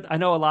to it. I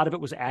know a lot of it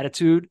was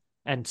attitude,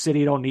 and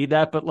City don't need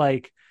that. But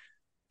like,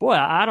 boy,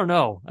 I don't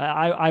know.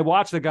 I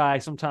watch the guy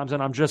sometimes,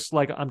 and I'm just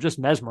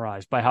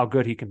mesmerized by how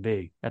good he can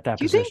be at that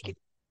position.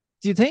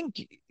 Do you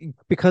think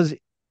because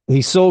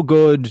he's so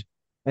good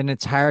and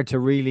it's hard to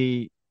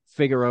really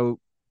figure out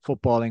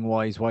footballing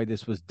wise why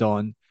this was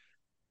done?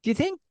 Do you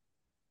think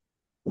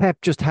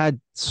Pep just had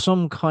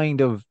some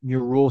kind of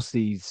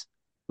neuroses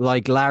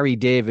like Larry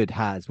David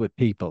has with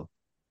people?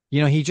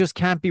 You know, he just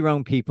can't be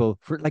around people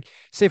for, like,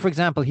 say for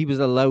example, he was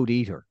a loud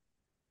eater.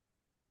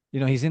 You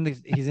know, he's in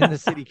the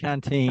city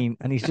canteen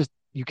and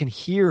you can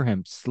hear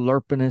him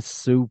slurping his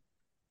soup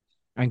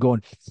and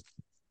going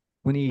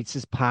when he eats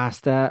his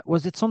pasta.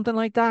 Was it something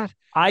like that?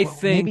 I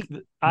think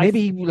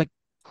maybe like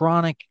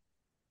chronic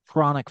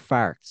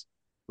farts.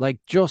 Like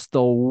just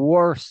the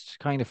worst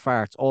kind of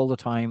farts all the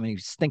time, and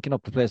he's stinking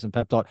up the place. And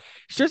Pep thought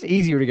it's just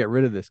easier to get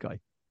rid of this guy.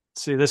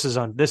 See, this is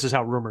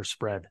how rumors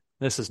spread.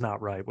 This is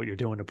not right what you're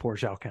doing to poor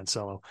João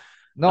Cancelo.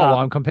 No,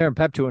 I'm comparing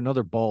Pep to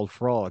another bald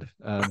fraud,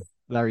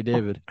 Larry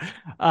David.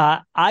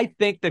 I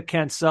think that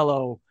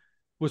Cancelo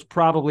was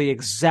probably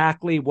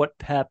exactly what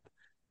Pep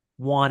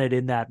wanted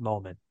in that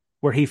moment,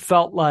 where he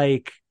felt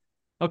like,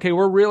 okay,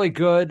 we're really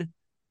good,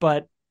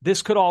 but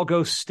this could all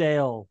go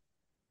stale.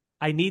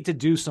 I need to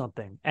do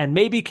something. And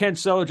maybe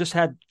Cancelo just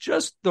had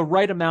just the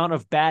right amount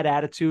of bad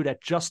attitude at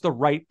just the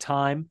right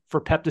time for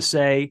Pep to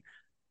say,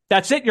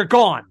 that's it, you're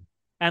gone.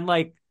 And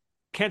like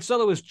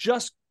Cancelo is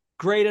just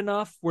great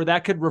enough where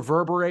that could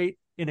reverberate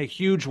in a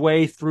huge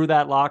way through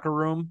that locker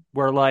room,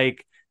 where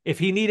like if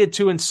he needed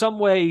to in some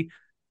way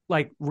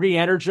like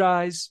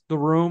re-energize the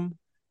room,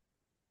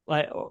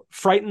 like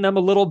frighten them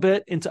a little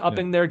bit into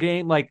upping their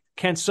game, like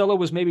Cancelo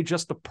was maybe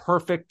just the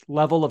perfect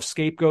level of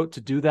scapegoat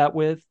to do that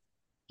with.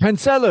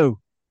 Cancelo,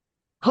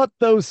 cut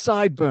those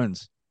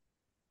sideburns.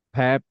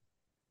 Pep,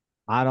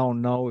 I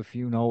don't know if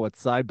you know what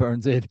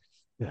sideburns is.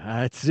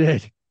 That's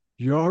it.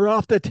 You're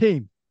off the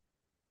team.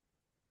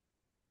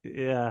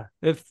 Yeah.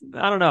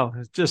 I don't know.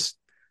 It's just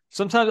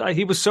sometimes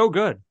he was so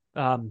good.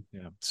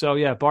 So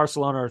yeah,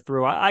 Barcelona are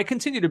through. I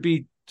continue to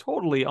be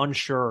totally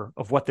unsure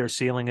of what their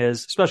ceiling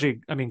is, especially,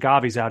 I mean,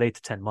 Gavi's out 8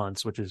 to 10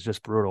 months, which is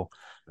just brutal.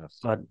 Yes.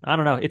 But I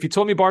don't know. If you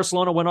told me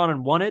Barcelona went on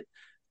and won it,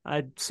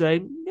 I'd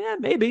say, yeah,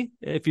 maybe.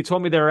 If you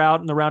told me they're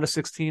out in the round of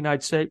 16,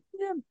 I'd say,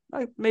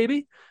 yeah,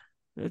 maybe.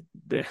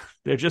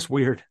 They're just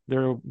weird.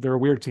 They're a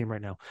weird team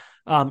right now.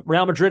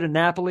 Real Madrid and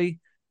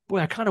Napoli. Boy,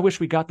 I kind of wish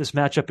we got this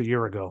matchup a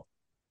year ago.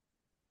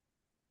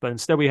 But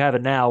instead we have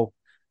it now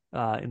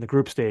in the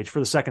group stage for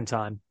the second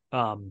time.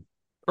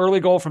 Early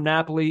goal from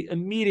Napoli,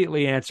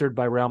 immediately answered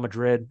by Real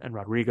Madrid and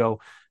Rodrigo.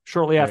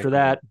 Shortly after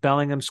that,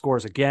 Bellingham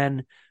scores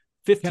again.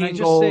 15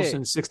 goals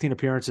and 16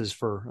 appearances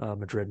for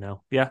Madrid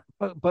now. Yeah.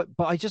 But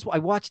I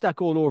watched that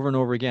goal over and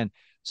over again.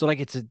 So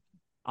like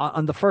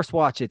on the first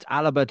watch, it's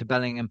Alaba to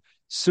Bellingham,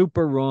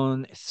 super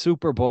run,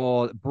 super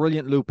ball,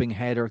 brilliant looping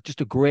header,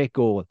 just a great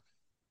goal.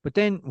 But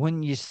then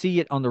when you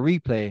see it on the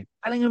replay,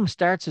 Bellingham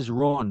starts his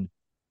run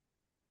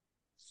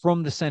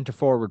from the centre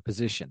forward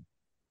position.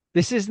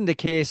 This isn't the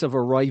case of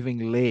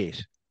arriving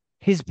late.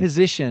 His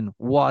position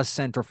was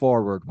centre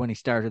forward when he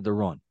started the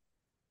run.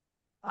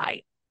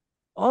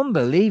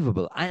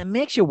 Unbelievable. And it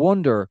makes you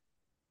wonder,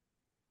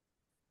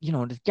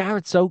 does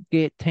Gareth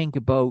Southgate think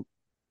about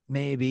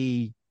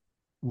maybe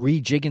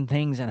rejigging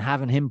things and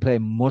having him play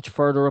much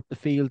further up the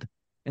field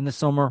in the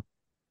summer?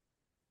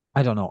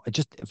 I don't know. It's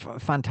just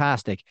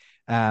fantastic.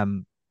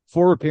 4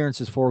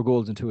 appearances, 4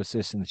 goals and 2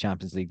 assists in the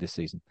Champions League this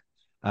season.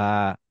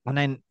 And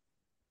then,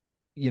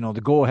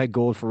 the go-ahead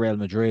goal for Real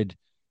Madrid,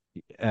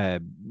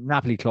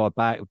 Napoli clawed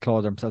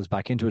themselves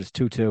back into it. It's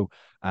 2-2.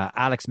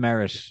 Alex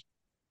Merritt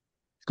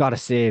got to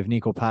save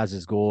Nico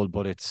Paz's goal,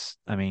 but it's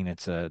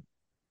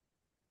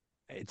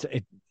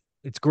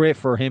it's great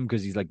for him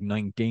because he's like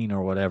 19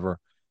 or whatever.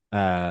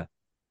 Uh,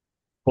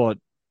 but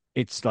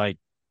it's like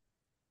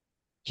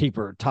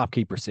top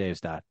keeper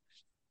saves that.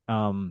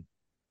 Um,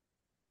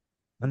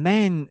 and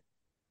then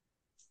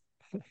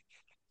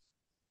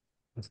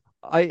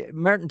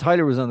Martin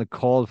Tyler was on the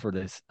call for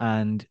this,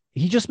 and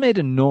he just made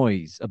a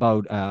noise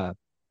about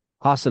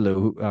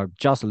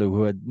Joselu,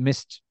 who had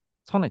missed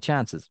a ton of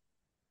chances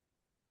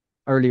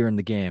earlier in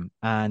the game.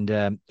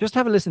 And just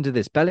have a listen to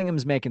this.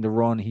 Bellingham's making the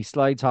run. He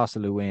slides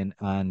Joselu in,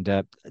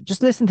 and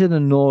just listen to the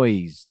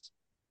noise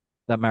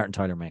that Martin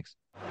Tyler makes.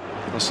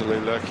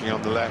 Joselu lurking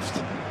on the left.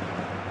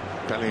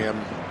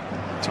 Bellingham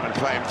trying to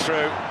play him through.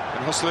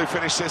 And Joselu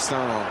finished this.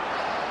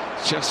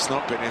 Oh, just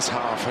not been his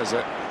half, has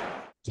it?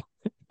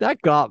 That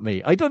got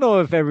me. I don't know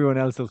if everyone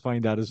else will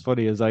find that as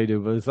funny as I do,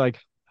 but it's like,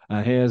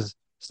 here's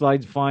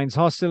slides, finds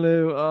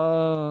Joselu.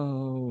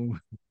 Oh.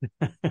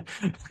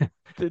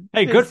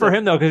 Hey, good for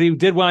him though, because he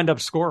did wind up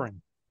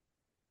scoring.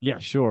 Yeah,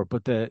 sure,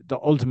 but the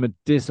ultimate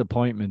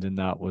disappointment in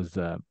that was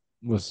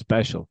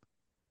special.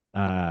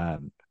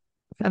 And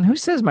who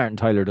says Martin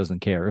Tyler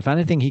doesn't care? If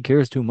anything, he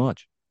cares too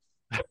much.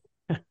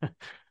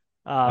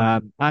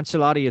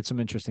 Ancelotti had some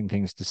interesting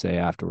things to say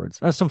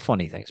afterwards. Some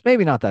funny things,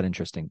 maybe not that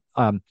interesting.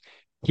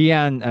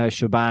 Kian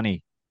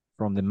Shabani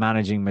from the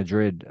Managing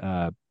Madrid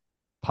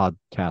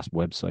podcast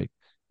website.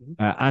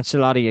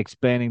 Ancelotti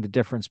explaining the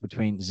difference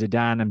between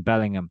Zidane and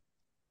Bellingham.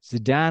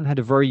 Zidane had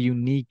a very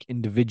unique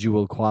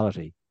individual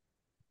quality.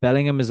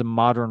 Bellingham is a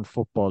modern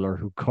footballer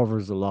who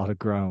covers a lot of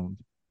ground.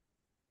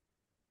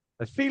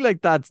 I feel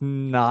like that's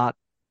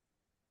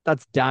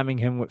damning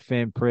him with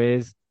faint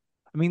praise.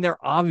 I mean,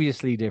 they're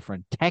obviously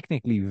different,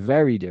 technically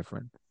very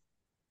different,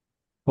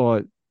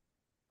 but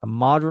a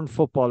modern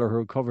footballer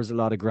who covers a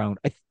lot of ground.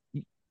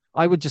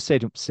 I would just say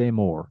to him, say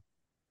more.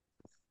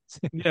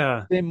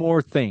 Yeah. Say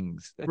more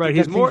things. Right.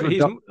 He's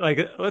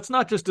like, let's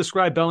not just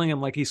describe Bellingham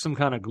like he's some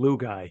kind of glue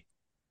guy.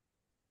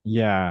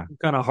 Yeah. Some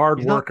kind of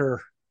hard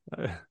worker.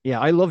 Yeah,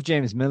 I love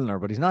James Milner,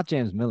 but he's not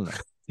James Milner.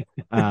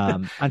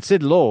 And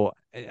Sid Lowe,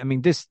 I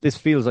mean, this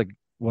feels like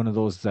one of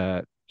those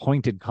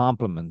pointed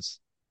compliments.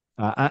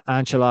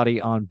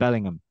 Ancelotti on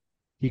Bellingham.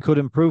 He could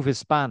improve his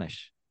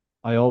Spanish.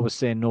 I always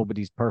say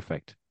nobody's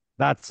perfect.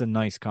 That's a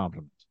nice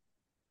compliment.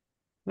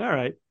 All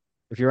right.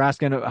 If you're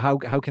asking how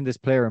can this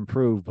player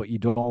improve, but you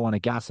don't want to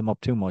gas him up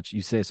too much,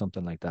 you say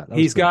something like that.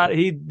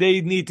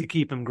 They need to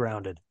keep him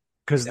grounded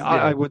because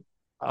I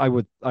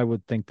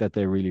would think that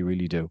they really,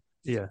 really do.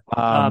 Yeah.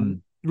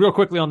 Real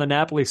quickly on the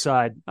Napoli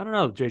side, I don't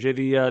know,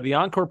 JJ, the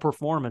encore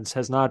performance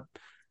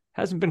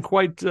hasn't been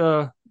quite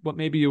what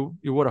maybe you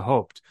would have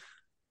hoped.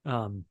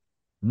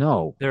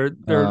 No,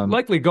 they're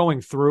likely going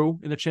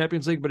through in the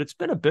Champions League, but it's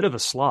been a bit of a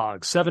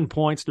slog. 7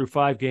 points through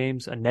 5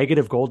 games, a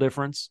negative goal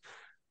difference.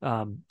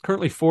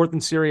 Currently 4th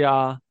in Serie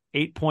A,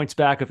 8 points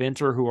back of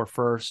Inter, who are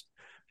first.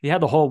 He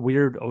had the whole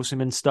weird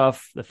Osimhen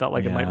stuff that felt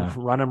like it might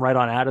run him right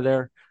on out of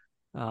there.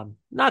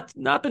 Not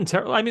been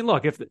terrible. I mean,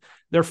 look, if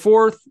they're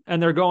 4th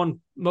and they're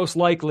going most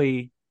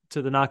likely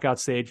to the knockout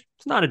stage,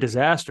 it's not a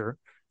disaster.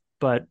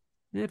 But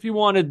if you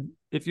wanted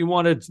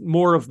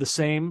more of the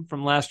same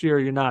from last year,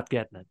 you're not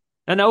getting it.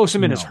 And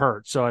Osimhen is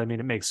hurt, so I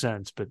mean it makes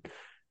sense, but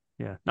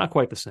yeah, not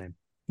quite the same.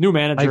 New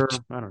manager,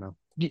 I don't know.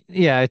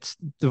 Yeah,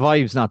 the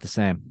vibe's not the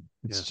same.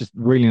 It's just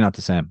really not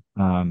the same.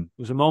 It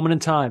was a moment in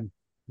time,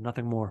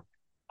 nothing more.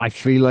 I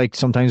feel like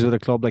sometimes with a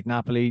club like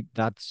Napoli,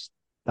 that's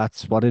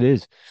what it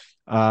is.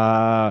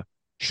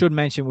 Should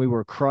mention we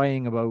were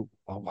crying about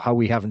how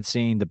we haven't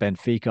seen the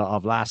Benfica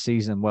of last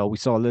season. Well, we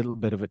saw a little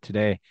bit of it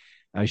today.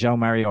 João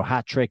Mario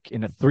hat trick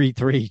in a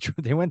 3-3.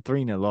 They went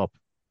 3-0 up.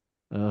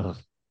 Ugh.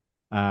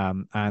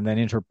 And then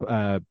Inter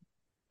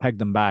pegged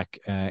them back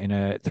in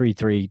a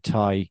 3-3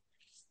 tie.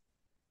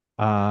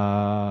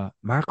 Marko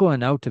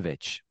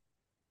Arnautovic,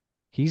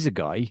 he's a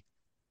guy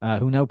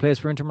who now plays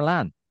for Inter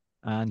Milan,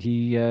 and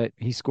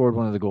he scored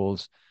one of the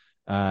goals.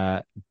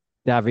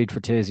 David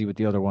Fratesi with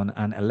the other one,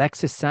 and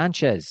Alexis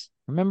Sanchez,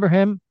 remember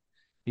him?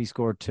 He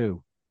scored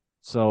 2.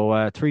 So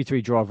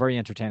 3-3 draw, very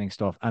entertaining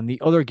stuff. And the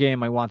other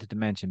game I wanted to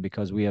mention,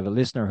 because we have a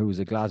listener who is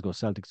a Glasgow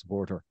Celtic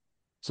supporter.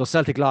 So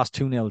Celtic lost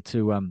 2-0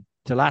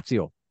 to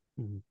Lazio.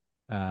 Mm-hmm.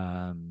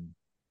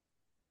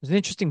 There's an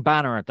interesting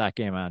banner at that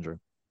game, Andrew.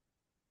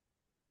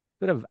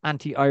 Bit of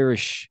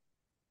anti-Irish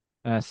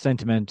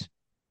sentiment.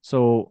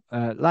 So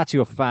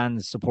Lazio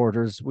fans,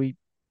 supporters, we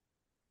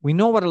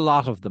know what a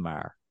lot of them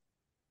are.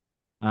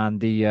 And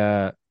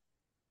the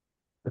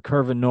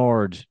Curva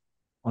Nord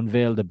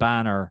unveiled a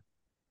banner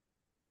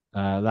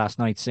last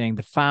night saying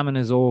the famine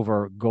is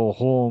over, go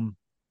home,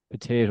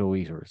 potato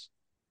eaters.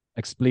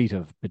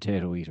 Expletive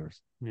potato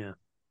eaters. Yeah.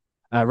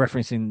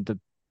 Referencing the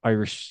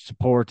Irish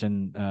support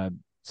and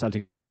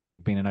Celtic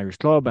being an Irish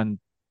club, and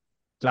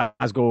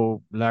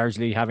Glasgow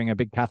largely having a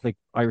big Catholic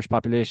Irish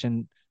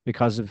population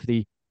because of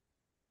the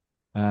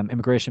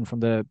immigration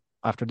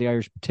after the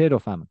Irish potato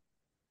famine.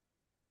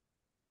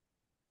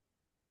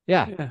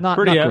 Yeah, not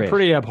great.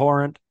 Pretty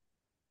abhorrent.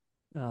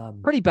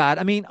 Pretty bad.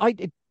 I mean,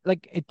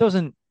 it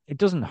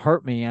doesn't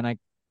hurt me, and I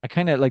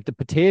kind of like the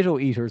potato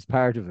eaters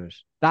part of it.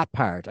 That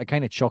part I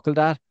kind of chuckled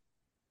at.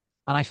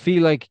 And I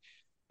feel like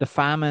the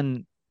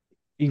famine,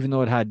 even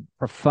though it had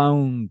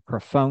profound,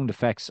 profound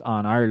effects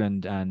on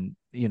Ireland, and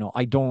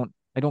I don't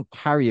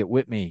carry it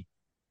with me.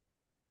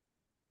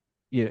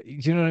 Yeah, do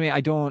you know what I mean?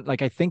 I don't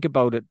like. I think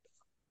about it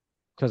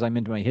because I'm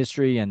into my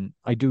history, and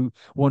I do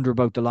wonder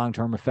about the long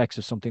term effects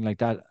of something like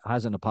that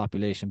has on a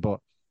population. But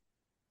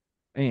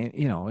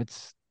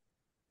it's.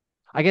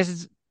 I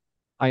guess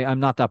I'm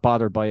not that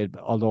bothered by it,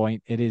 although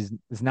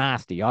it's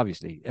nasty,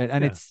 obviously,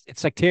 and it's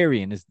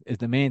sectarian is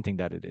the main thing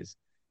that it is.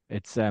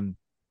 It's the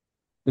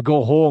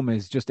go home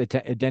is just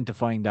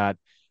identifying that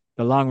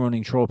the long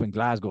running trope in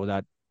Glasgow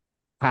that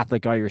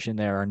Catholic Irish in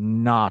there are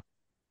not,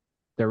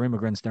 they're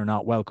immigrants, they're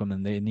not welcome,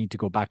 and they need to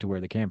go back to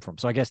where they came from.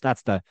 So I guess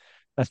that's the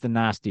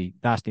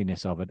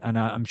nastiness of it, and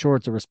I'm sure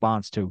it's a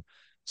response to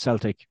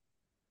Celtic,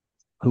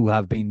 who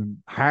have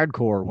been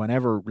hardcore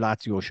whenever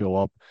Lazio show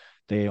up.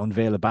 They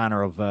unveil a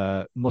banner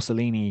of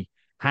Mussolini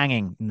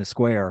hanging in the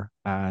square,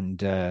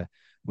 and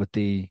with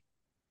the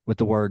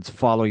words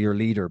 "Follow your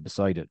leader"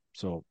 beside it.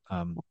 So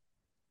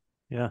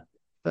yeah,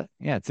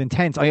 it's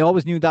intense. I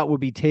always knew that would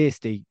be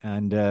tasty,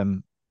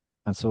 and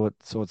so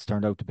it's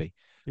turned out to be.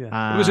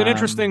 Yeah,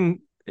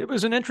 it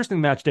was an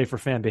interesting match day for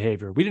fan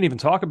behavior. We didn't even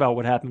talk about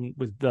what happened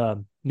with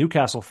the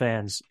Newcastle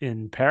fans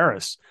in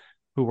Paris,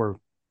 who were,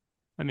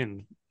 I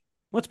mean,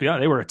 let's be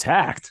honest, they were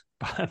attacked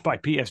by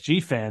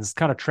PSG fans,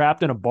 kind of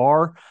trapped in a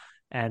bar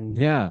and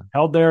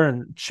held there,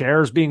 and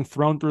chairs being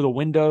thrown through the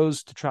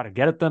windows to try to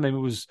get at them. And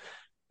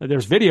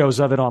there's videos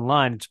of it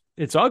online.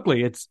 It's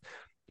ugly. It's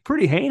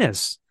pretty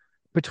heinous.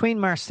 Between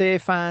Marseille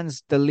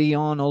fans, the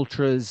Lyon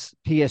ultras,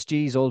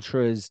 PSG's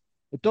ultras,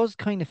 it does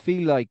kind of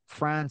feel like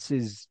France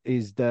is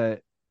how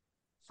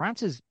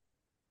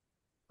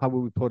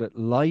would we put it,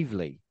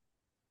 lively.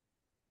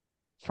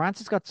 France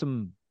has got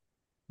some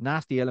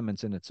nasty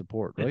elements in its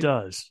support, right? It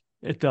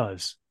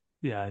does.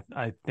 Yeah,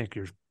 I think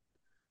you're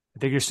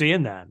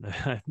seeing that.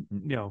 I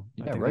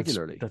think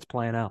regularly. That's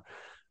playing out.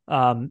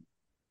 I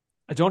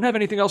don't have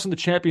anything else in the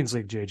Champions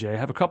League, JJ. I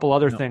have a couple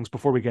other things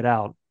before we get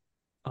out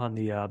on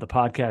the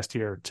podcast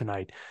here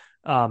tonight.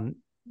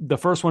 The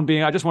first one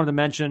being, I just wanted to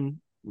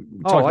mention.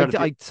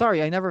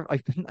 Sorry, I never.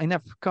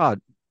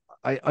 God,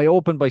 I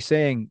opened by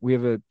saying we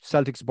have a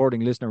Celtic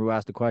supporting listener who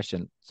asked the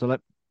question. So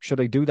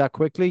should I do that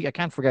quickly? I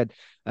can't forget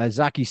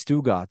Zaki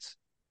Stugatz.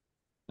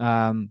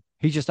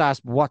 He just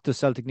asked, what does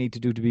Celtic need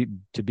to do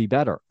to be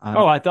better?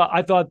 I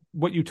thought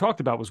what you talked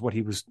about was what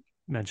he was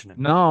mentioning.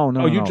 No.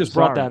 You just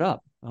brought that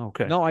up.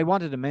 Okay. No, I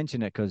wanted to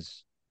mention it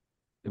because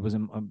it was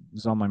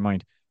on my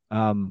mind.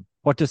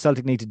 What does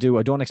Celtic need to do?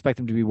 I don't expect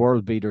them to be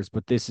world beaters,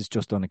 but this is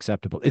just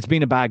unacceptable. It's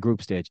been a bad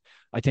group stage.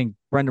 I think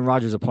Brendan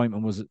Rodgers'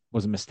 appointment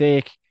was a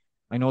mistake.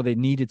 I know they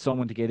needed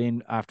someone to get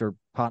in after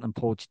Tottenham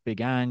poached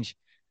Big Ange.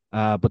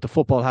 But the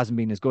football hasn't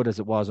been as good as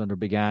it was under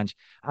Big Ange.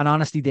 And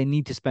honestly, they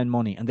need to spend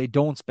money, and they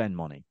don't spend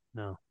money.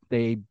 No,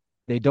 they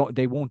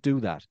won't do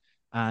that.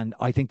 And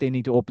I think they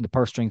need to open the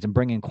purse strings and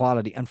bring in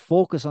quality and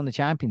focus on the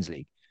Champions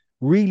League.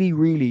 Really,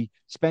 really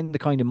spend the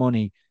kind of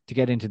money to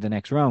get into the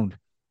next round.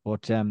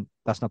 But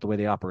that's not the way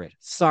they operate.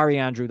 Sorry,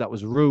 Andrew, that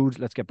was rude.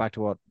 Let's get back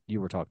to what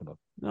you were talking about.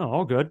 No,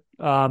 all good.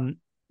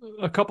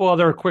 A couple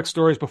other quick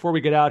stories before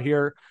we get out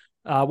here.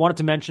 I wanted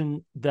to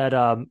mention that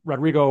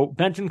Rodrigo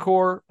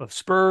Bentancur of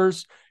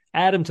Spurs,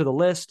 add him to the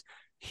list.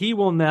 He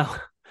will now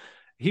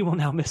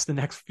miss the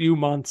next few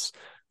months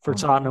for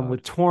Tottenham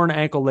with torn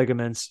ankle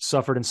ligaments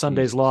suffered in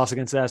Sunday's loss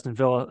against Aston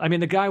Villa. I mean,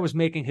 the guy was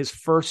making his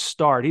first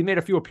start. He made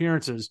a few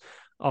appearances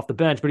off the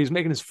bench, but he was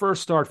making his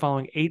first start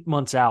following 8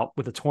 months out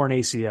with a torn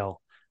ACL.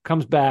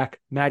 Comes back,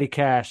 Matty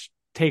Cash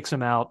takes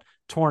him out,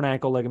 torn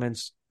ankle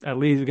ligaments. At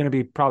least going to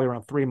be probably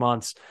around 3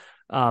 months.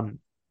 And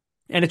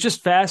it's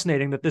just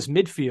fascinating that this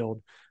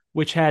midfield,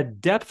 which had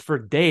depth for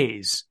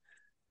days,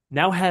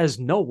 now has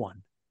no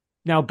one.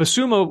 Now,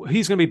 Basuma,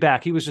 he's going to be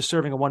back. He was just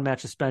serving a one-match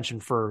suspension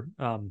for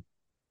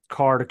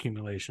card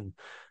accumulation.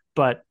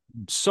 But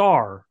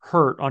Sarr,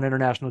 hurt on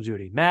international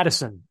duty.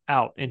 Madison,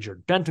 out,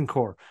 injured.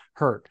 Bentancur,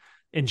 hurt.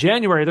 In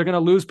January, they're going to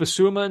lose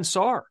Basuma and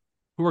Sarr,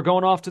 who are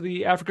going off to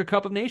the Africa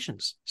Cup of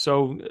Nations.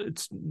 So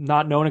it's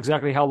not known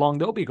exactly how long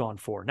they'll be gone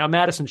for. Now,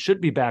 Madison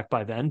should be back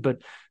by then,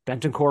 but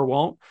Bentancur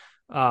won't.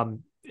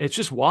 It's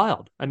just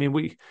wild. I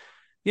mean,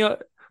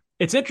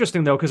 it's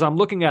interesting, though, because I'm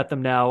looking at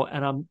them now,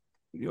 and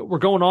we're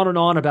going on and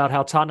on about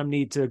how Tottenham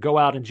need to go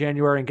out in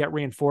January and get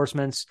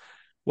reinforcements.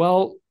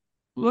 Well,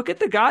 look at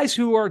the guys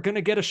who are going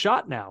to get a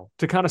shot now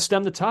to kind of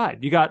stem the tide.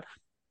 You got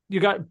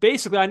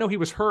basically, I know he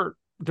was hurt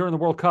during the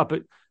World Cup,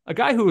 but a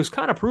guy who was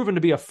kind of proven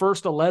to be a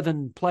first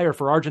 11 player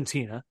for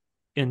Argentina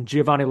in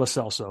Giovanni Lo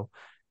Celso,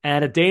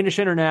 and a Danish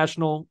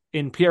international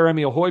in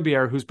Pierre-Emile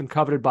Højbjerg, who's been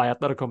coveted by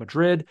Atletico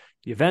Madrid,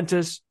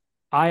 Juventus,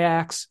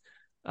 Ajax.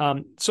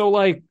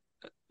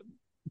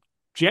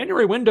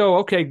 January window,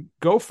 okay,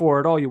 go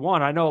for it all you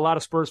want. I know a lot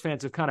of Spurs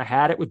fans have kind of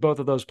had it with both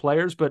of those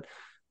players, but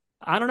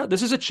I don't know.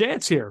 This is a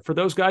chance here for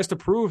those guys to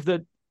prove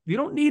that you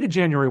don't need a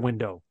January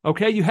window,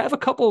 okay? You have a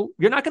couple.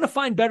 You're not going to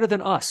find better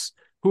than us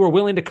who are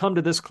willing to come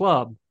to this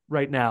club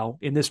right now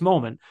in this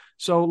moment.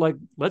 So,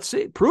 let's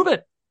see. Prove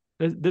it.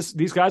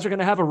 these guys are going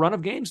to have a run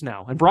of games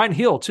now. And Brian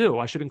Heel, too.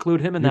 I should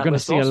include him in You're that going to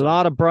list see also. a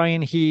lot of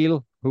Brian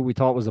Heel, who we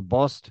thought was a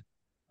bust.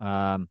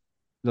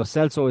 Lo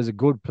Celso is a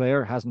good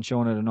player, hasn't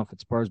shown it enough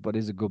at Spurs, but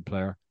is a good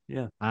player.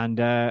 Yeah. And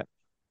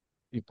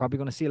you're probably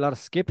going to see a lot of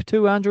Skip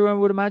too, Andrew, I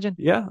would imagine.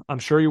 Yeah, I'm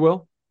sure you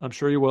will.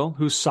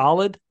 Who's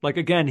solid. Like,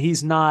 again,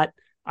 he's not,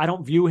 I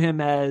don't view him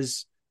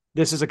as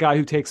this is a guy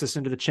who takes us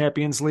into the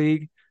Champions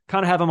League.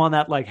 Kind of have him on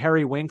that like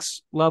Harry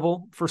Winks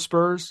level for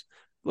Spurs.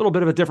 A little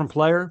bit of a different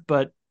player,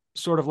 but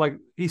sort of like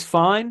he's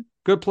fine,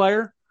 good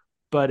player.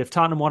 But if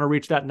Tottenham want to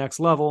reach that next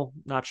level,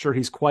 not sure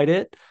he's quite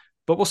it.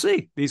 But we'll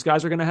see. These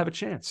guys are going to have a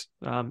chance.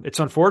 It's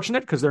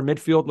unfortunate because their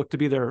midfield looked to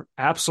be their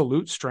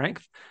absolute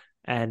strength.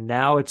 And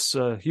now it's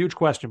a huge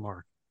question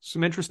mark.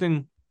 Some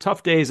interesting,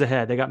 tough days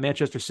ahead. They got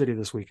Manchester City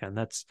this weekend.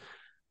 That's,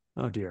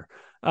 oh dear.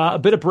 A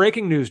bit of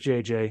breaking news,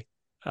 JJ.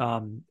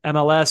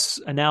 MLS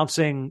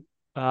announcing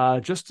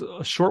just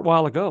a short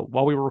while ago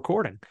while we were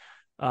recording.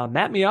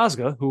 Matt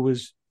Miazga, who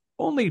was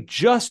only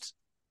just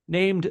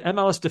named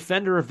MLS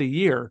Defender of the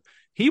Year,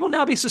 he will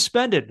now be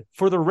suspended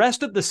for the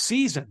rest of the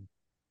season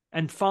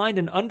and fined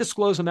an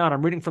undisclosed amount.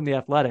 I'm reading from The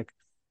Athletic.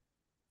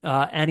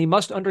 And he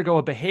must undergo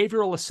a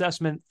behavioral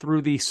assessment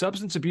through the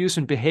Substance Abuse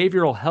and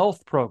Behavioral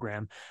Health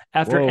Program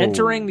after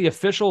entering the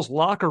officials'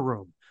 locker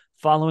room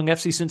following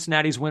FC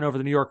Cincinnati's win over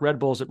the New York Red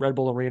Bulls at Red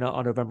Bull Arena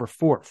on November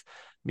 4th.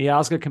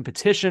 Miazga can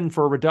petition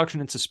for a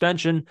reduction in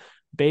suspension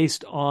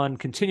based on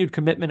continued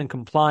commitment and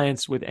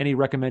compliance with any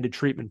recommended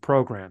treatment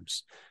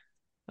programs.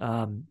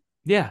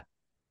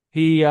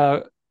 He,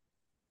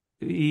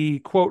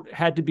 quote,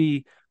 had to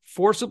be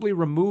forcibly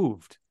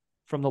removed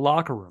from the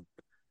locker room.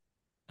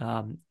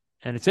 And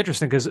it's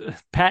interesting because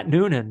Pat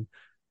Noonan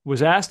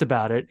was asked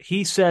about it.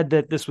 He said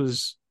that this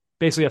was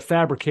basically a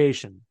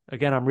fabrication.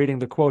 Again, I'm reading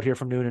the quote here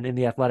from Noonan in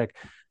The Athletic.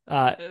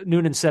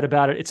 Noonan said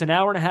about it, it's an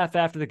hour and a half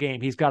after the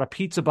game. He's got a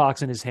pizza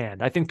box in his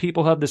hand. I think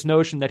people have this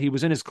notion that he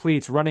was in his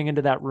cleats running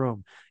into that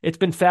room. It's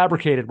been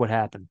fabricated what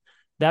happened.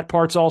 That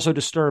part's also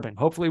disturbing.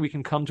 Hopefully we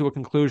can come to a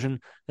conclusion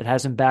that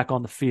has him back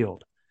on the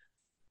field.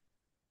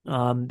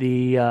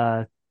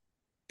 The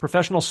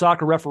Professional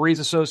Soccer Referees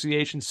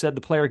Association said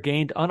the player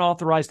gained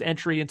unauthorized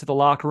entry into the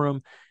locker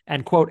room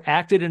and, quote,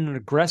 acted in an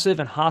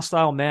aggressive and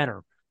hostile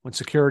manner when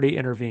security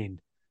intervened.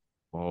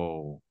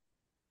 Oh.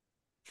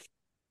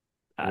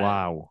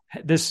 Wow.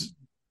 This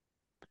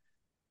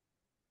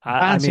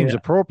seems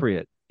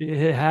appropriate.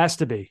 It has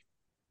to be.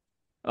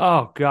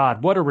 Oh,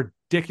 God. What a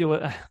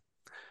ridiculous...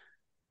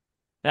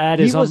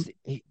 That is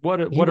what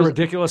a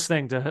ridiculous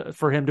thing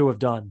for him to have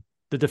done.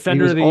 The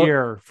defender of the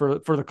year for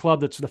the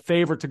club that's the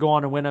favorite to go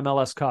on and win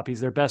MLS Cup.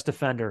 He's their best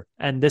defender.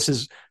 And this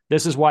is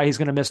why he's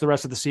going to miss the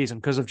rest of the season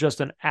because of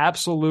just an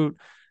absolute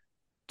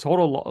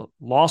total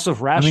loss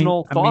of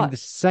rational thought.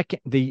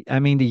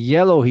 The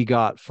yellow he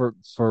got for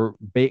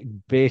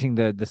baiting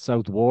the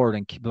South Ward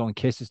and blowing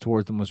kisses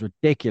towards them was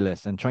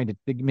ridiculous and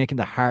making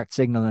the heart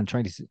signal and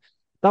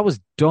that was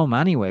dumb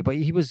anyway, but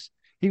he was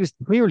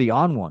clearly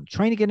on one,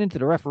 trying to get into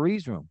the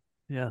referee's room.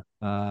 Yeah.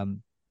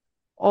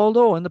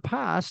 Although in the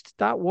past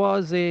that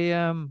was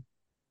that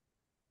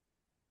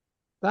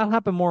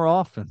happened more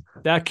often.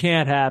 That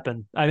can't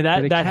happen. I mean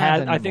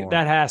I think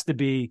there has to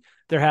be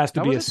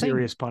a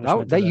serious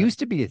punishment. That used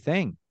to be a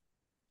thing.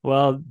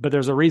 Well, but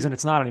there's a reason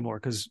it's not anymore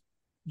because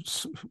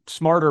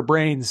smarter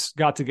brains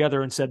got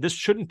together and said this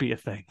shouldn't be a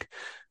thing.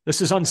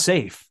 This is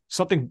unsafe.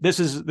 This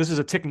is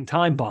a ticking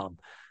time bomb.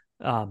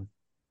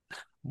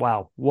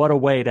 Wow, what a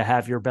way to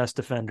have your best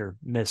defender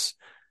miss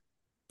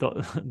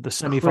the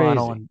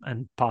semifinal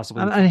and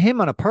possibly and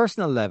him on a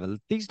personal level.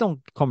 These don't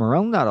come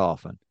around that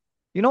often.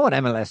 You know what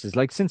MLS is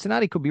like.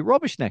 Cincinnati could be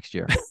rubbish next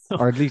year,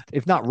 or at least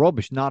if not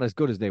rubbish, not as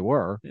good as they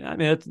were. Yeah, I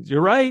mean, you're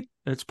right.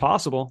 It's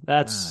possible.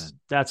 That's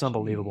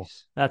unbelievable.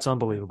 Geez. That's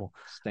unbelievable.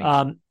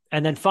 Stinks.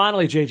 And then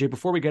finally, JJ,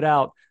 before we get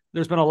out,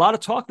 there's been a lot of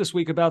talk this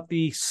week about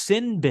the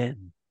sin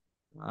bin.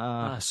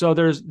 So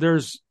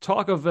there's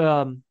talk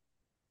of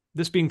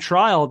this being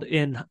trialed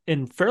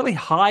in fairly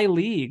high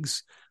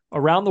leagues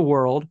around the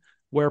world,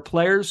 where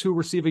players who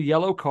receive a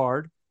yellow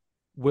card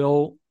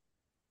will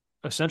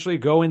essentially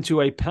go into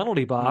a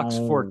penalty box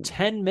for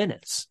 10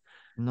 minutes.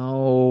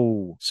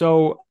 No.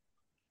 So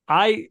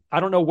I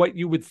don't know what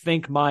you would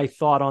think my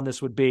thought on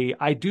this would be.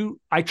 I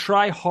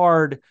try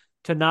hard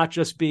to not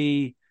just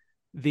be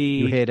the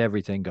you hate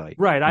everything guy.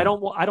 Right. Yeah.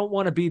 I don't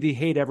want to be the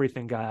hate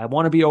everything guy. I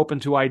want to be open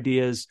to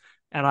ideas,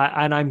 and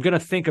I'm going to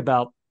think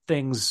about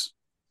things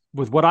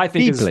with what I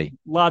think deeply. Is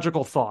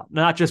logical thought,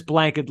 not just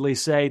blanketly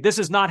say this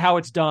is not how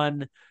it's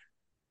done.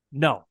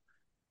 No,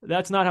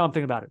 that's not how I'm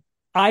thinking about it.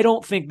 I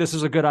don't think this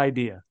is a good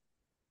idea.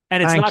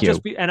 And it's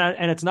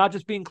it's not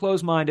just being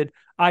closed-minded.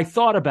 I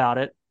thought about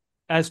it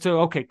as to,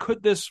 okay,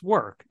 could this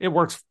work? It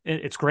works.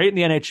 It's great in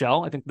the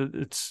NHL. I think that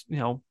it's,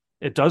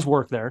 it does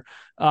work there.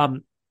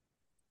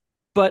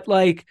 But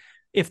like,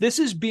 if this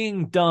is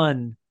being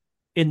done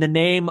in the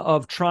name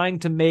of trying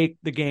to make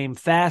the game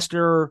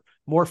faster,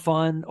 more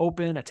fun,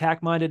 open,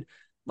 attack-minded,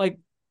 like,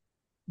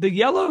 the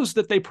yellows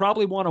that they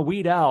probably want to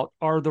weed out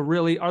are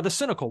the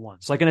cynical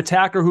ones, like an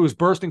attacker who is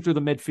bursting through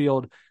the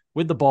midfield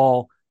with the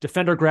ball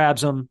Defender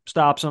grabs him,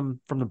 stops him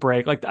from the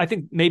break. Like, I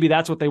think maybe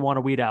that's what they want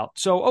to weed out.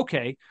 So,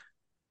 okay,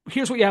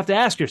 here's what you have to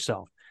ask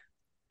yourself.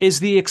 Is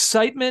the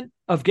excitement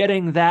of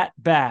getting that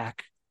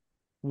back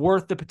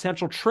worth the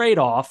potential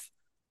trade-off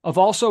of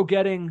also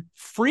getting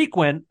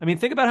frequent, I mean,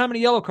 think about how many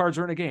yellow cards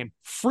are in a game,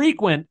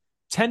 frequent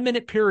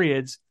 10-minute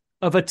periods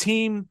of a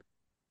team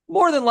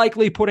more than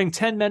likely putting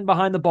 10 men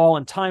behind the ball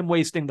and time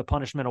wasting the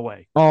punishment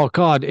away. Oh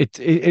God,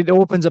 it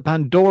opens a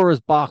Pandora's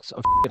box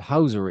of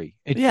housery.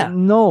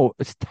 No,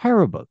 it's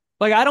terrible.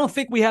 Like, I don't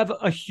think we have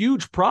a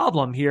huge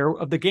problem here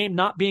of the game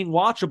not being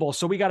watchable,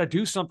 so we got to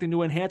do something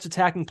to enhance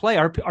attacking play.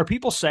 Are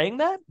people saying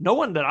that? No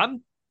one that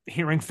I'm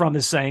hearing from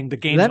is saying the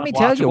game's Let not me watchable.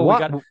 tell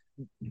you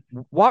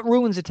what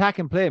ruins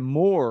attacking play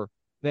more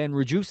than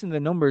reducing the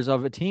numbers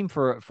of a team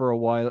for a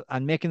while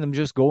and making them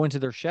just go into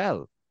their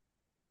shell.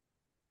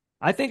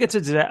 I think it's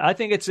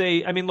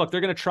I mean, look,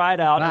 they're going to try it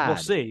out and we'll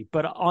see.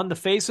 But on the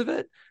face of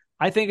it,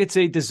 I think it's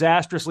a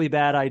disastrously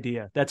bad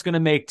idea. That's going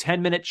to make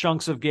 10-minute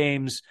chunks of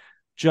games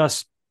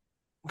just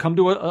come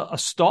to a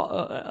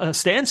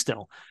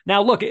standstill.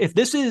 Now, look,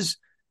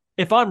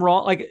 if I'm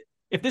wrong, like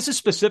if this is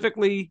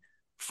specifically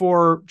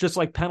for just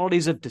like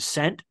penalties of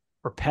dissent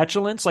or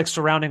petulance, like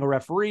surrounding a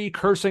referee,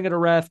 cursing at a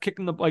ref,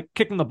 kicking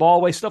the ball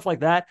away, stuff like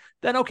that,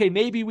 then okay,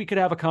 maybe we could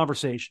have a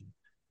conversation.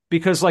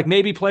 Because like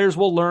maybe players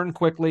will learn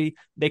quickly.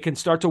 They can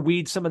start to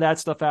weed some of that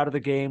stuff out of the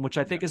game, which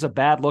I think is a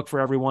bad look for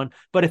everyone.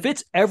 But if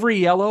it's every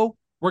yellow,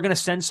 we're going to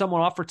send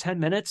someone off for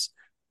 10 minutes.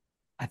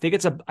 I think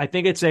it's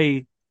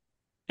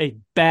a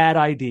bad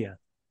idea,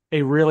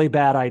 a really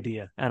bad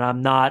idea. And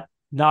I'm not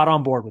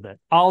on board with it.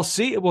 We'll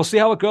see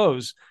how it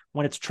goes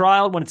when it's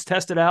trialed, when it's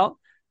tested out.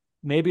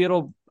 Maybe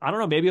it'll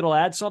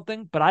add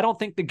something, but I don't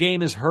think the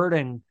game is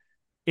hurting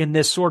in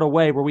this sort of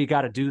way where we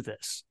got to do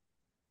this.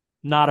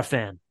 Not a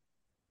fan.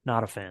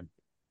 Not a fan.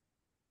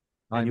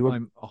 I'm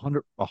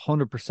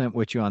 100%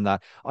 with you on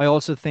that. I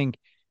also think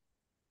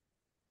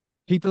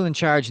people in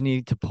charge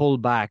need to pull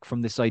back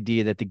from this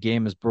idea that the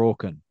game is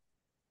broken.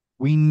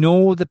 We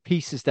know the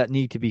pieces that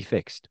need to be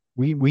fixed.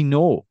 We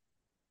know.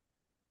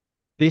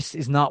 This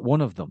is not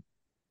one of them.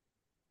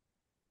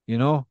 You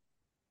know?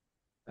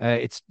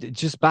 It's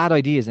just bad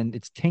ideas and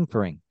it's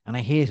tinkering, and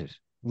I hate it.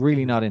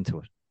 Really not into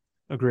it.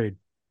 Agreed.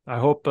 I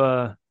hope,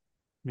 kind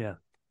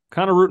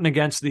of rooting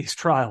against these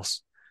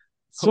trials.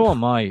 So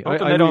am I.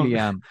 I really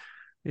am.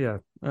 Yeah.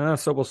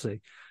 So we'll see.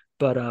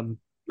 But all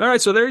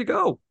right. So there you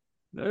go.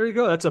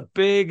 That's a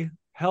big,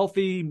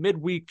 healthy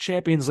midweek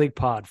Champions League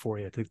pod for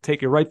you to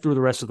take you right through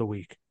the rest of the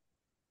week.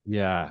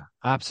 Yeah,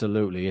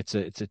 absolutely. It's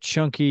a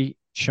chunky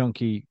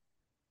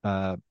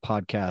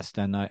podcast,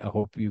 and I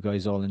hope you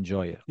guys all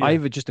enjoy it. Yeah. I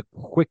have just a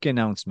quick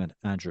announcement,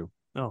 Andrew.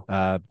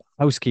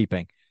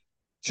 Housekeeping.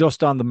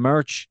 Just on the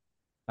merch.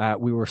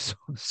 We were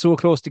so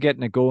close to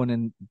getting it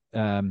going,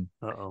 and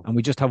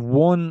we just have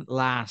one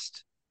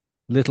last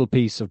little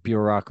piece of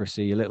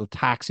bureaucracy, a little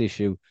tax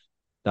issue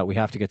that we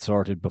have to get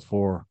sorted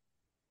before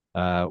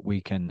we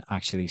can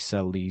actually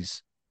sell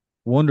these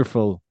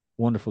wonderful,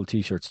 wonderful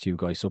T-shirts to you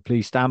guys. So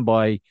please stand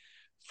by,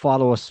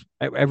 follow us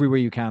everywhere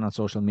you can on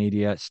social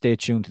media, stay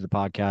tuned to the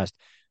podcast.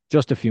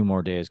 Just a few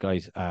more days,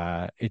 guys.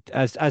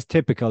 As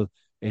typical,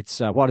 it's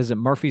what is it?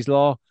 Murphy's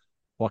Law.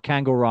 What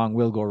can go wrong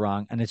will go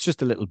wrong, and it's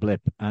just a little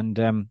blip. And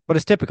but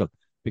it's typical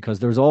because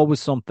there's always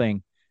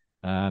something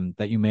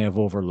that you may have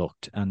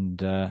overlooked, and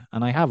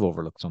I have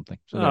overlooked something.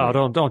 So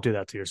don't do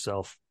that to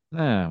yourself.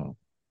 No,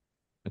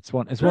 it's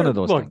one of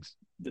those things.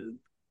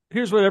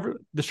 Here's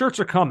the shirts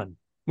are coming.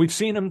 We've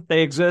seen them;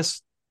 they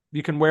exist.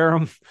 You can wear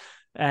them,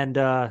 and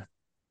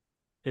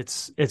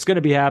it's going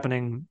to be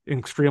happening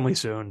extremely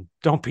soon.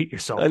 Don't beat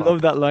yourself up. I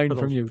love that line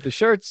from you. The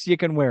shirts, you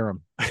can wear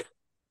them.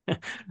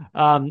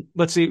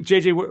 Let's see,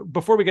 JJ,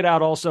 before we get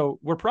out, also,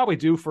 we're probably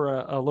due for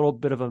a little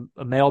bit of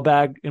a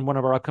mailbag in one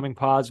of our upcoming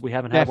pods. We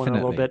haven't had one in a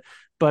little bit,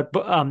 but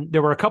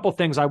there were a couple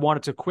things I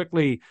wanted to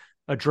quickly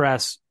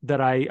address that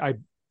I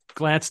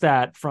glanced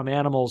at from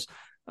Animals.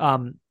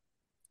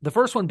 The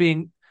first one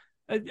being,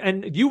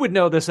 and you would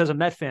know this as a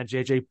Met fan,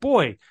 JJ,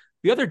 boy,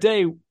 the other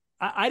day,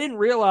 I didn't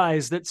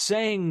realize that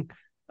saying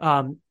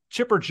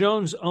Chipper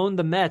Jones owned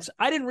the Mets,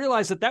 I didn't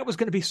realize that was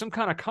going to be some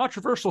kind of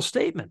controversial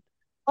statement.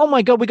 Oh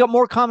my God, we got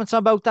more comments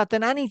about that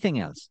than anything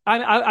else.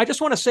 I just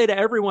want to say to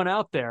everyone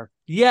out there,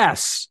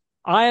 yes,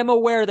 I am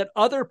aware that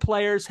other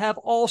players have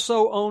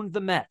also owned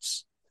the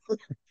Mets.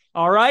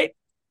 All right?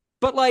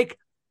 But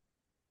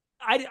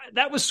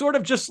that was sort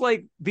of just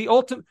like the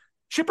ultimate.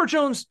 Chipper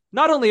Jones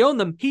not only owned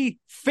them, he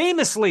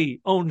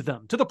famously owned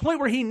them to the point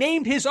where he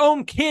named his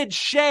own kid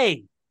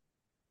Shea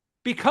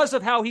because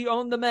of how he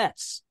owned the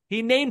Mets.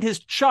 He named his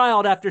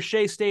child after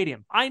Shea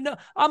Stadium. I know.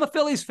 I'm a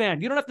Phillies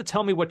fan. You don't have to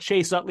tell me what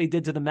Chase Utley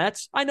did to the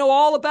Mets. I know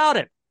all about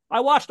it.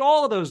 I watched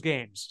all of those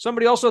games.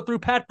 Somebody also threw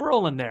Pat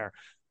Burrell in there.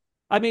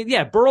 I mean,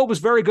 yeah, Burrell was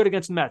very good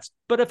against the Mets.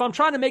 But if I'm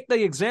trying to make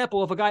the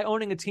example of a guy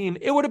owning a team,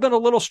 it would have been a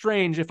little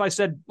strange if I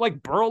said,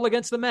 like, Burrell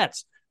against the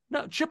Mets.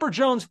 No, Chipper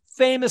Jones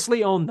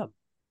famously owned them.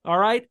 All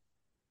right?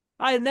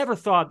 I had never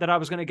thought that I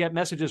was going to get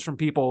messages from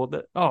people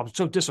that, I'm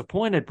so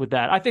disappointed with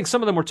that. I think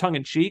some of them were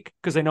tongue-in-cheek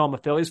because they know I'm a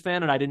Phillies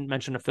fan and I didn't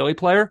mention a Philly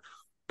player.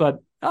 But,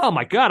 oh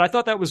my God, I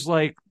thought that was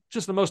like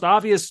just the most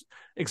obvious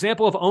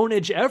example of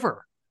ownage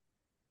ever.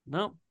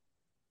 No.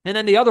 And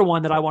then the other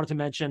one that I wanted to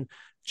mention,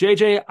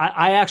 JJ,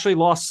 I actually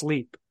lost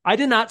sleep. I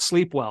did not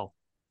sleep well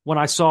when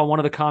I saw one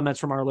of the comments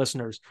from our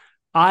listeners.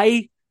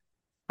 I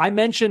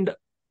mentioned,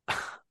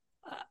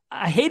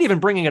 I hate even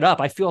bringing it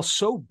up. I feel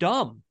so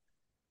dumb.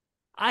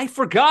 I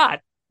forgot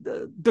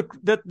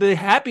that the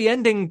happy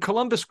ending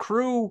Columbus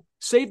Crew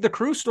saved the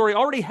crew story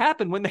already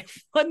happened when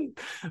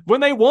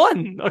they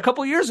won a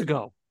couple years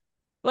ago.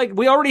 Like,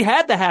 we already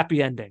had the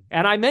happy ending,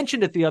 and I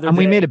mentioned it the other day. And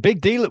we made a big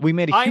deal. We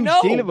made a huge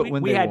deal of it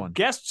when they won. We had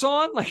guests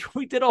on. Like,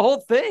 we did a whole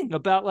thing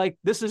about, like,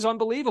 this is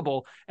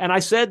unbelievable. And I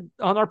said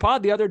on our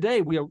pod the other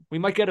day, we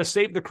might get a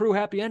save the crew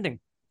happy ending.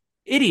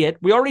 Idiot.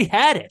 We already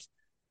had it.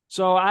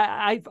 So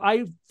I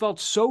felt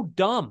so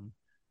dumb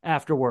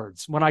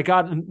afterwards when I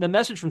got the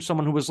message from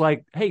someone who was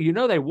like, hey,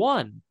 they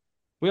won.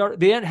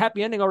 The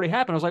happy ending already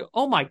happened. I was like,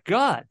 oh my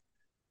God.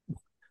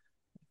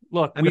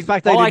 Look, and the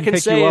fact all I can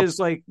say is,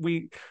 like,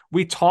 we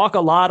talk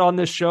a lot on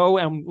this show,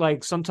 and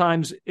like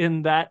sometimes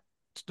in that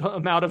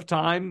amount of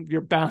time,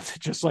 you're bound to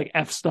just like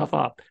F stuff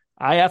up.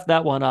 I F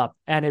that one up,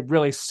 and it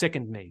really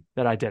sickened me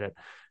that I did it.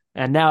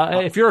 And now,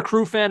 if you're a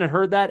Crew fan and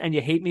heard that and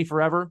you hate me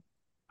forever,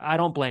 I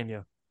don't blame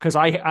you, because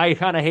I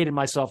kind of hated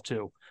myself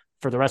too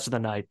for the rest of the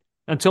night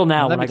until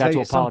now when I got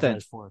to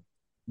apologize for it.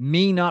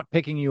 Me not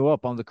picking you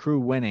up on the Crew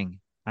winning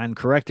and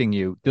correcting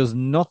you does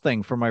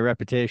nothing for my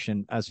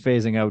reputation as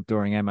phasing out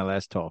during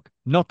MLS talk.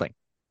 Nothing.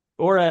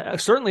 Or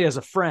certainly as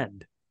a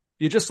friend.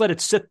 You just let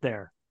it sit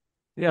there.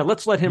 Yeah,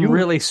 let's let him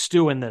really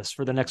stew in this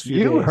for the next few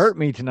days. You hurt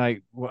me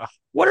tonight.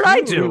 What did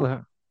I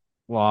do?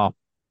 Well,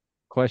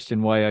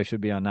 question why I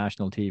should be on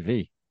national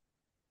TV,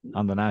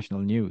 on the national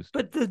news.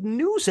 But the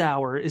news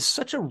hour is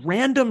such a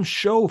random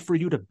show for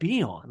you to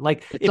be on.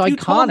 Like, it's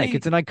iconic.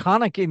 It's an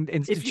iconic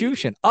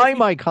institution. I'm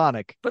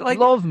iconic. But like,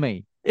 love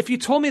me. If you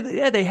told me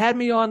that, they had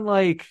me on,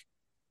 like,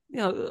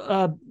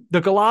 the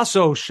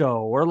Galasso show,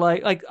 or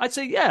like I'd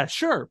say, yeah,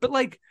 sure. But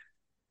like,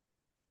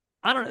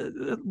 I don't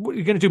know, what,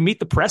 you're going to do Meet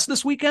the Press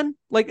this weekend?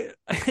 Like,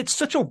 it's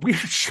such a weird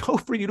show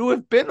for you to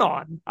have been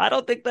on. I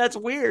don't think that's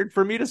weird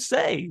for me to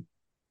say.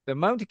 The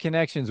amount of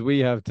connections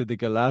we have to the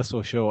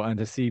Galasso show and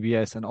to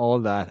CBS and all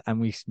that, and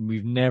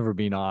we've never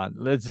been on.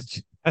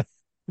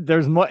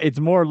 It's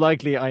more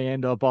likely I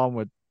end up on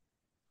with,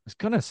 I was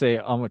gonna say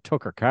I'm with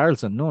Tucker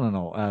Carlson. No.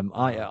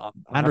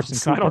 Anderson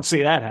Cooper. I don't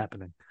see that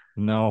happening.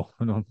 No.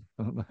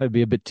 I'd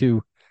be a bit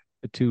too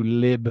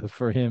lib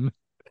for him.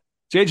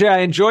 JJ,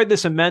 I enjoyed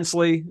this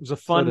immensely. It was a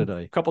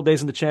fun couple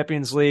days in the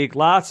Champions League.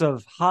 Lots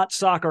of hot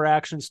soccer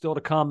action still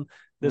to come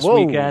this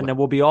weekend, and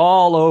we'll be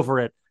all over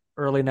it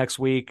early next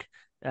week.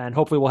 And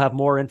hopefully we'll have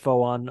more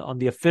info on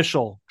the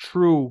official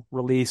true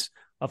release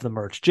of the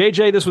merch.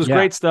 JJ, this was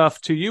great stuff.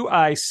 To you,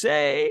 I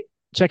say,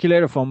 check you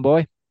later, phone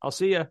boy. I'll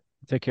see you.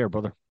 Take care,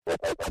 brother.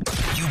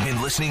 You've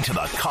been listening to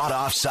the Caught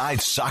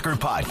Offside Soccer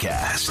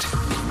Podcast.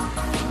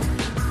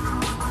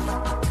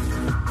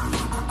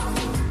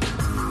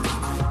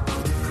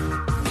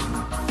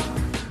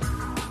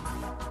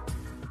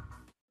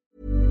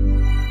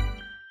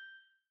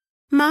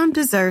 Mom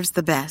deserves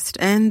the best,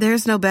 and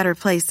there's no better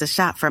place to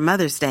shop for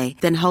Mother's Day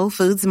than Whole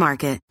Foods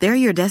Market. They're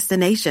your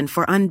destination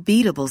for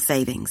unbeatable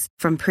savings,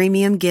 from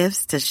premium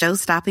gifts to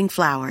show-stopping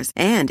flowers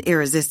and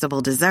irresistible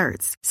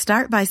desserts.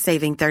 Start by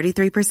saving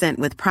 33%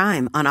 with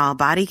Prime on all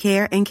body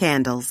care and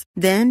candles.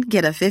 Then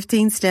get a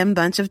 15-stem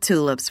bunch of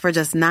tulips for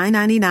just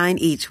 $9.99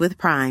 each with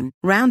Prime.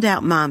 Round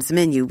out Mom's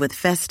menu with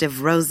festive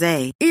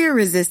rosé,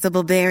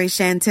 irresistible berry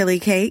chantilly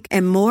cake,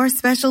 and more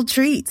special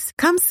treats.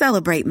 Come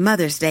celebrate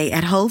Mother's Day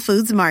at Whole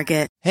Foods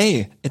Market.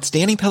 Hey, it's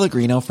Danny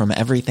Pellegrino from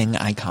Everything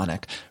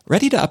Iconic.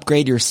 Ready to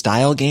upgrade your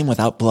style game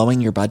without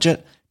blowing your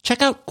budget?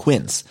 Check out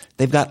Quince.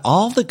 They've got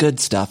all the good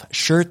stuff,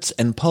 shirts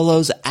and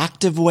polos,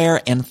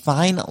 activewear, and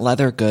fine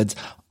leather goods,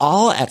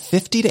 all at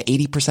 50 to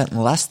 80%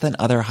 less than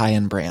other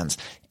high-end brands.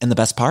 And the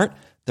best part?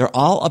 They're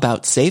all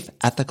about safe,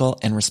 ethical,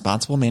 and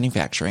responsible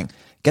manufacturing.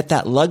 Get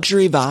that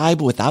luxury vibe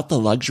without the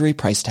luxury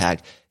price tag.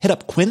 Hit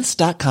up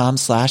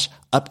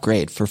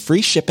quince.com/upgrade for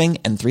free shipping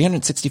and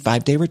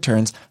 365-day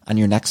returns on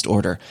your next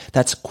order.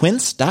 That's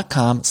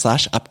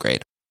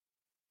quince.com/upgrade.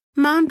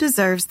 Mom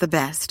deserves the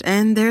best,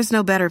 and there's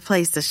no better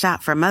place to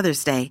shop for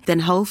Mother's Day than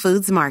Whole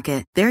Foods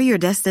Market. They're your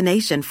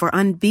destination for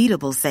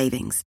unbeatable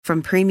savings,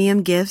 from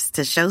premium gifts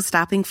to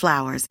show-stopping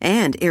flowers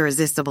and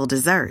irresistible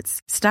desserts.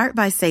 Start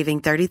by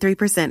saving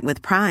 33%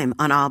 with Prime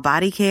on all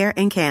body care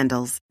and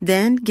candles.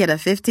 Then get a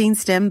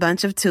 15-stem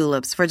bunch of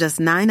tulips for just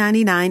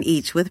 $9.99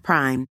 each with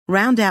Prime.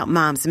 Round out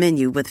Mom's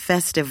menu with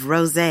festive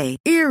rosé,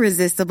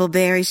 irresistible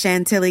berry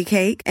chantilly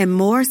cake, and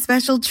more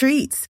special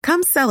treats.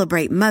 Come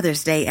celebrate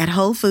Mother's Day at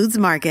Whole Foods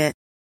Market.